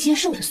都已接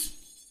受的死。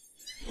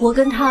我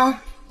跟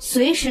他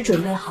随时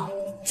准备好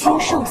接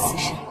受死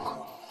神。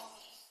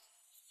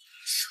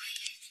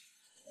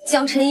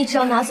江晨一直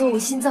要拿走我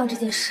心脏这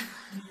件事，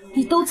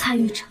你都参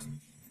与着。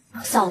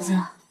嫂子，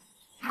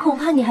恐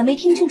怕你还没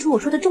听清楚我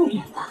说的重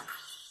点吧？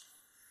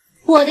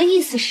我的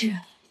意思是，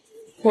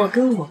我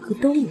跟我哥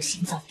都有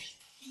心脏病，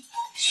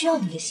需要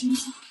你的心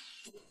脏，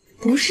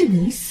不是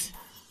你死，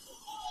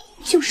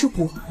就是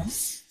我们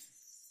死。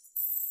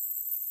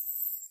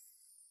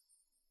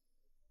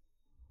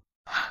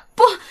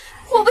不，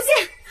我不信，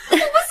我不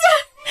信！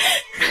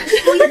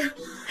不信，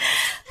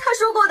他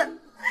说过的，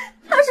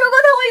他说过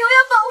他会永远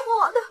保护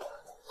我的，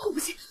我不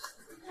信。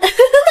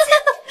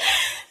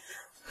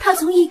他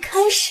从一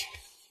开始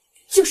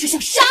就是想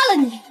杀了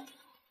你。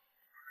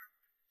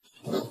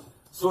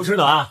苏之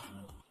暖，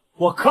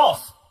我告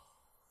诉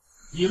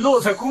你，你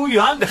落在龚玉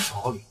安的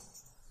手里，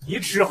你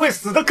只会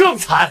死得更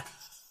惨。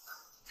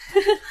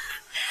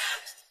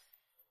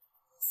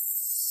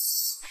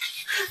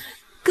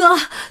哥，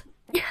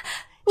你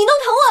弄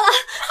疼我了。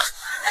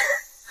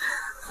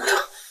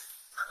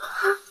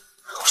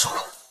我说过，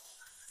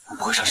我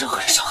不会让任何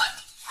人伤害你。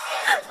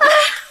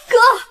哥，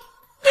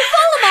你疯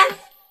了吗？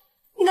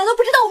你难道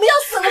不知道我们要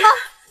死了吗？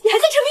你还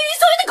在沉迷于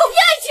所谓的狗屁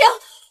爱情？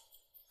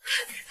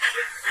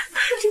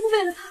真的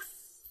为了他，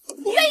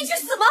你愿意去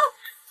死吗？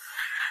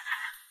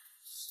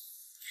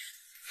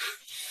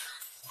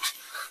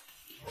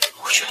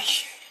我愿意。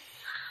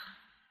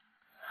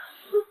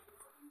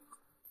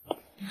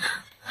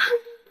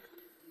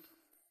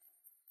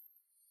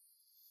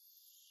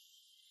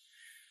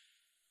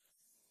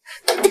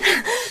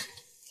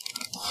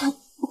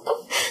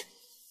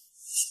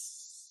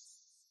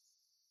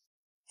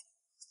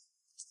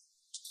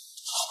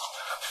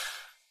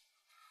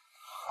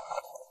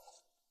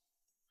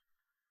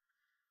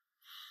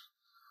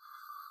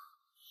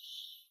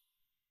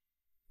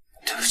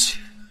对不起，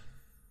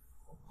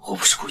我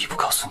不是故意不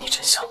告诉你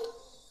真相的，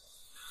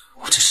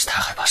我只是太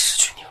害怕失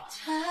去你了。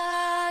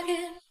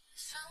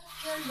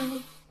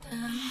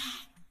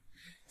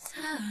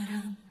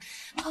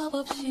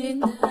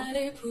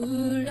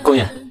公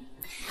爷，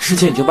事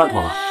情已经办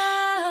妥了。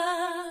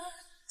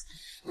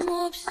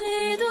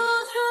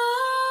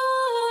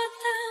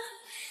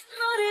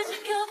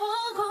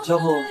要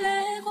不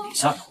你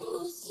下手？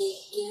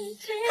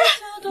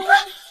公爷，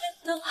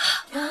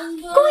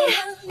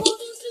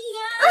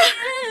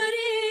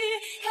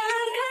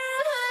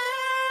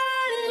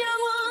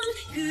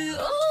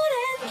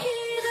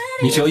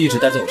你只要一直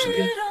待在我身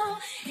边，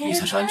你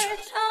才是安全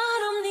的。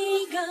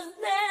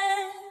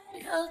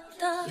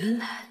原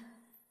来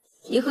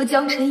你和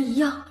江晨一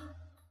样。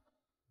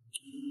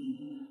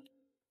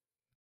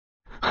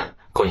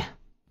公爷，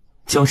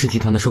江氏集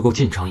团的收购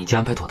进程已经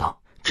安排妥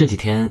当，这几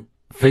天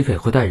菲菲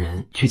会带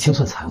人去清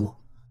算财务。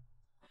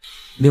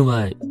另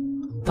外，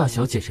大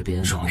小姐这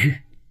边荣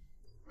誉，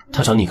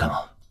他找你干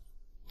嘛？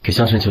给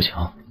江晨求情？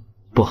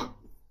不，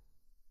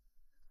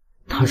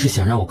他是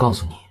想让我告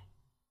诉你，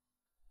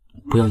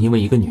不要因为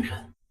一个女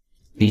人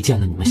离间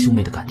了你们兄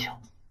妹的感情，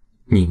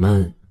你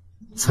们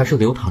才是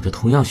流淌着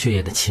同样血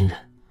液的亲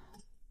人，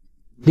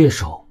猎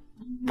手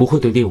不会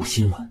对猎物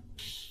心软。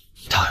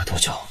他还有多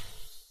久？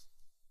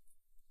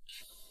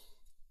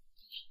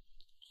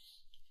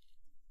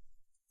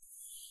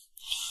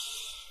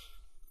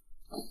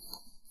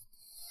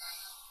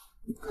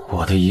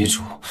我的遗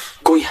嘱，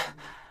公爷，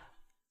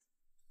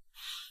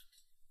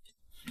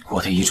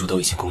我的遗嘱都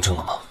已经公证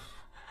了吗？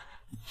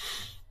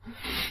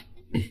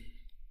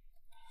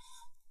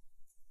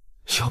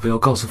要不要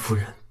告诉夫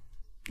人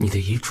你的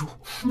遗嘱？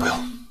不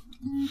用，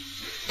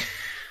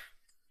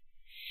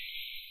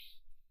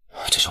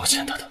这是我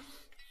欠他的。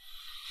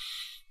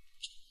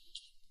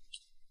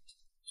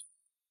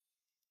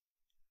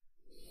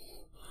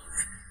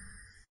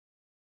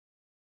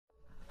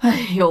哎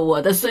呦，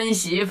我的孙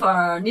媳妇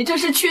儿，你这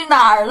是去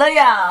哪儿了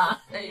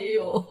呀？哎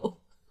呦，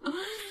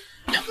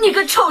你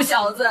个臭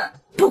小子，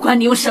不管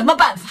你用什么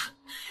办法，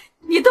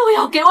你都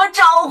要给我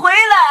找回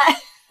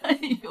来！哎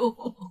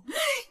呦，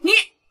你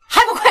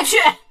还不快去！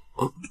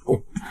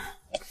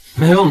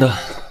没用的，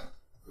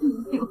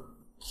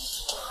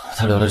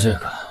他留了这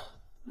个，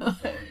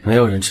没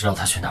有人知道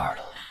他去哪儿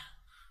了。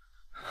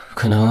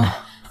可能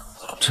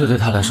这对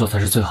他来说才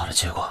是最好的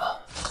结果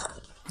吧。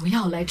不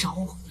要来找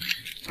我！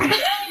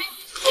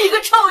你个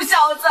臭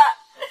小子！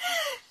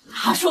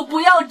他说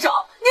不要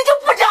找，你就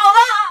不找了。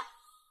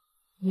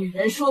女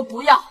人说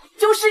不要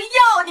就是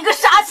要，你个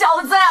傻小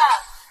子，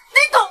你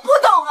懂不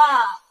懂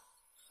啊？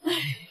哎，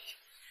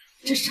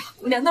这傻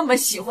姑娘那么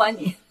喜欢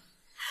你，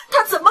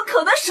她怎么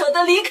可能舍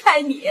得离开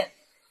你？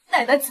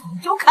奶奶早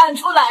就看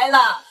出来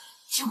了，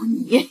就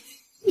你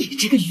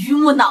这个榆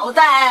木脑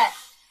袋！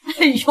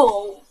哎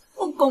呦，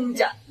我公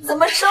家怎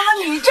么生了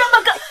你这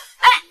么个……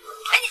哎，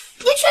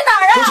你去哪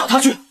儿啊？我找他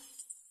去。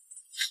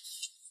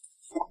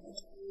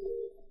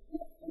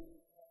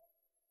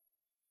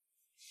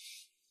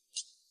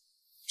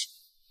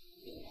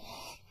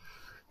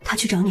他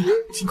去找你了，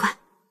尽快。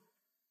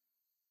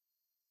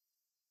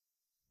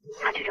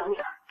他去找你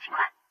了，尽快。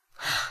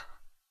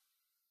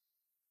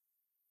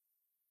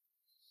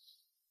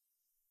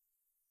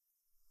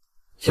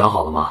想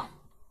好了吗？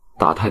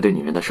打胎对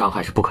女人的伤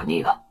害是不可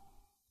逆的。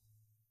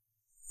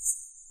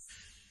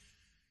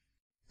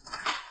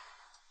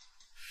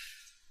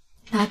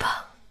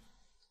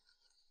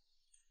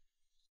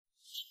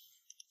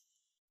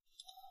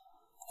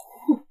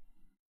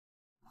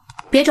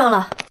别装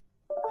了，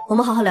我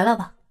们好好聊聊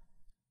吧。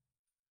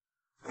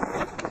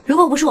如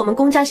果不是我们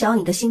公家想要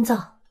你的心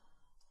脏，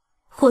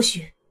或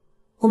许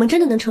我们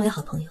真的能成为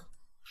好朋友。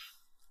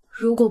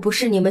如果不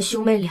是你们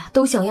兄妹俩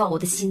都想要我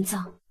的心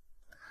脏，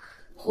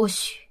或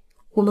许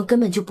我们根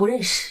本就不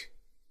认识。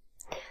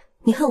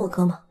你恨我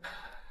哥吗？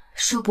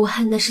说不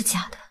恨那是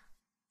假的。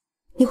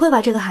你会把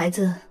这个孩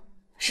子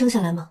生下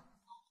来吗？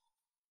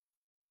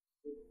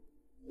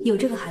有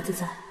这个孩子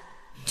在，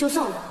就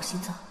算我有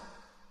心脏，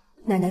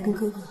奶奶跟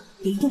哥哥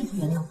也一定不会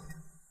原谅我的。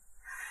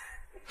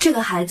这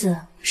个孩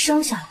子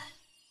生下来，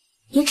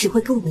也只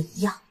会跟我们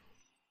一样。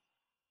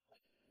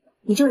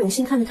你就忍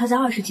心看着他在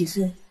20几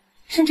岁，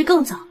甚至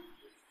更早，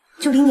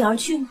就离你而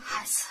去吗？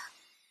孩子，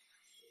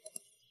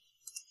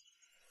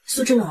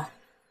苏之暖，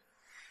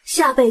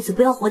下辈子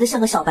不要活得像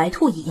个小白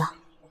兔一样。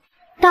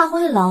大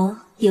灰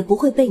狼也不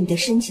会被你的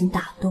深情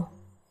打动，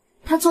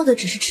他做的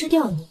只是吃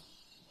掉你，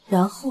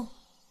然后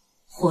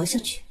活下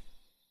去。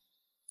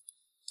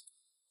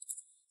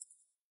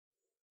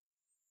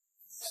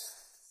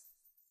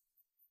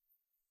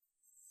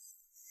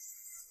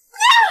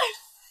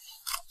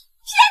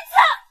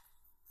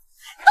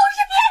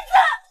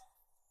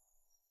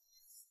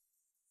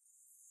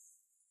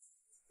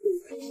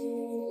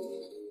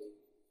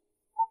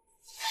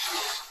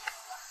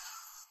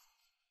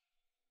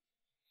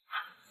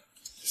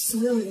所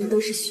有人都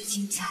是虚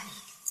情假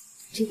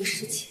意，这个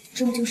世界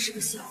终究是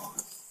个笑话。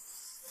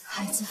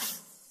孩子，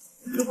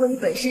如果你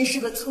本身是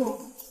个错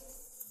误，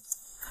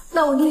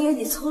那我宁愿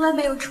你从来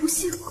没有出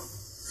现过。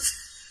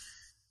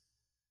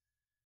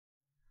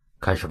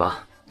开始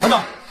吧。等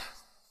等，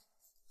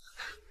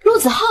陆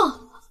子浩，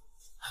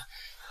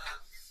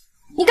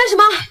你干什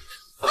么？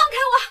放开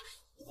我！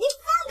你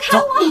放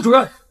开我！陆主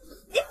任，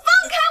你放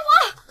开我！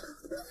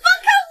放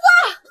开我！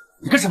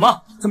你干什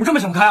么？怎么这么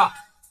想不开啊？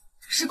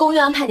是公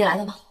园安排你来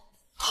的吗？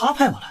他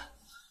派我来。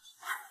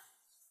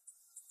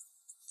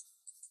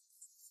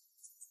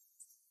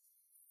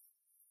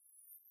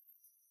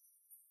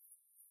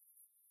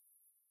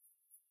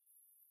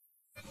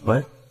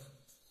喂，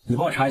你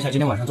帮我查一下今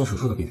天晚上做手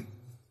术的病人。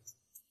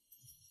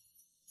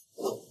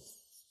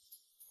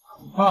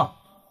啊，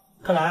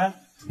看来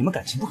你们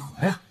感情不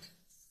和呀？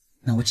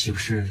那我岂不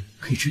是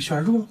可以趁虚而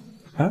入了？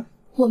啊？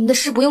我们的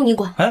事不用你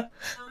管。哎，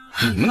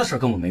你们的事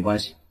跟我没关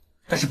系，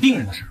但是病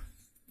人的事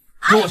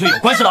跟我就有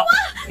关系了。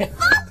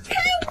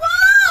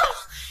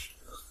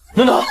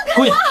等等，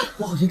姑爷，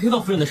我好像听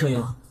到夫人的声音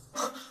了。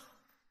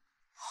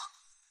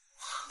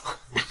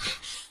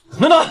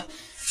等等，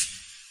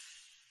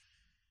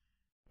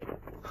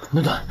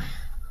暖暖，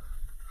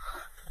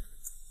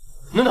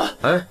暖暖，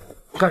哎，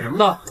干什么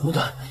呢？暖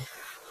暖，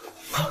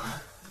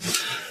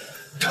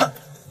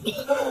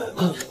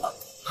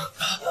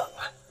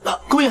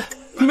姑爷，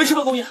你没事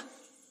吧，姑爷？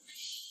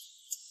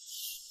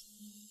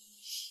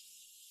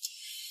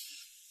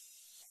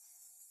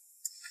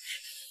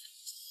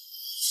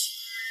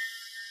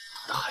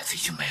他的孩子已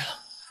经没了，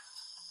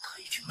他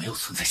已经没有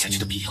存在下去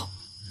的必要。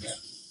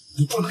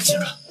你不能信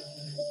任。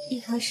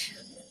一开始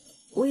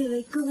我以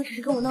为哥哥只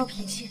是跟我闹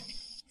脾气，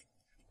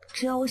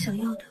只要我想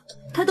要的，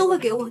他都会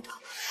给我的。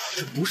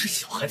这不是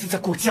小孩子在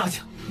过家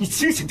家，你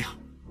清醒点。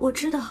我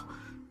知道，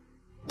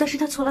但是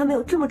他从来没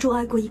有这么钟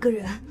爱过一个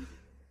人。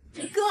哥，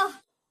你疯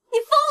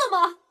了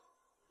吗？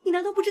你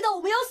难道不知道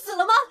我们要死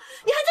了吗？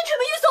你还在沉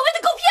迷于所谓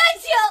的狗屁爱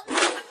情？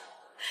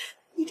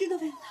你真的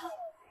为了他，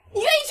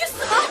你愿意去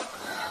死吗？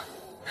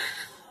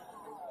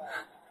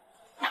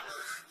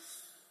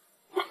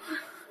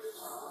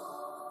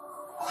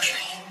我愿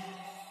意。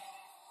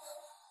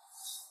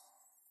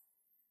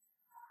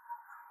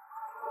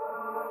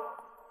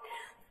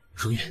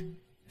如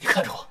云，你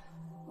看着我，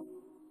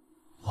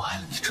我爱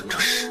了你整整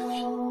10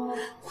年，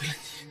为了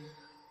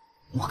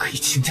你，我可以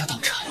倾家荡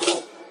产。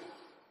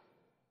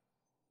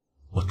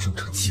我整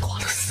整计划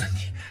了3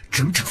年，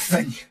整整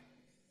3年。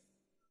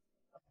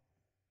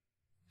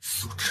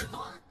苏之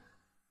暖，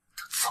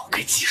他早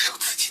该接受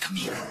自己的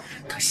命，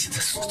他现在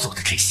所做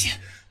的这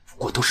些，不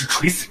过都是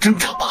垂死挣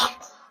扎罢了。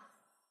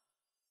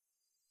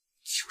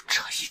就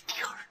差一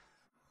点儿，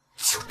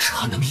就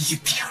差那么一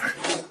点儿。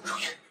如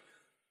云，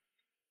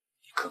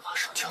你哥马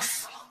上就要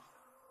死了，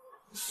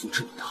苏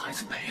之暖的孩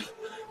子没了，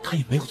他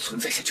也没有存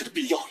在下去的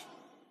必要了。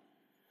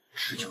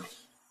只有你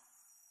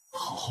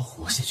好好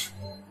活下去，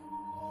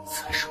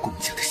才是公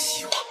家的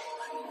希望。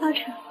阿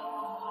晨，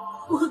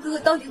我和哥哥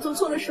到底做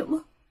错了什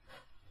么？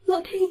老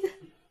天爷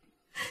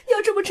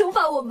要这么惩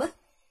罚我们？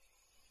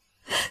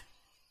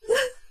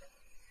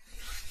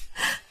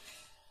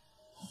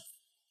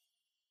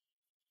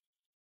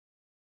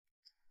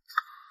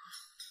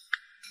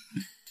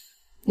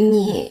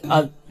你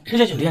啊，这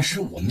家酒店是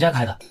我们家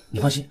开的，你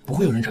放心，不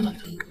会有人找到你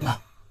的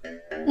啊。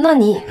那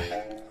你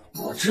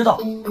我知道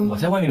我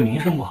在外面名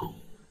声不好，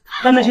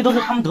但那些都是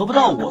他们得不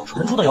到我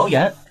传出的谣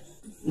言，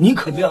你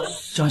可不要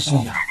相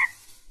信呀。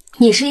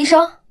你是医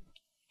生？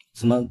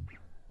怎么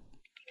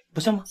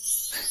不像吗？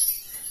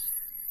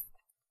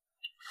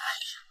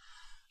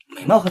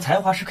美貌和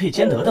才华是可以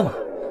兼得的嘛。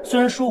虽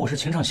然说我是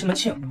情场西门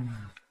庆，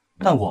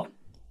但我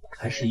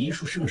还是医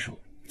术圣手，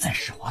在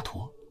世华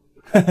佗。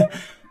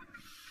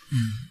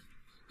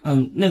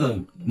那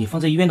个你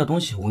放在医院的东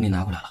西我给你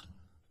拿过来了。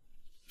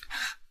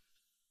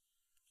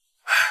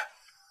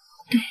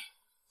对，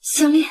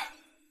项链，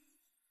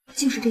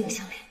就是这个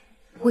项链，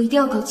我一定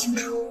要搞清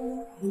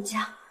楚我们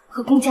家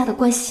和公家的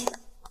关系。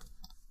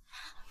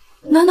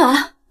暖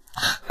暖，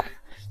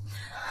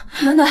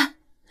暖暖，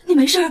你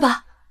没事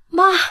吧？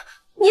妈，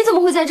你怎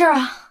么会在这儿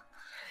啊？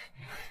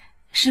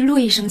是陆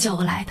医生叫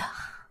我来的，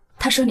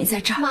他说你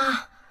在这儿。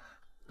妈，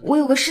我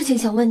有个事情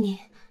想问你，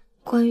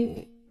关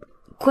于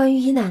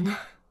姨奶奶。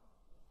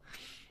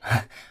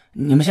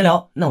你们先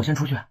聊，那我先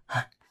出去。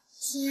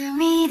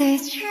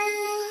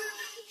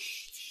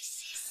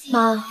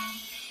妈，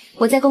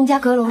我在公家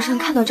阁楼上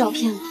看到照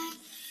片了，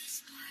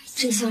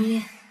这项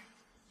链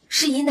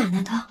是姨奶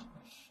奶的。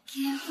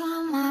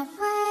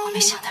我没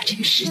想到这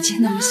个世界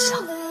那么小，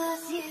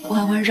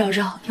弯弯绕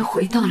绕又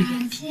回到了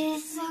原地。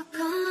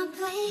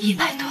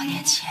100多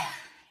年前，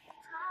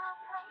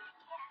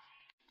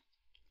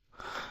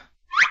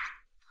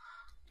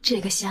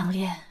这个项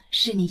链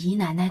是你姨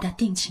奶奶的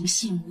定情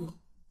信物。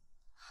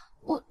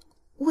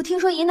我听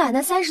说姨奶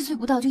奶30岁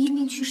不到就因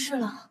病去世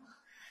了。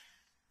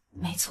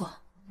没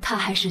错，她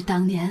还是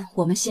当年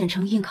我们县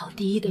城应考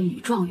第1的女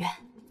状元。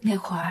那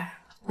会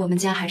儿我们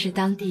家还是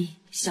当地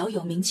小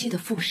有名气的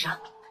富商，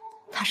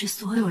她是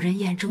所有人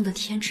眼中的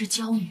天之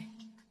娇女，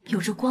有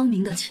着光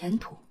明的前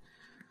途，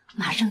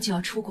马上就要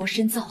出国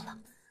深造了。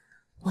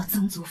我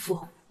曾祖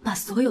父把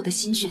所有的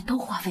心血都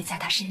花费在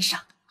她身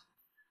上，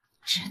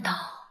直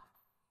到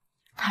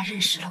她认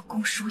识了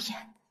龚淑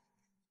妍，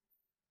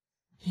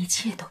一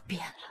切都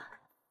变了。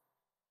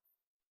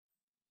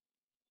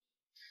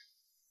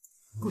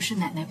不是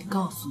奶奶不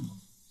告诉你，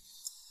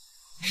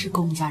是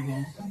龚家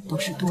人都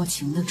是多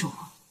情的种，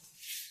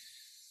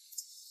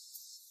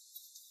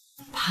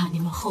怕你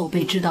们后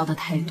辈知道的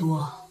太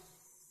多。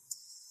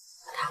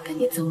他跟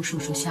你曾叔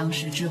叔相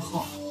识之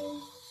后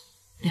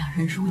，2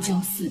人如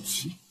胶似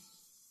漆，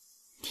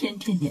天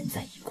天黏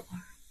在一块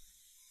儿。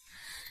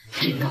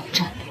直到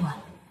战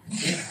乱，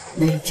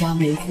每家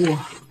每户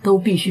都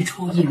必须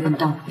出1人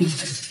当兵。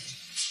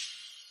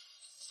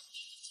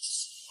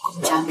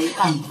龚家没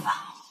办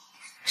法，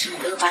只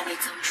得把你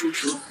曾叔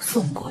叔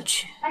送过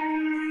去。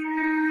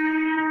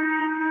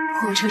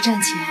火车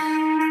站前，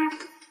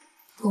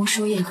龚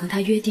淑燕和他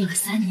约定了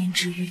3年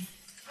之约，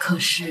可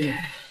是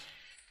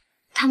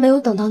他没有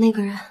等到那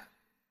个人。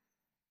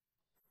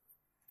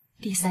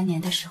第3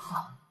年的时候，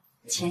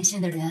前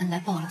线的人来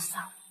报了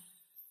丧，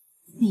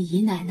你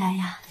姨奶奶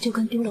呀就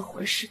跟丢了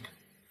魂似的，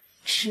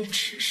痴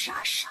痴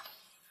傻傻。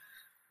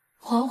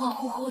恍恍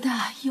惚惚的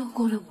又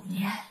过了5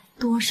年，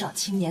多少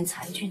青年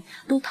才俊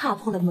都踏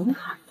破了门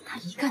槛，他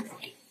一概不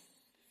理。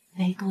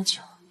没多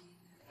久，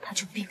他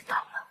就病倒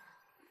了。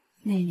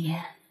那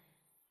年，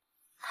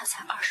他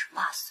才28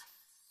岁。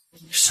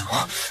什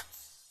么？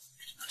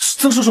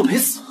曾叔叔没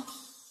死？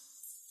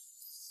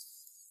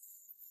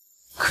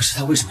可是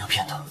他为什么要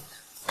骗他？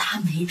他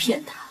没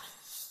骗他。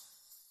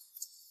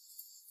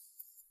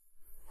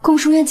龚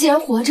淑燕既然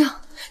活着，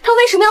他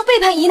为什么要背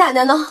叛姨奶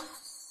奶呢？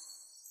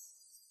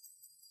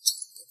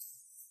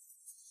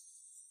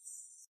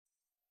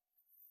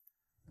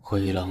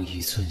回廊一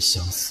寸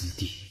相思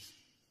地，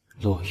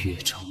落月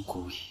成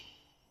孤影。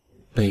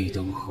背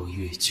灯和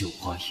月旧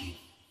花阴，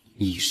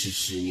已是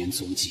10年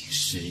总计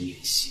10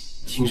年心。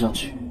听上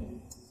去，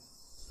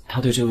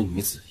他对这位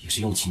女子也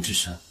是用情至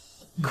深。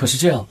可是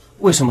这样，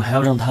为什么还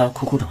要让他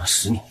苦苦等了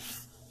10年，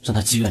让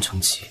他积怨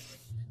成疾？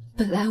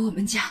本来我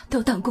们家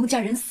都当龚家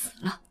人死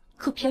了，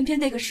可偏偏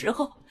那个时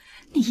候，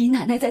你姨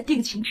奶奶在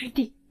定情之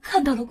地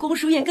看到了龚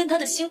淑燕跟他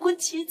的新婚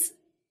妻子，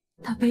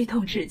她悲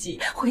痛至极，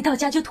回到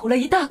家就吐了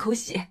一大口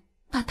血，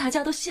把大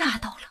家都吓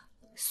到了。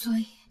所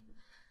以，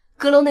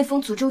阁楼那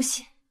封诅咒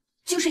信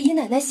就是姨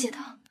奶奶写的。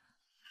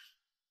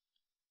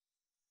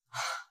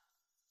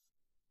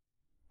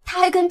他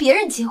还跟别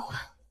人结婚，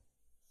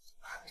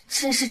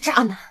真是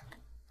渣男，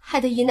害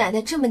得姨奶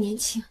奶这么年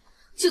轻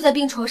就在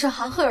病床上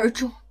含恨而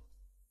终。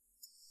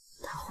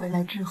他回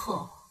来之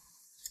后，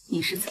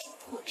你是残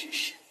破之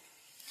身，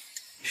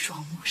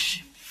双目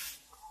失明，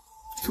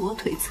左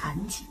腿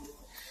残疾，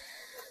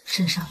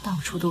身上到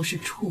处都是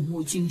触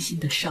目惊心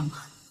的伤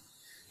痕。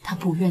他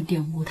不愿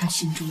玷污他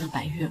心中的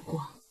白月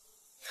光。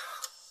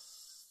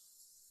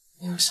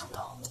没有想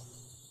到，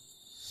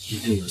一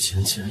对有情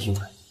人竟然因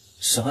为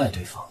深爱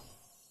对方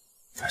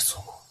而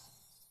错过。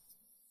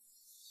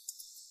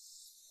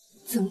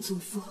曾祖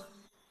父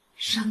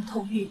伤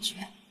痛欲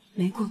绝，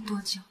没过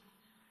多久，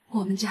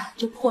我们家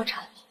就破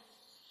产了。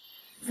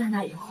在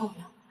那以后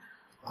呢，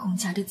龚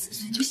家的子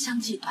孙就相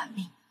继短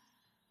命，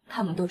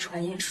他们都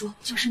传言说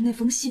就是那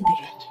封信的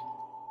原因。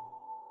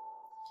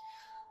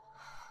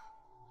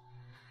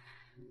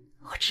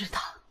我知道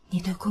你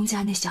对龚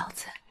家那小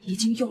子已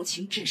经用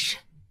情至深，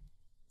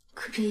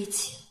可这一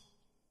切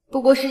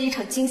不过是一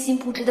场精心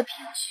布置的骗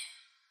局。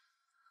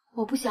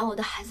我不想我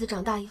的孩子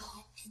长大以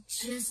后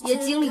也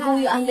经历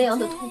龚玉安那样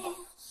的痛苦，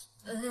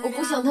我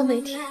不想他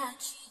每天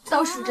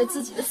倒数着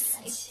自己的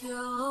死期。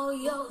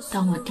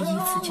当我第一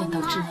次见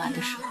到志暖的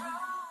时候，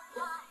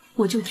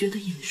我就觉得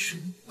眼熟。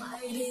奶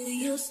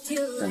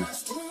奶，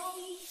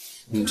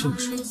您这么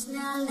说，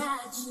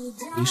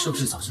您是不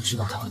是早就知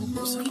道他和那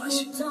个女子的关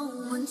系？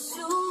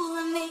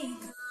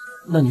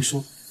那您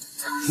说，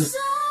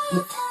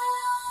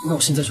那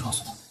我现在就告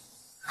诉他，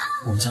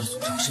我们家的诅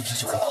咒是不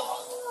是就可以好了？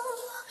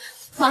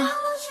妈，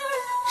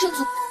真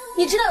祖，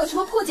你知道有什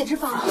么破解之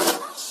法吗？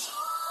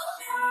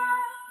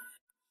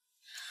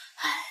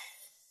唉，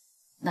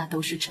那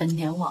都是陈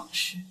年往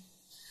事，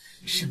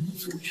什么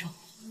诅咒，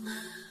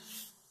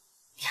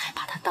你还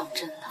把它当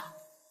真了？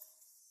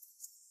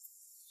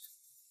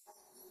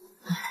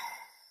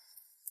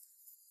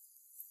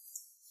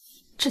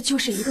这就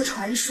是一个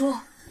传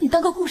说，你当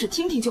个故事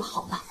听听就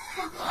好了。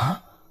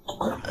啊？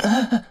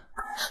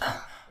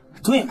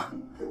对嘛，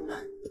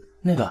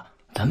那个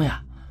咱们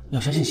呀，要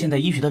相信现代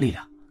医学的力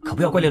量，可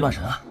不要怪力乱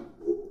神啊。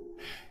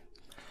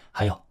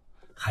还有，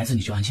孩子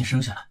你就安心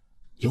生下来，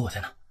有我在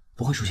呢，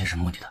不会出现什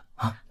么问题的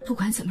啊。不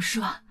管怎么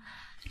说，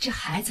这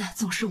孩子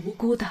总是无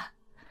辜的。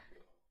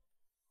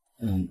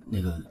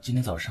那个今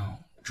天早上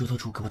周特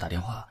助给我打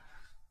电话，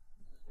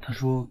他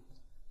说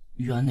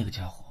玉安那个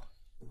家伙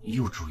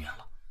又住院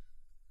了，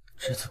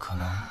这次可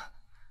能……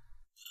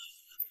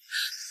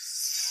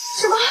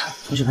什么？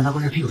从小跟他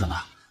关系屁股长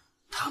大，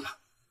他们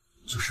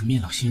就是面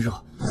冷心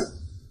热。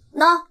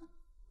那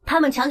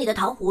他们抢你的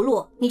糖葫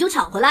芦，你就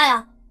抢回来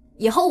呀！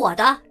以后我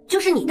的就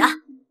是你的。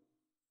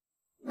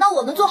那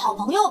我们做好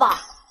朋友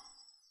吧。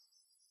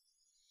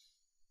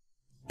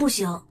不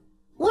行，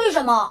为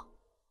什么？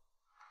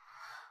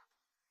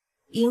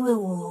因为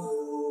我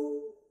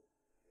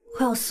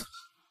快要死了。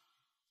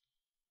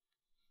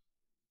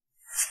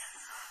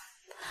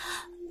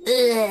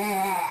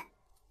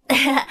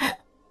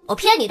我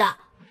骗你的。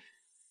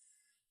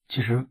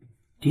其实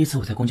第一次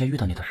我在公家遇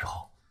到你的时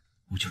候，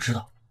我就知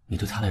道你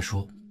对他来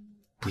说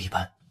不一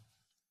般。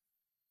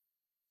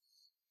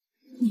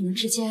你们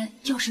之间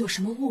要是有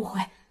什么误会，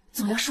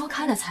总要说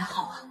开了才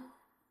好啊。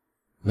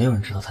没有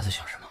人知道他在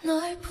想什么，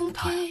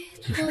他呀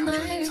最擅长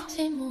这一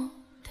层。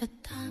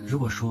如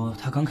果说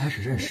他刚开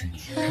始认识你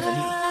是在利用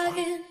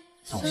你，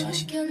但我相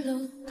信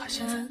他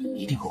现在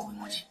一定后悔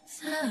莫及。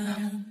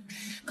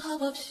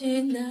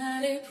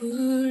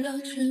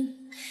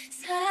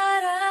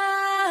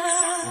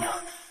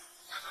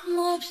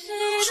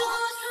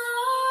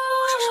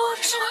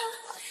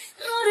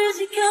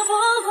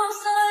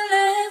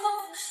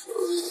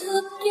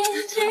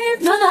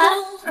暖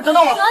暖，等等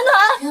我！暖暖，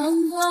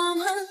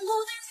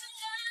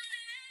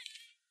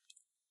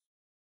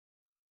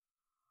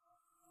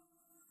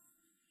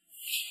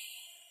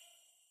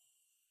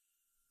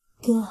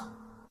哥，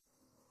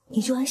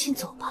你就安心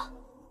走吧，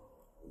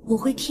我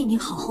会替你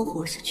好好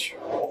活下去。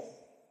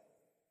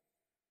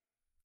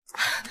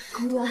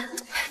公主安，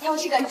你要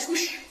是敢出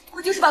事，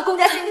我就是把公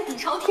家先给底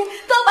朝天，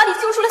都要把你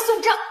揪出来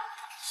算账。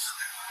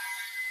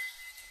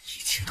一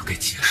切都该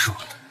结束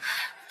了。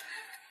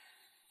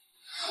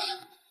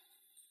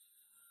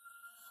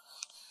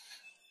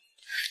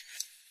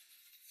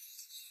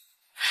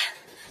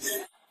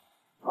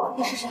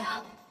你是谁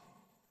啊？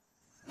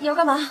你要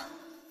干嘛？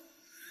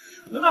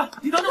暖暖，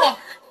你等等我！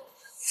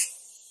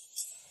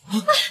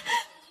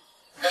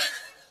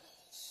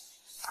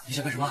你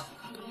想干什么？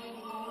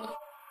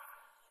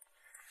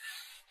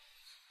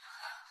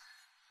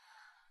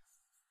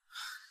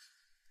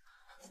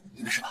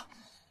你没事吧？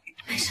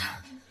没事，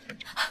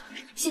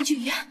先去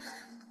医院。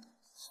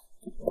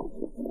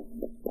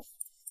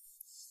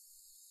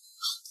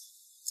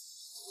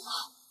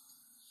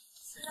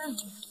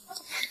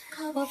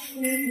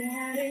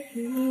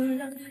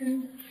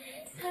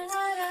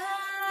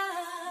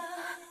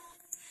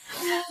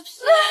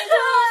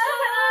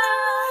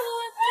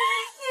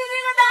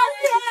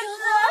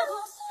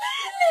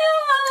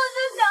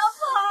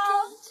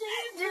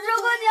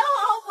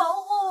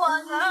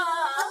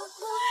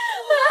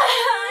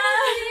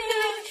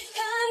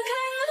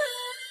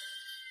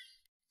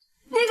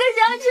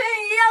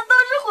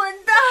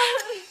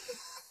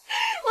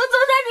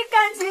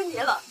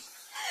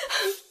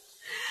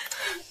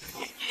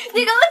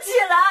你给我起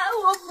来！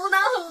我不闹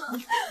了，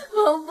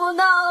我不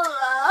闹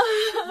了。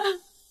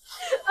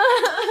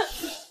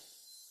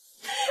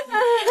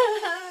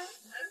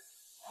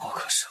我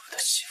可舍不得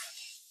欺负你，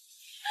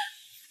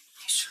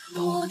你居然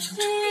把我整成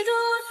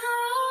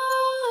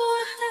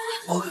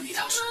我可比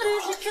他说多了。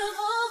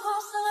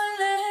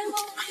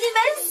你没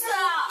死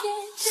啊！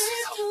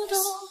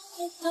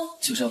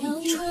就是要被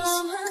你追死。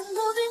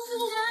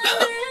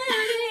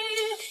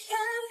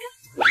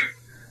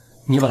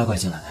你把他拐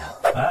进来的呀？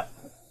哎，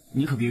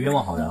你可别冤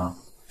枉好人啊！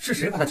是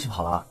谁把他气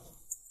跑了？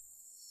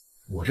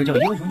我这叫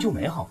英雄救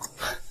美好吗？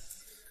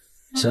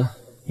行，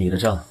你的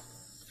账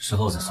事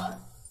后再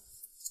算。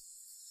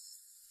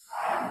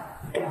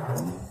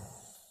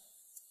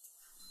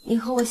你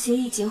和我协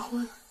议结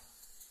婚，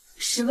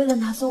是为了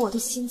拿走我的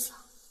心脏。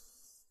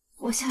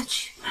我下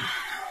去。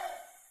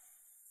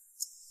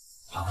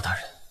老婆大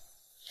人，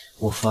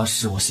我发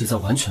誓，我现在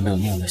完全没有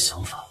那样的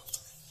想法，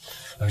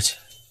而且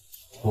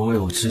我为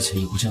我之前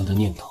有过这样的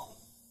念头，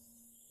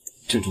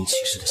郑重其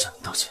事的向你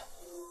道歉。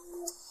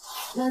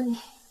那你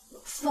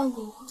放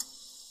过我，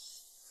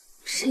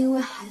是因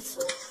为孩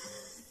子。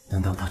难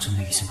道他真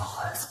的一心抱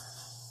孩子？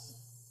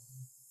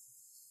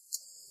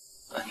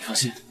你放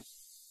心，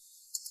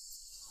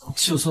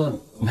就算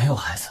没有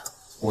孩子，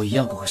我一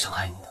样不会伤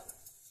害你的。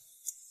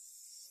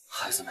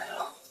孩子没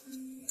了，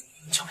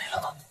就没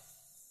了吧。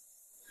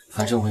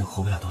反正我也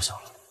活不了多久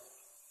了，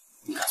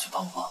你赶紧把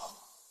我抱了，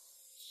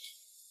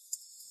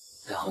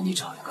然后你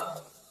找一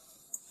个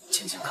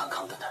健健康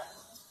康的男人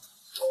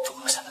度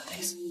过下半辈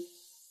子。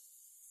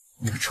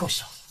你个臭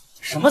小子，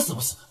什么死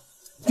不死的？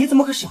你怎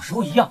么和小时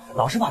候一样，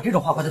老是把这种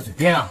话挂在嘴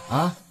边啊？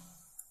啊！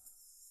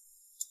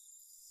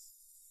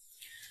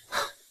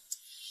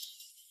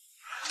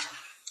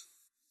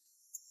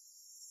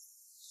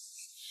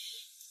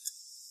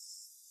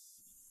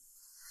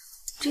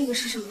这个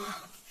是什么？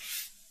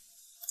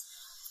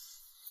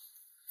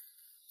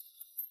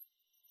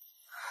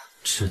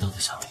迟到的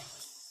小礼。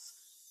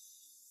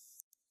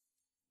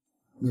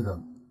那个，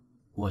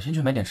我先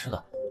去买点吃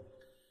的。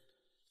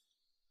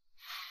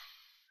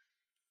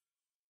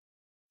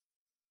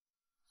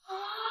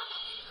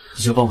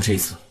你就帮我这一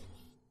次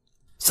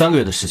，3个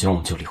月的时间我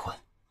们就离婚，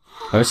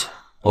而且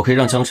我可以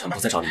让江晨不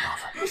再找你麻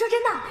烦。你说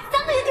真的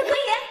，3个月就可以？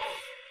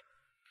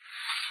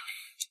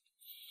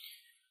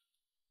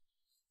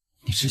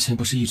你之前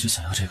不是一直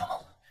想要这个吗？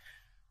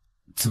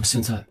怎么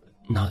现在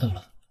拿到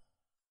了，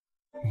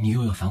你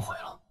又要反悔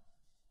了？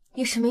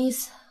你什么意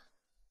思？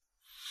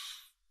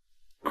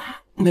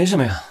没什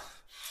么呀，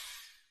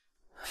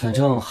反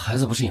正孩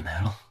子不是也没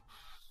了。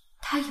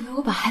他以为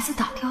我把孩子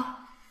打掉了。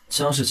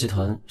江氏集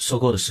团收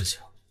购的事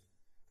情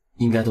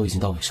应该都已经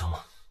到尾声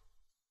了。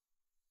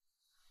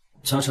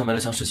江晨没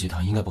了江氏集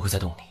团，应该不会再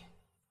动你。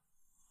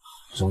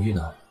荣誉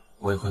呢，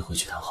我也会回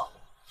去谈好。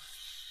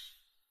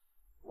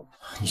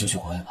你就去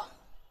国外吧，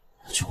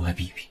去国外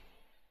避一避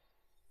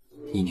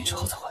，1年之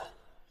后再回来。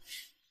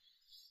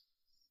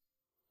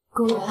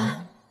公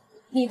园，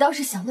你倒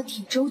是想得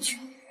挺周全。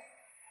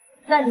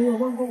那你有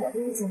问过我的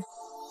意见吗？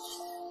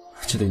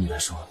这对你来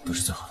说不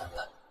是最好的安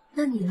排。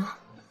那你呢？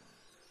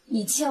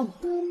你欠我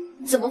的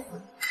怎么还？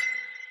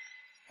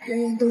人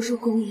人都说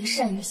公爷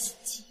善于心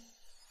机，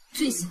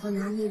最喜欢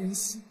拿捏人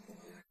心。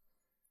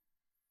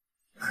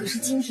可是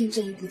今天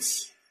这一步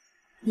棋，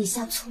你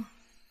下错了，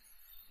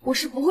我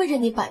是不会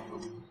任你摆布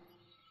的。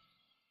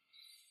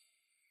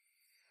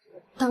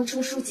当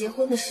初说结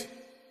婚的是你，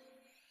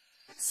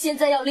现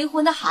在要离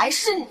婚的还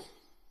是你，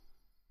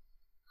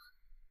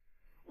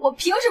我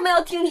凭什么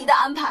要听你的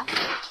安排？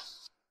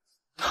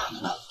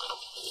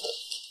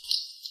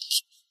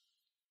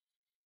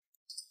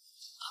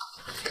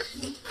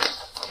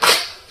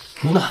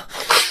露娜，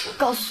我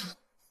告诉你，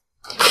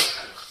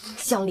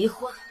想离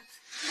婚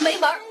没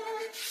门儿。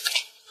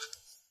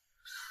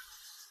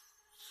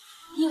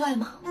意外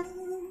吗？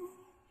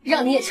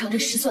让你也尝尝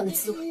失算的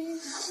滋味。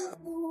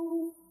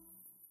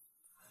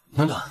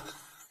暖暖，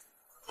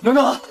暖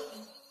暖，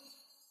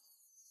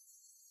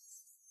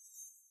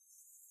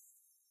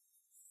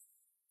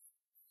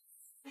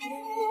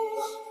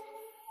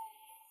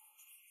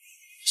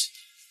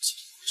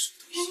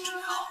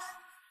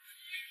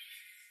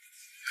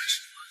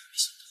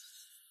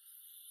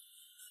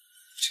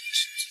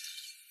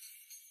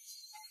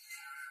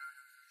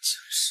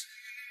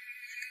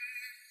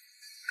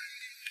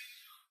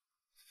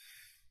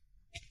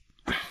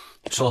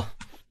说，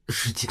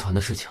是集团的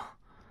事情，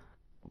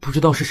不知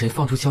道是谁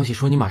放出消息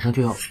说你马上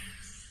就要。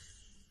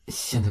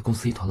现在公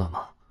司一团乱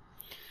麻，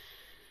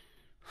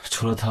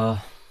除了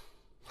他，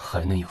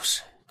还能有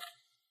谁？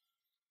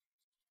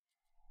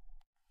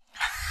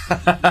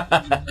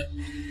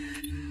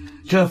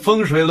这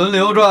风水轮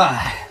流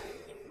转，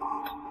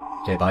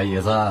这把椅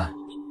子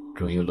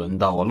终于轮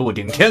到我陆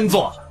顶天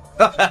坐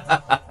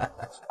了。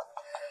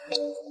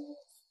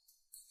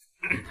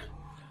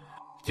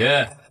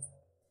姐。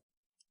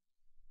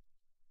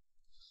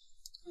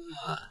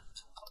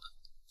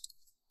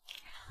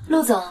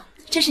陆总，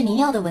这是您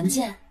要的文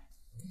件。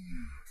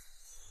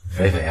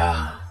肥肥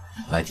啊，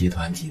来集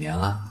团几年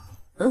了？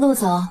陆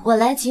总，我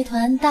来集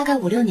团大概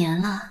5、6年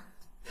了。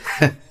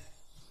哼，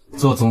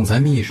做总裁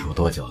秘书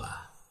多久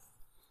了？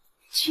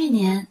去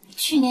年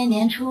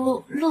年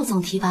初，陆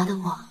总提拔的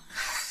我。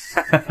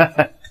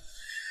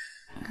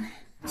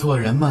做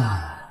人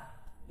嘛，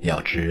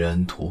要知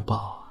恩图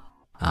报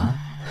啊。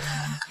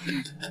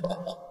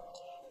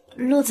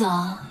陆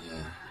总，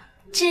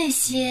这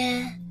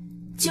些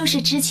就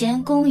是之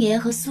前宫爷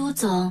和苏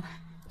总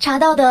查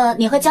到的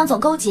你和江总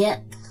勾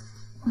结，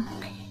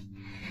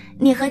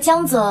你和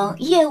江总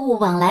业务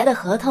往来的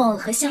合同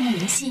和项目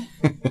明细。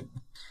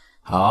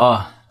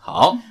好，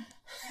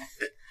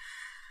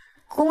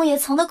宫爷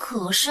藏得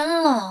可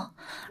深了，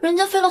人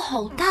家费了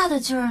好大的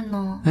劲儿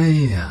呢。哎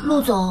呀，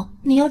陆总，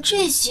你要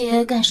这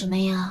些干什么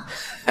呀？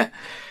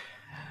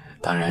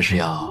当然是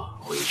要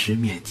毁尸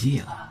灭迹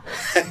了。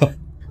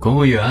公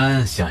务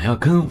员想要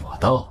跟我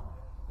斗，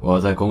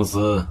我在公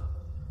司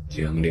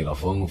经历了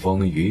风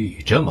风雨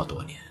雨这么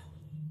多年，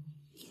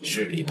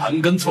势力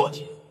盘根错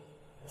节，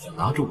想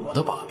拿住我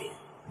的把柄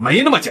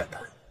没那么简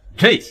单，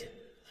这些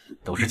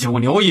都是九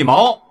牛一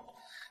毛。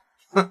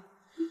哼，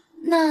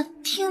那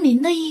听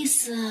您的意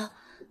思，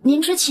您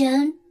之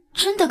前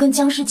真的跟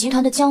江氏集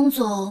团的江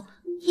总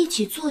一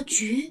起做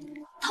局，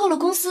偷了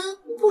公司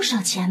不少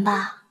钱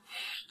吧？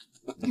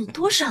有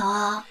多少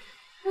啊？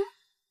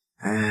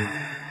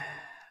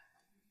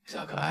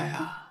小可爱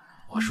啊，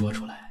我说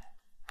出来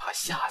怕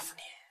吓死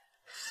你。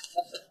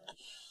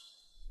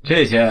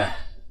这些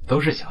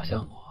都是小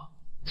项目，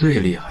最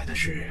厉害的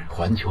是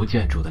环球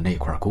建筑的那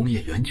块工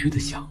业园区的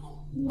项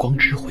目，光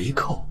吃回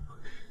扣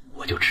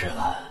我就吃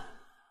了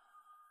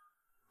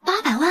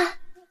800万。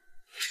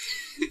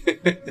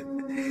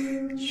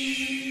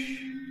嘘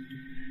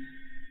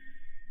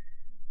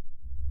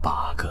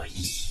，8个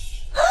亿。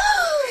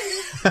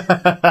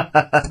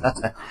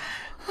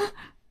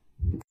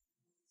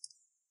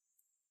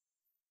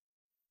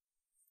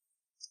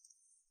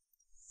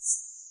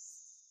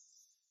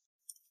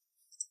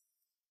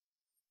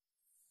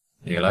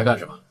你来干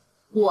什么？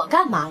我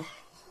干嘛来？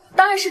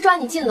当然是抓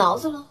你进牢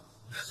子了。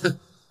哼，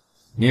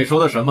你说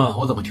的什么？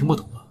我怎么听不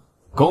懂啊？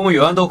公务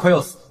员都快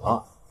要死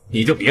了，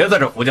你就别在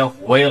这狐假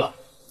虎威了。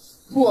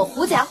我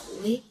狐假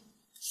虎威？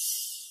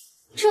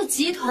这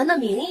集团的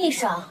名义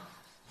上，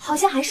好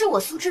像还是我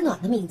苏之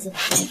暖的名字吧？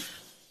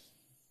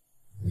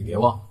你别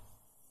忘了，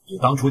你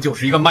当初就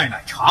是一个卖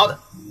奶茶的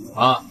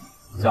啊，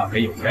嫁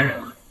给有钱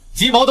人，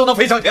鸡毛都能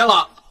飞上天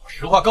了。我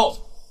实话告诉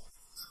你，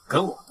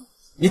跟我，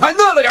你还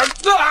嫩了点。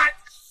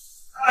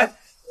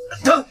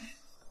疼，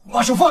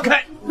把手放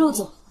开！陆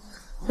总，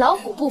老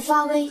虎不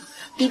发威，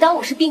你当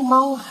我是病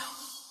猫啊？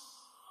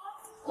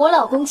我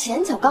老公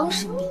前脚刚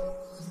生病，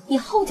你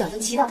后脚就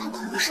骑到他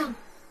头上。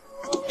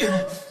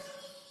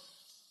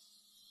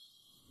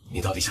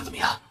你到底想怎么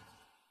样？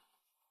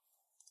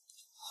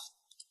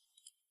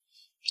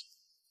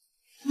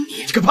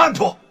你这个叛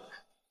徒！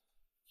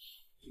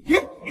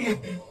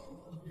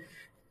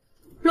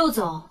陆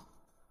总，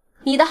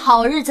你的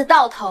好日子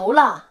到头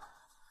了。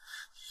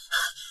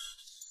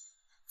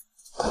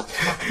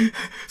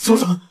苏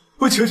总，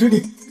我求求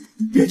你，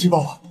别举报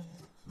我。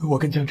我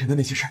跟江晨的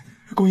那些事，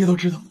公爷都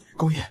知道。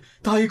公爷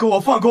答应跟我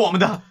放过我们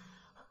的，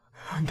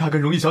他跟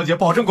荣誉小姐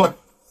保证过。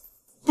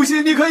不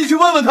信你可以去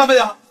问问他们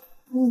呀。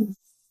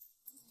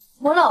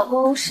我老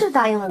公是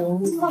答应了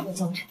荣誉放过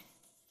江晨，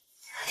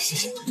谢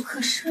谢你。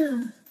可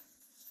是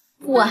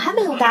我还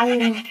没有答应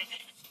呢，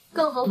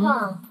更何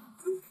况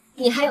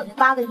你还有那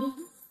8个亿。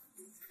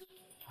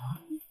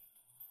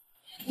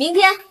明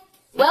天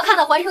我要看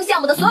到环城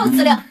项目的所有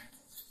资料。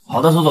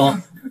好的，苏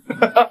总。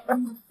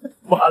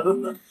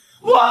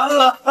完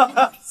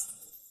了！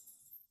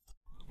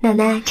奶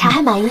奶，茶还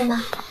满意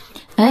吗？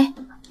哎，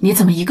你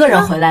怎么一个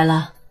人回来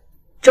了？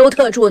周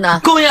特助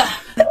呢？公爷，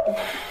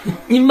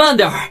你慢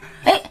点儿。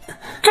哎，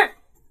这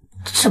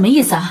什么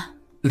意思啊？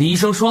李医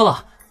生说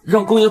了，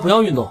让公爷不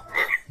要运动，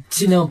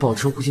尽量保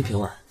持呼吸平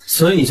稳，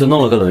所以你就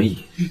弄了个轮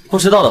椅。不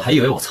知道的还以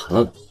为我残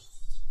了呢，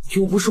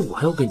又不是我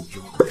要给你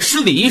用，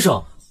是李医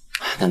生。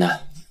奶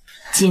奶，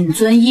谨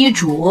遵医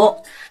嘱。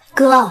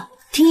哥，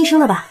听医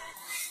生的吧。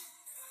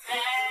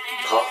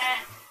好。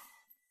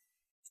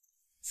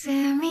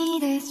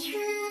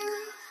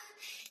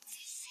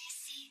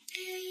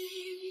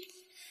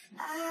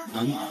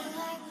楠楠，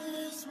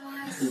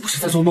你不是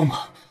在做梦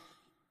吗？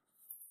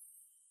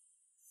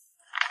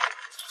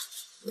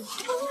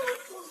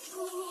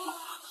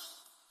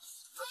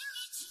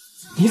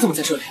你怎么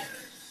在这里？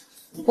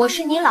我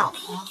是你老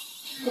婆，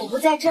我不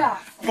在这儿，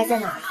我该在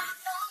哪儿？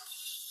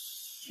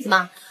怎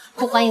么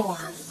不欢迎我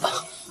啊？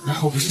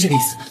我不是这个意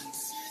思。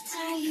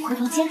回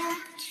房间。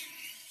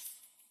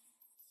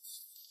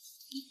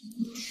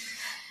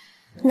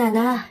奶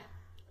奶，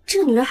这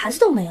个女人孩子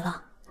都没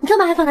了，你干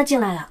嘛还放她进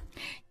来啊？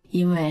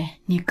因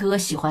为你哥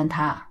喜欢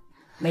她，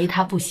没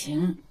她不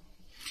行。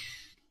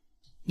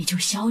你就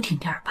消停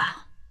点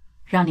吧，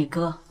让你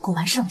哥过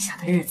完剩下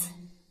的日子。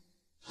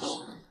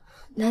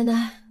奶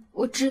奶，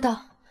我知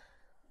道，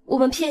我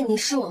们骗你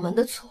是我们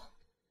的错，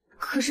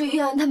可是玉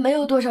安她没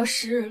有多少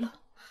时日了，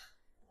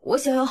我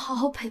想要好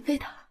好陪陪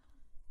她，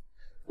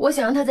我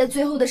想让她在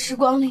最后的时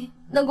光里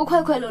能够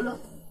快快乐乐。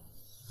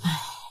唉，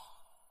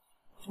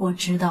我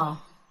知道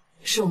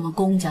是我们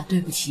公家对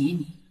不起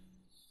你，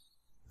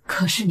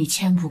可是你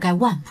千不该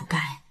万不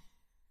该，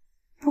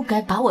不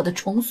该把我的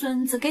重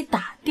孙子给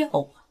打掉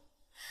啊！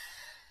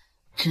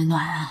芷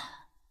暖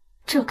啊，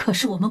这可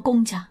是我们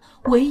公家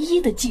唯一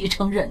的继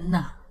承人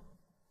呐！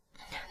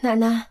奶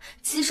奶，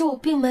其实我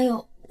并没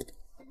有。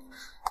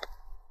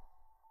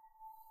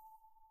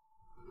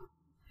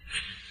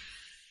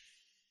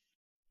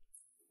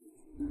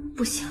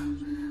不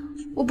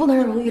行，我不能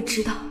让荣誉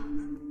知道，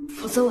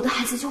否则我的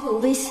孩子就会有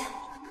危险。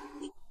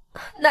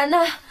奶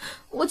奶，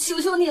我求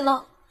求你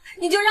了，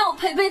你就让我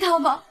陪陪他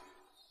吧。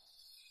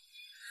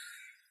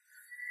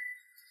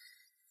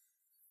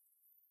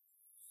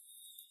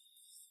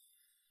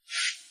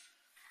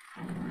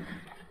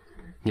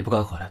你不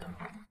该回来的。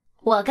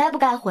我该不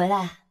该回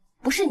来，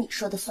不是你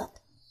说的算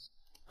的。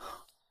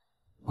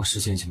我时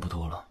间已经不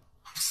多了，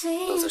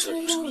留在这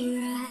里有什么意义？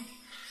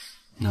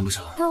难不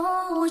成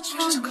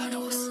是想看着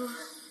我死？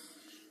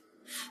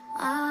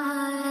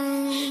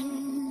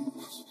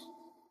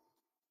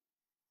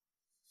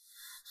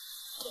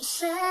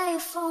 stay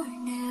for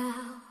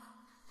now.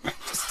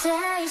 To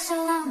stay so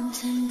long,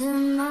 tender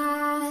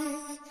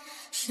my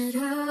should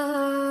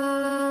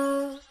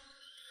have.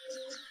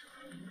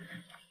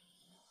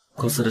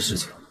 公司的事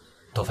情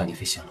都烦你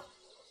费心了。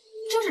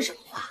这是什么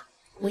话？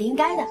我应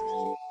该的。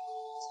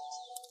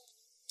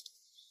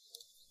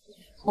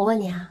我问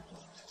你啊，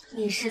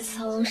你是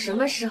从什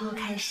么时候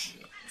开始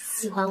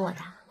喜欢我的？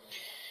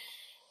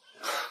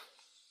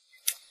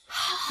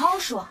好好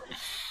说。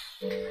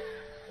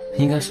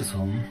应该是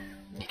从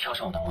你跳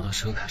上我的摩托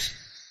车开始。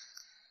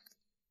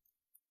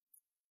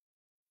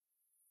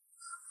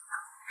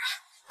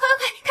快，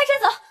开车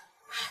走！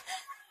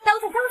带我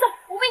走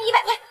，5倍你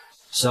100块。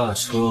下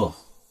车。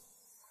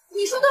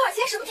你说多少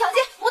钱？什么条件？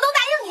我都答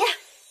应你。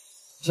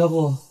要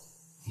不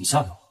你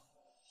嫁给我？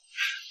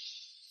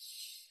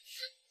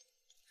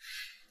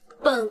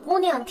本姑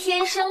娘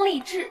天生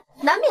丽质，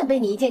难免被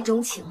你一见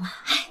钟情嘛。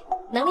哎，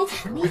能理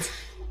解。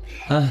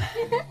哎，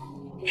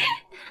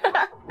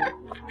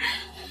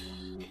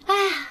哎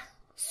呀，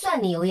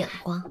算你有眼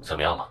光。怎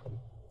么样了？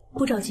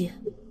不着急，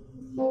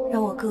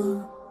让我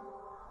哥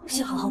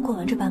先好好过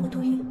完这半个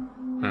多月。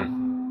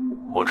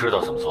我知道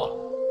怎么做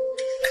了。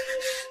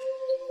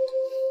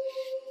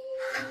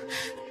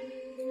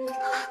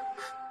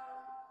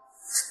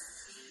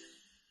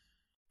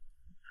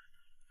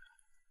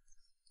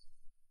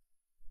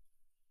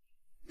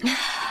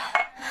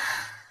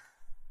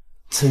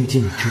在遇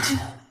见你之前，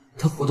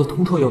他活得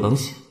通透又冷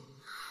血，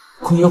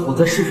空也活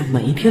在世上，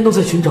每一天都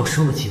在寻找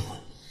生的机会。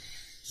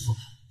后来，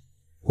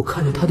我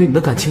看着他对你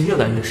的感情越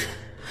来越深，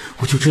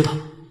我就知道，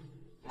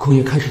空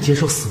也开始接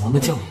受死亡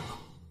的降临了。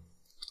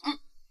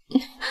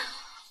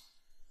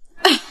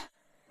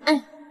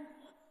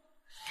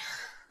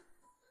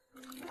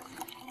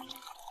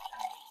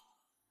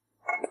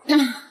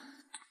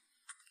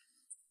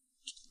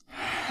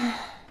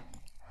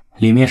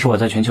里面是我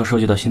在全球收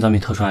集的心脏病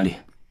特殊案例，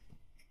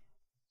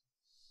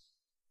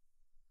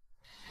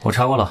我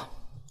查过了，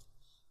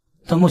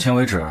到目前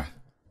为止，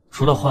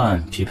除了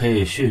换匹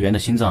配血缘的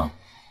心脏，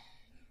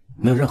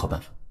没有任何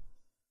办法。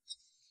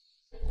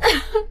苏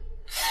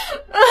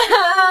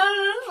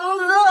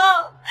苏，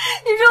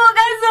你说我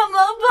该怎么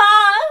办？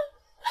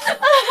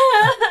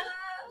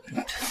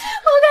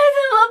我该怎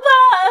么办？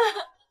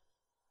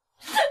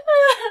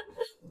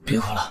别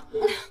哭了。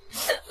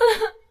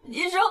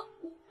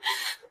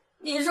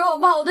你说我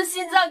把我的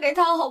心脏给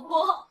他好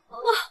不好？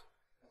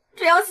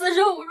这样四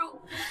舍五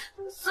入，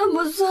算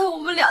不算我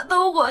们俩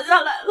都活下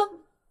来了？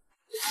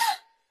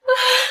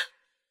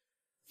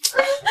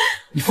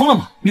你疯了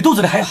吗？你肚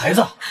子里还有孩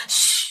子。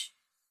嘘，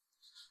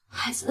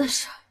孩子的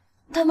事儿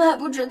他们还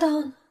不知道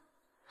呢。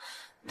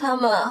他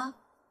们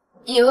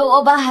以为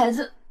我把孩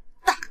子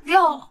打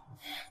掉了。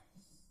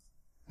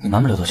你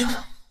瞒不了多久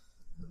的。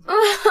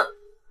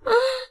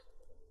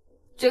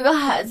这个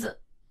孩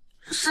子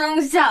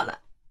生下来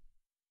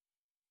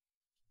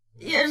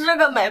也是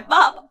个没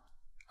爸爸，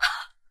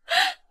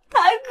太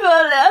可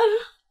怜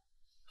了，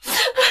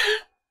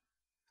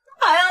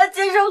还要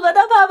接受和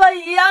他爸爸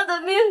一样的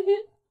命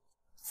运。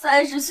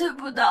30岁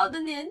不到的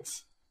年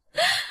纪，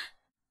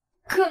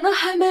可能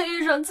还没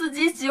遇上自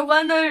己喜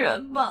欢的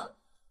人吧。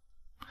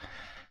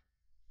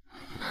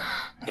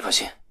你放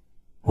心，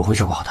我会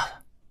照顾好他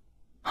的。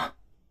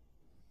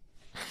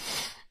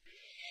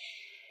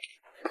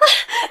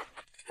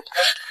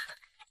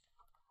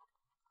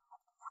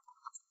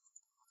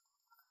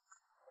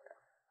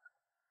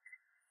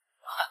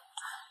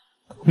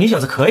你小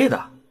子可以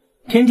的，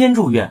天天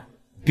住院，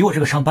比我这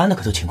个上班的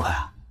可都勤快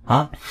啊！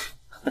啊，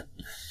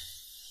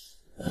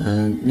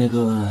那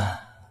个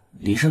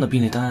李医生的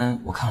病历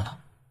单我看了，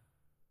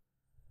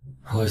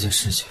我有件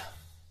事情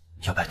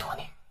要拜托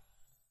你。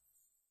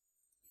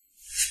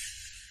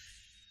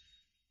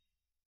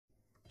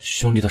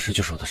兄弟的事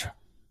就是我的事，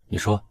你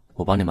说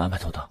我帮你们安排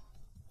妥当，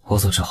我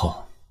走之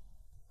后，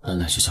恩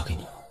来就交给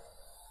你。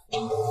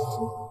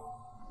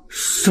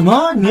什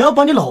么？你要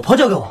把你老婆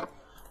交给我？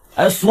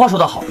哎，俗话说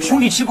得好，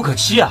兄弟妻不可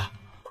欺啊！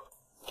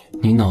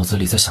你脑子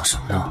里在想什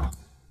么呢？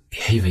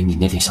别以为你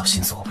那点小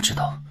心思我不知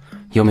道，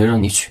又没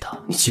让你娶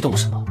她，你激动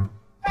什么？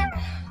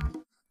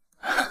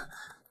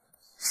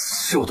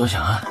是我多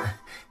想啊！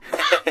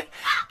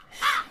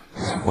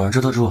我让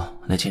周特助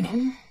来接你。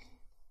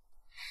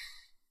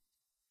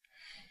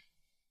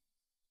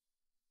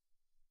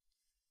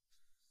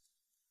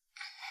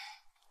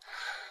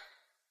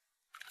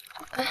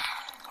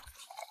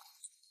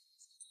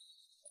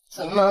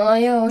怎么了？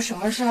又有什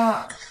么事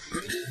儿？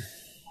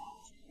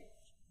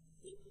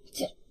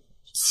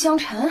香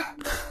尘，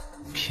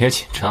别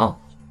紧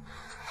张，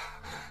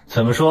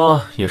怎么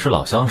说也是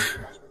老相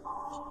识，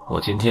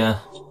我今天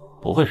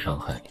不会伤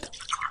害你的。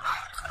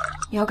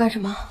你要干什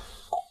么？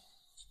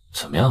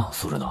怎么样，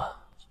苏芷暖？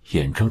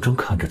眼睁睁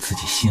看着自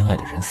己心爱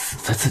的人死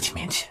在自己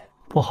面前，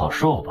不好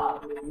受吧？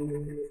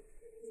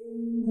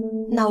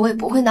那我也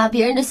不会拿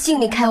别人的性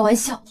命开玩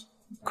笑。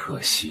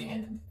可惜，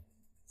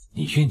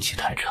你运气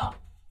太差，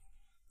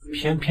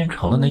偏偏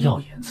成了那药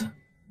引子。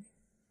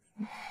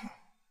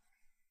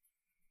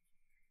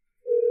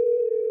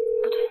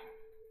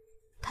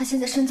他他现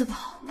在身子不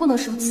好，不能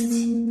受刺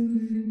激。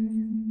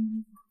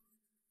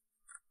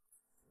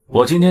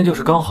我今天就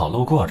是刚好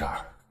路过这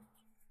儿，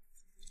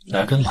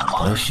来跟老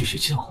朋友叙叙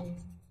旧。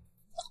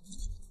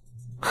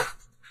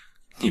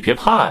你别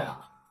怕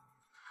呀，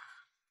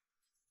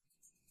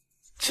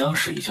江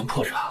氏已经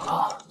破产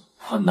了，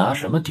我拿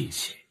什么底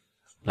气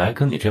来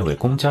跟你这位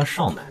公家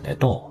少奶奶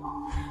斗？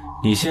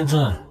你现在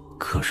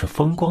可是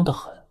风光的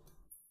很。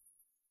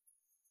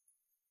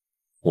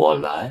我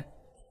来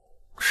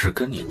是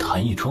跟你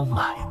谈一桩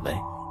买卖。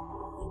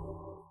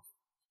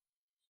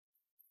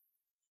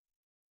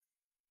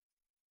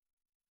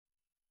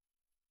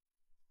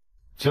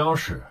江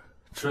氏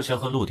之前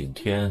和陆顶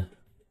天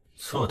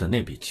测的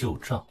那笔旧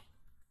账，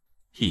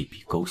一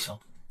笔勾销。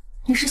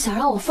你是想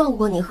让我放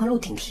过你和陆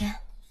顶天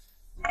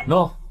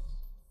 ？No，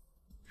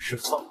 是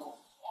放过我。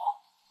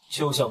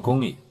就像宫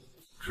里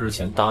之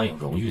前答应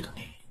荣誉的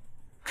你。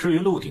至于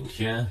陆顶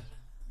天，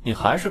你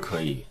还是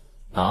可以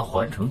拿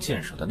环城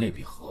建设的那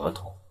笔合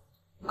同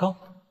告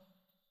他，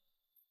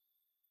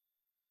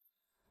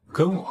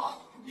跟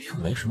我又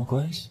没什么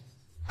关系。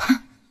哼，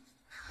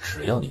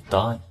只要你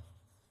答应，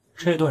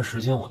这段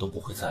时间我都不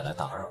会再来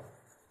打扰，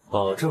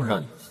保证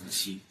让你们夫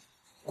妻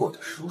过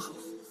得舒舒服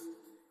服。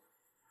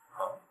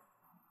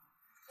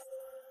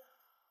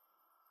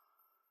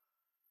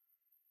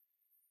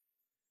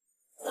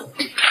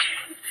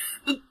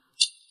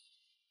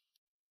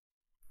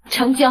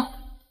成交。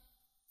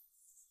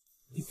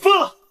你疯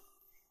了！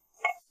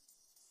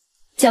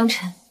江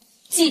晨，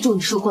记住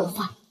你说过的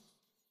话。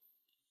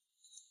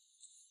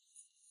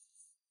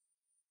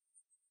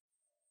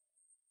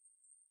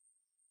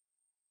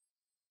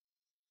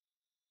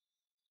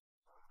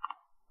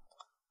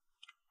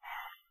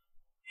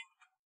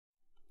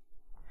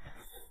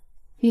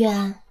玉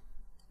安，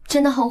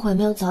真的后悔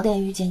没有早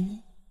点遇见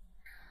你。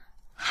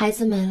孩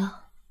子没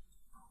了，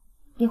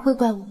你会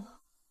怪我吗？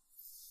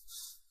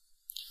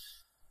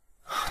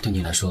对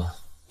你来说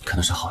可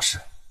能是好事，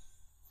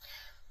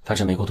反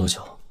正没过多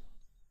久，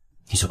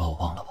你就把我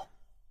忘了吧。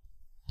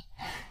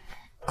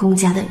公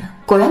家的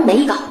人果然没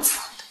一个好伺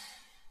候的。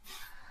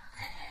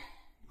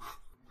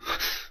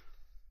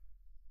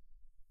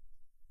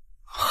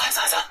孩子，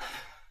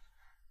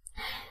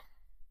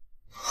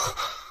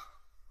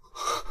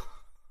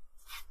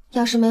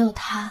要是没有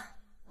他，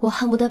我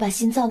恨不得把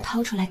心脏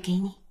掏出来给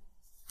你。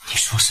你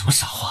说什么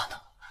傻话呢？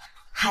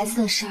孩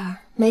子的事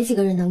儿没几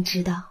个人能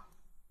知道。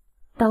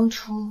当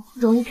初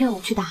荣誉骗我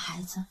去打孩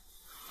子，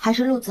还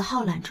是陆子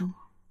浩拦住我。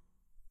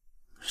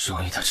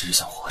荣誉他只是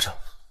想活着。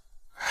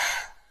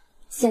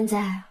现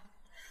在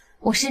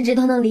我甚至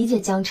都能理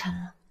解江晨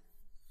了。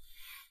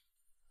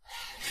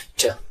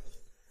这样，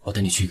我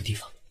带你去一个地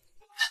方。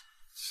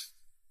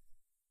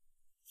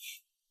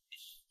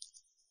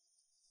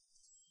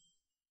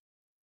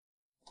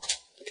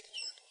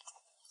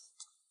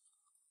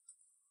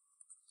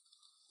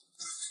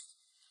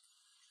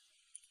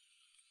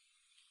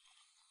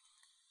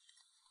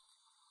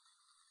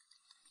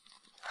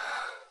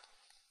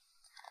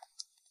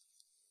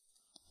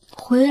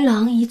回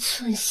廊一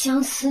寸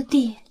相思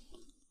地，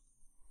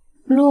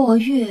落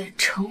月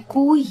成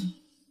孤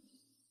影。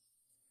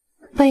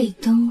背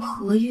灯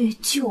和月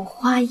旧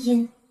花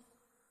阴，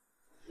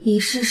已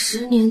是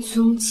10年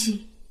踪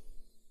迹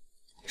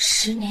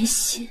，10年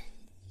心。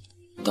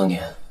当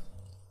年，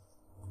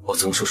我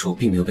曾叔叔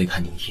并没有背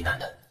叛你姨奶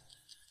奶，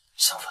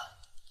相反，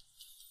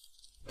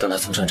当他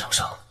从战场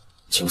上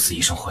九死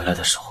一生回来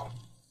的时候，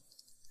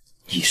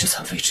已是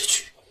残废之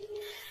躯，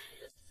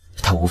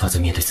他无法再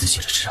面对自己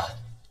的挚爱。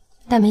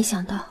但没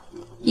想到，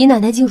姨奶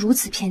奶竟如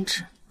此偏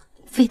执，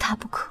非她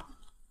不可。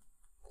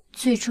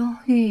最终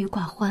郁郁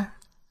寡欢，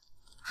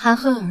含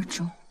恨而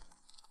终。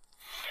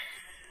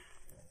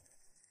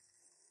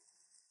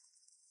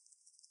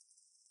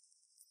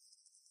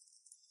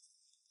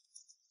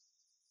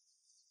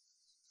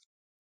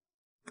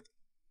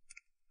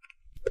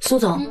苏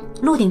总，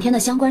陆顶天的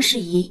相关事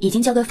宜已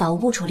经交给法务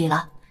部处理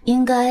了，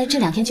应该这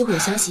2天就会有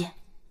消息。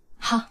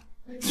好，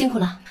辛苦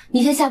了，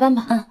你先下班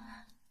吧。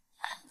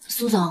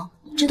苏总，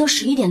这都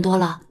11点多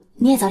了，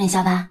你也早点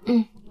下班。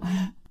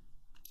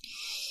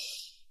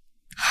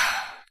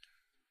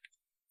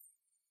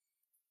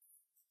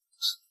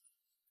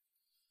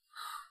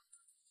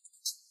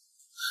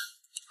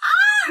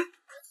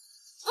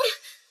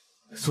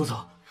苏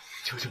总，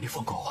求求你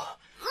放过我，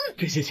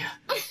这些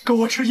钱够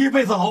我吃一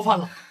辈子牢饭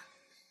了。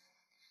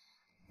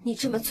你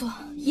这么做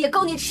也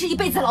够你吃一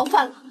辈子牢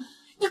饭了，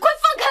你快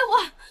放开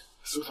我！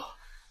苏总，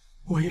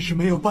我也是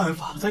没有办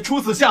法再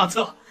出此下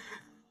策。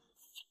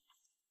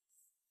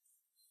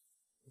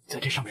在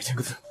这上面签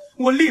个字，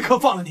我立刻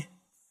放了你，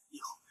以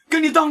后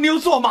跟你当牛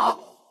做马。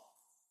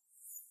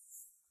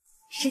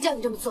谁叫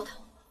你这么做的？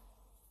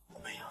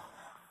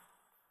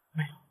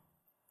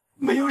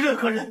没有任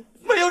何人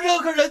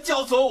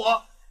教唆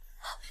我。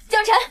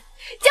江晨，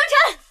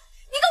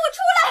你给我出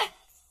来！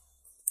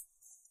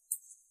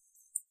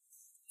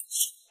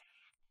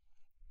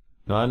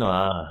暖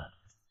暖，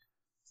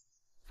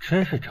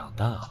真是长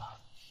大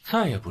了，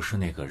再也不是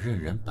那个任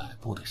人摆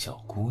布的小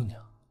姑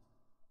娘。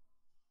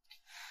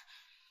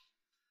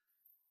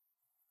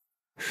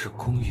是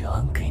龚玉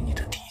安给你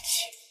的底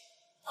气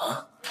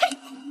啊？呸！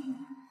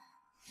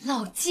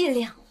老伎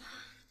俩了，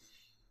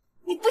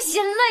你不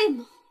嫌累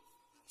吗？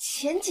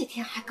前几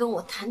天还跟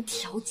我谈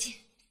条件，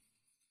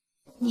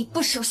你不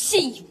守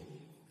信用。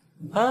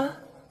哎，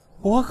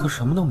我可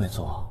什么都没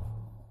做，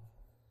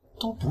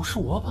都不是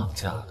我绑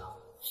架的。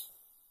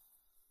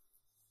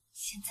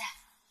现在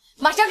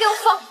马上给我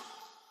放，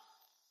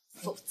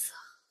否则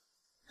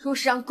若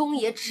是让公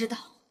爷知道，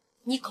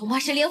你恐怕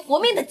是连活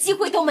命的机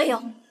会都没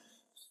有。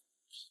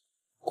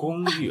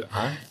龚玉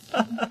安，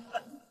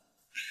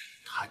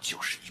他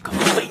就是一个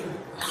废物，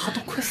他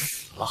都快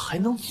死了，还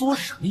能作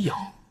什么妖？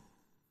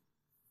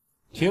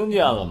听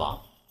见了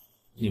吗？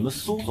你们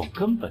苏总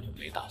根本就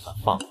没打算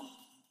放我，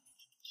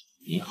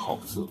你好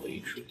自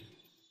为之。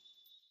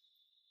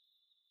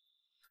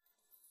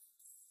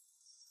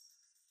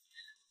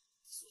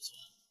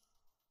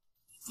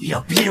不要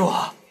逼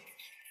我！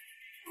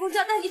公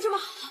家待你这么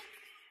好，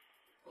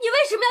你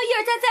为什么要一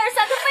而再再而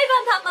三的背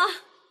叛他们？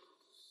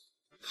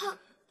好疼！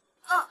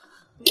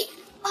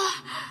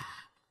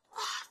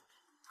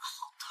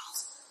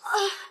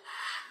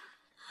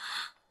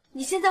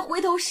你现在回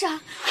头杀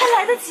还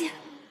来得及。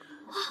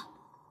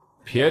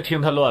别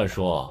听他乱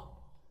说，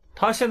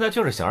他现在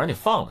就是想让你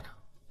放了他，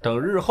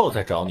等日后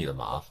再找你的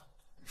麻烦。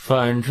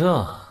反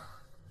正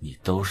你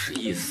都是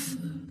一死，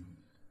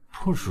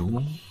不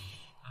如……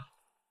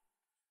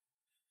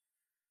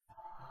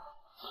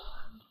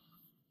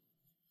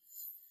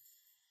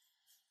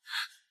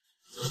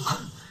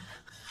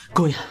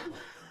公爷，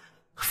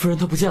夫人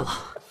她不见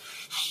了。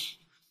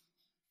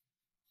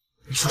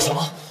你说什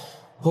么？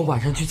我晚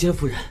上去接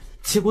夫人，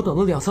结果等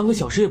了2、3个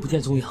小时也不见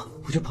踪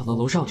影，我就跑到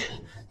楼上去，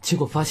结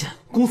果发现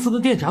公司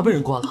的电闸被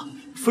人关了，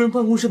夫人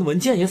办公室的文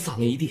件也撒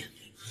了一地。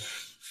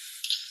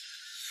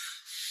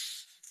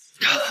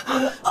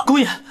公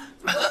爷，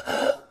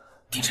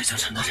盯着江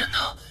城的人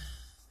呢，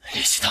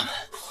联系他们。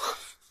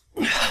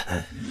你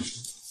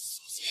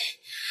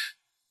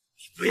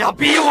不要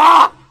逼我！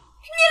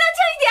你冷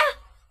静一点！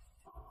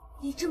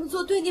你这么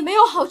做对你没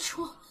有好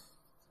处，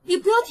你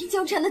不要听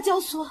江辰的教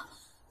唆，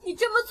你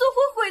这么做会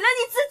毁了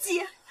你自己，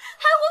还会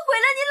毁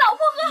了你老婆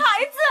和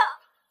孩子。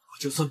我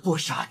就算不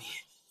杀你，也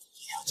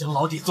要将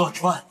牢底坐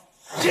穿，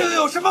这又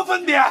有什么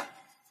分别？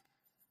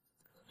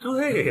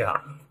对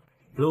呀，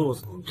陆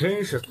总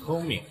真是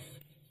聪明。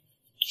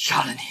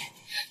杀了你，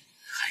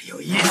还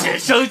有一线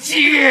生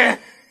机。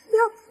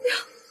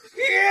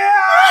不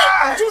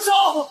要！住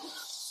手！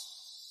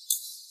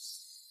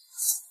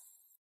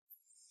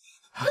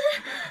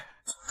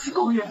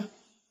公爷，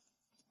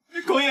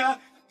公爷，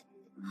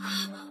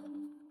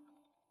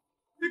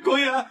公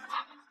爷，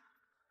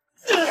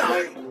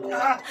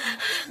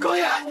公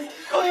爷，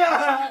公爷，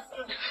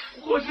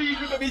我是一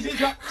时鬼迷心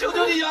窍，求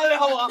求你原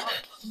谅我。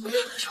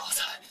小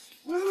才，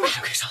没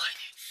人可以伤害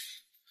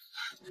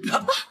你。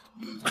怎么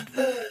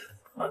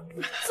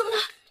了？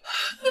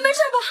你没事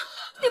吧？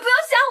你不要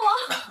吓我！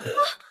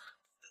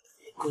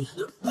公爷，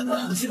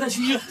我现在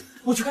去医院，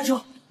我去开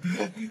车。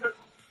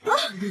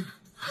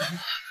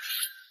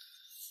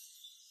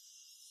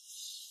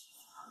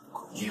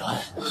玉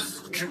安、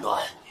苏之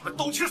暖，你们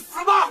都去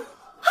死吧！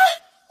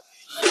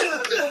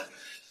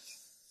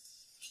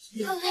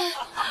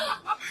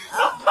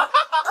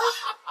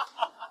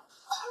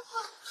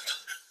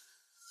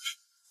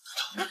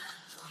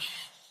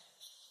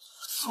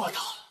做到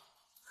了，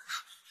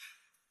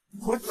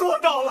我做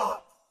到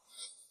了。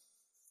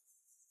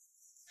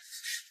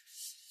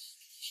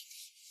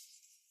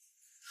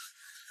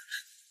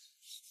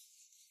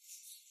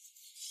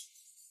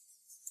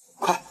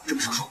快，准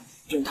备手术，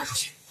病人大出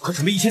血，快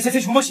准备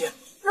1000cc 熊猫血。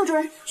陆主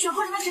任，血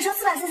库里面只剩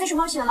400cc 熊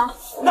猫血了。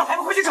那还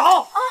不快去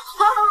找？好。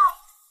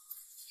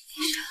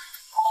医生，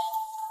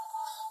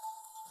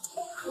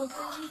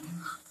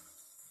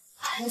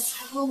孩子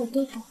和我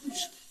都保不住，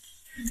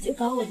你就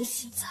把我的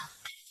心脏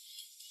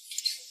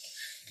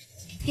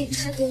给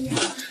吃给你。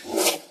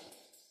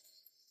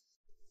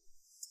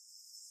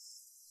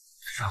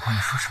傻瓜，你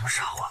说什么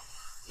傻话？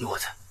有我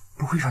在，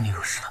不会让你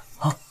惹事的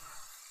啊！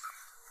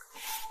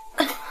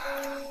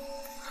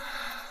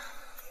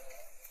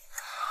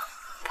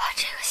把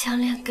这个项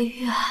链给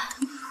玉安，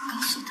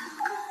告诉她，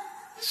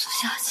苏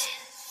小姐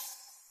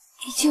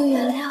已经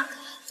原谅了。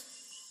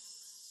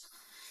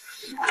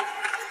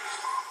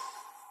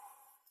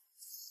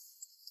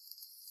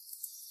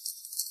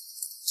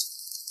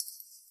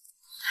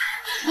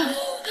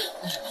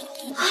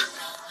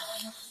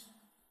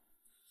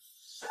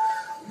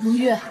如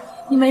玉，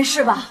你没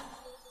事吧？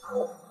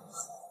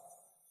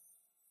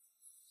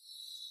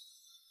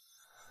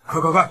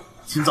快，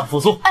心脏复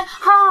苏！哎，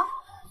好。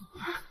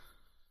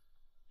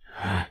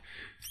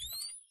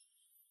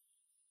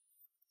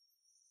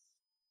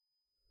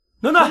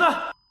暖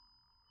暖，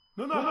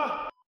有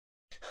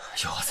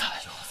我在，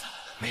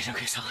没人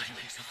可以伤害你。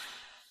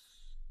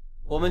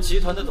我们集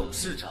团的董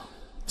事长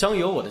将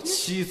由我的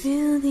妻子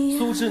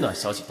苏之暖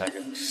小姐担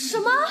任。什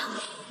么？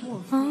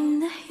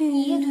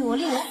你也对我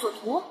另有所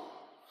图？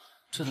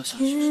这都小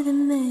事，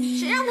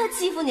谁让他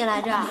欺负你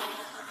来着？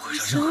不会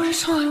让任何人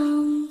伤害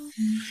你。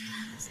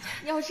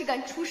你要是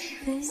敢出事，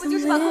我就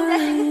是把公家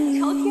抬得底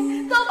朝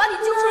天，都要把你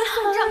揪出来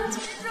送账。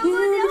如果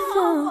你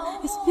好好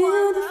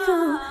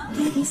啊！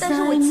但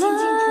是我清清楚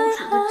楚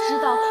的知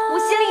道，我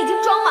心里已经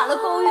装满了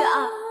公寓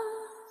啊。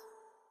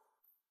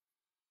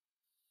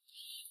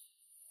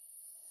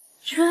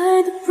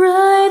Try to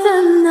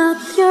brighten up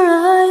your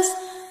eyes,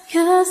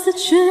 'cause the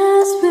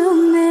chance will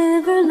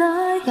never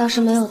lie. 要是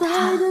没有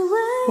他，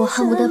我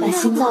恨不得把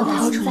心脏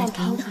掏出来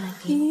给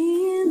你。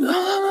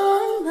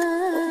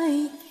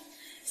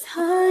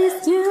Hard you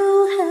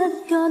still have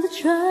got to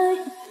try,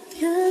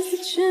 'cause the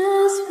chance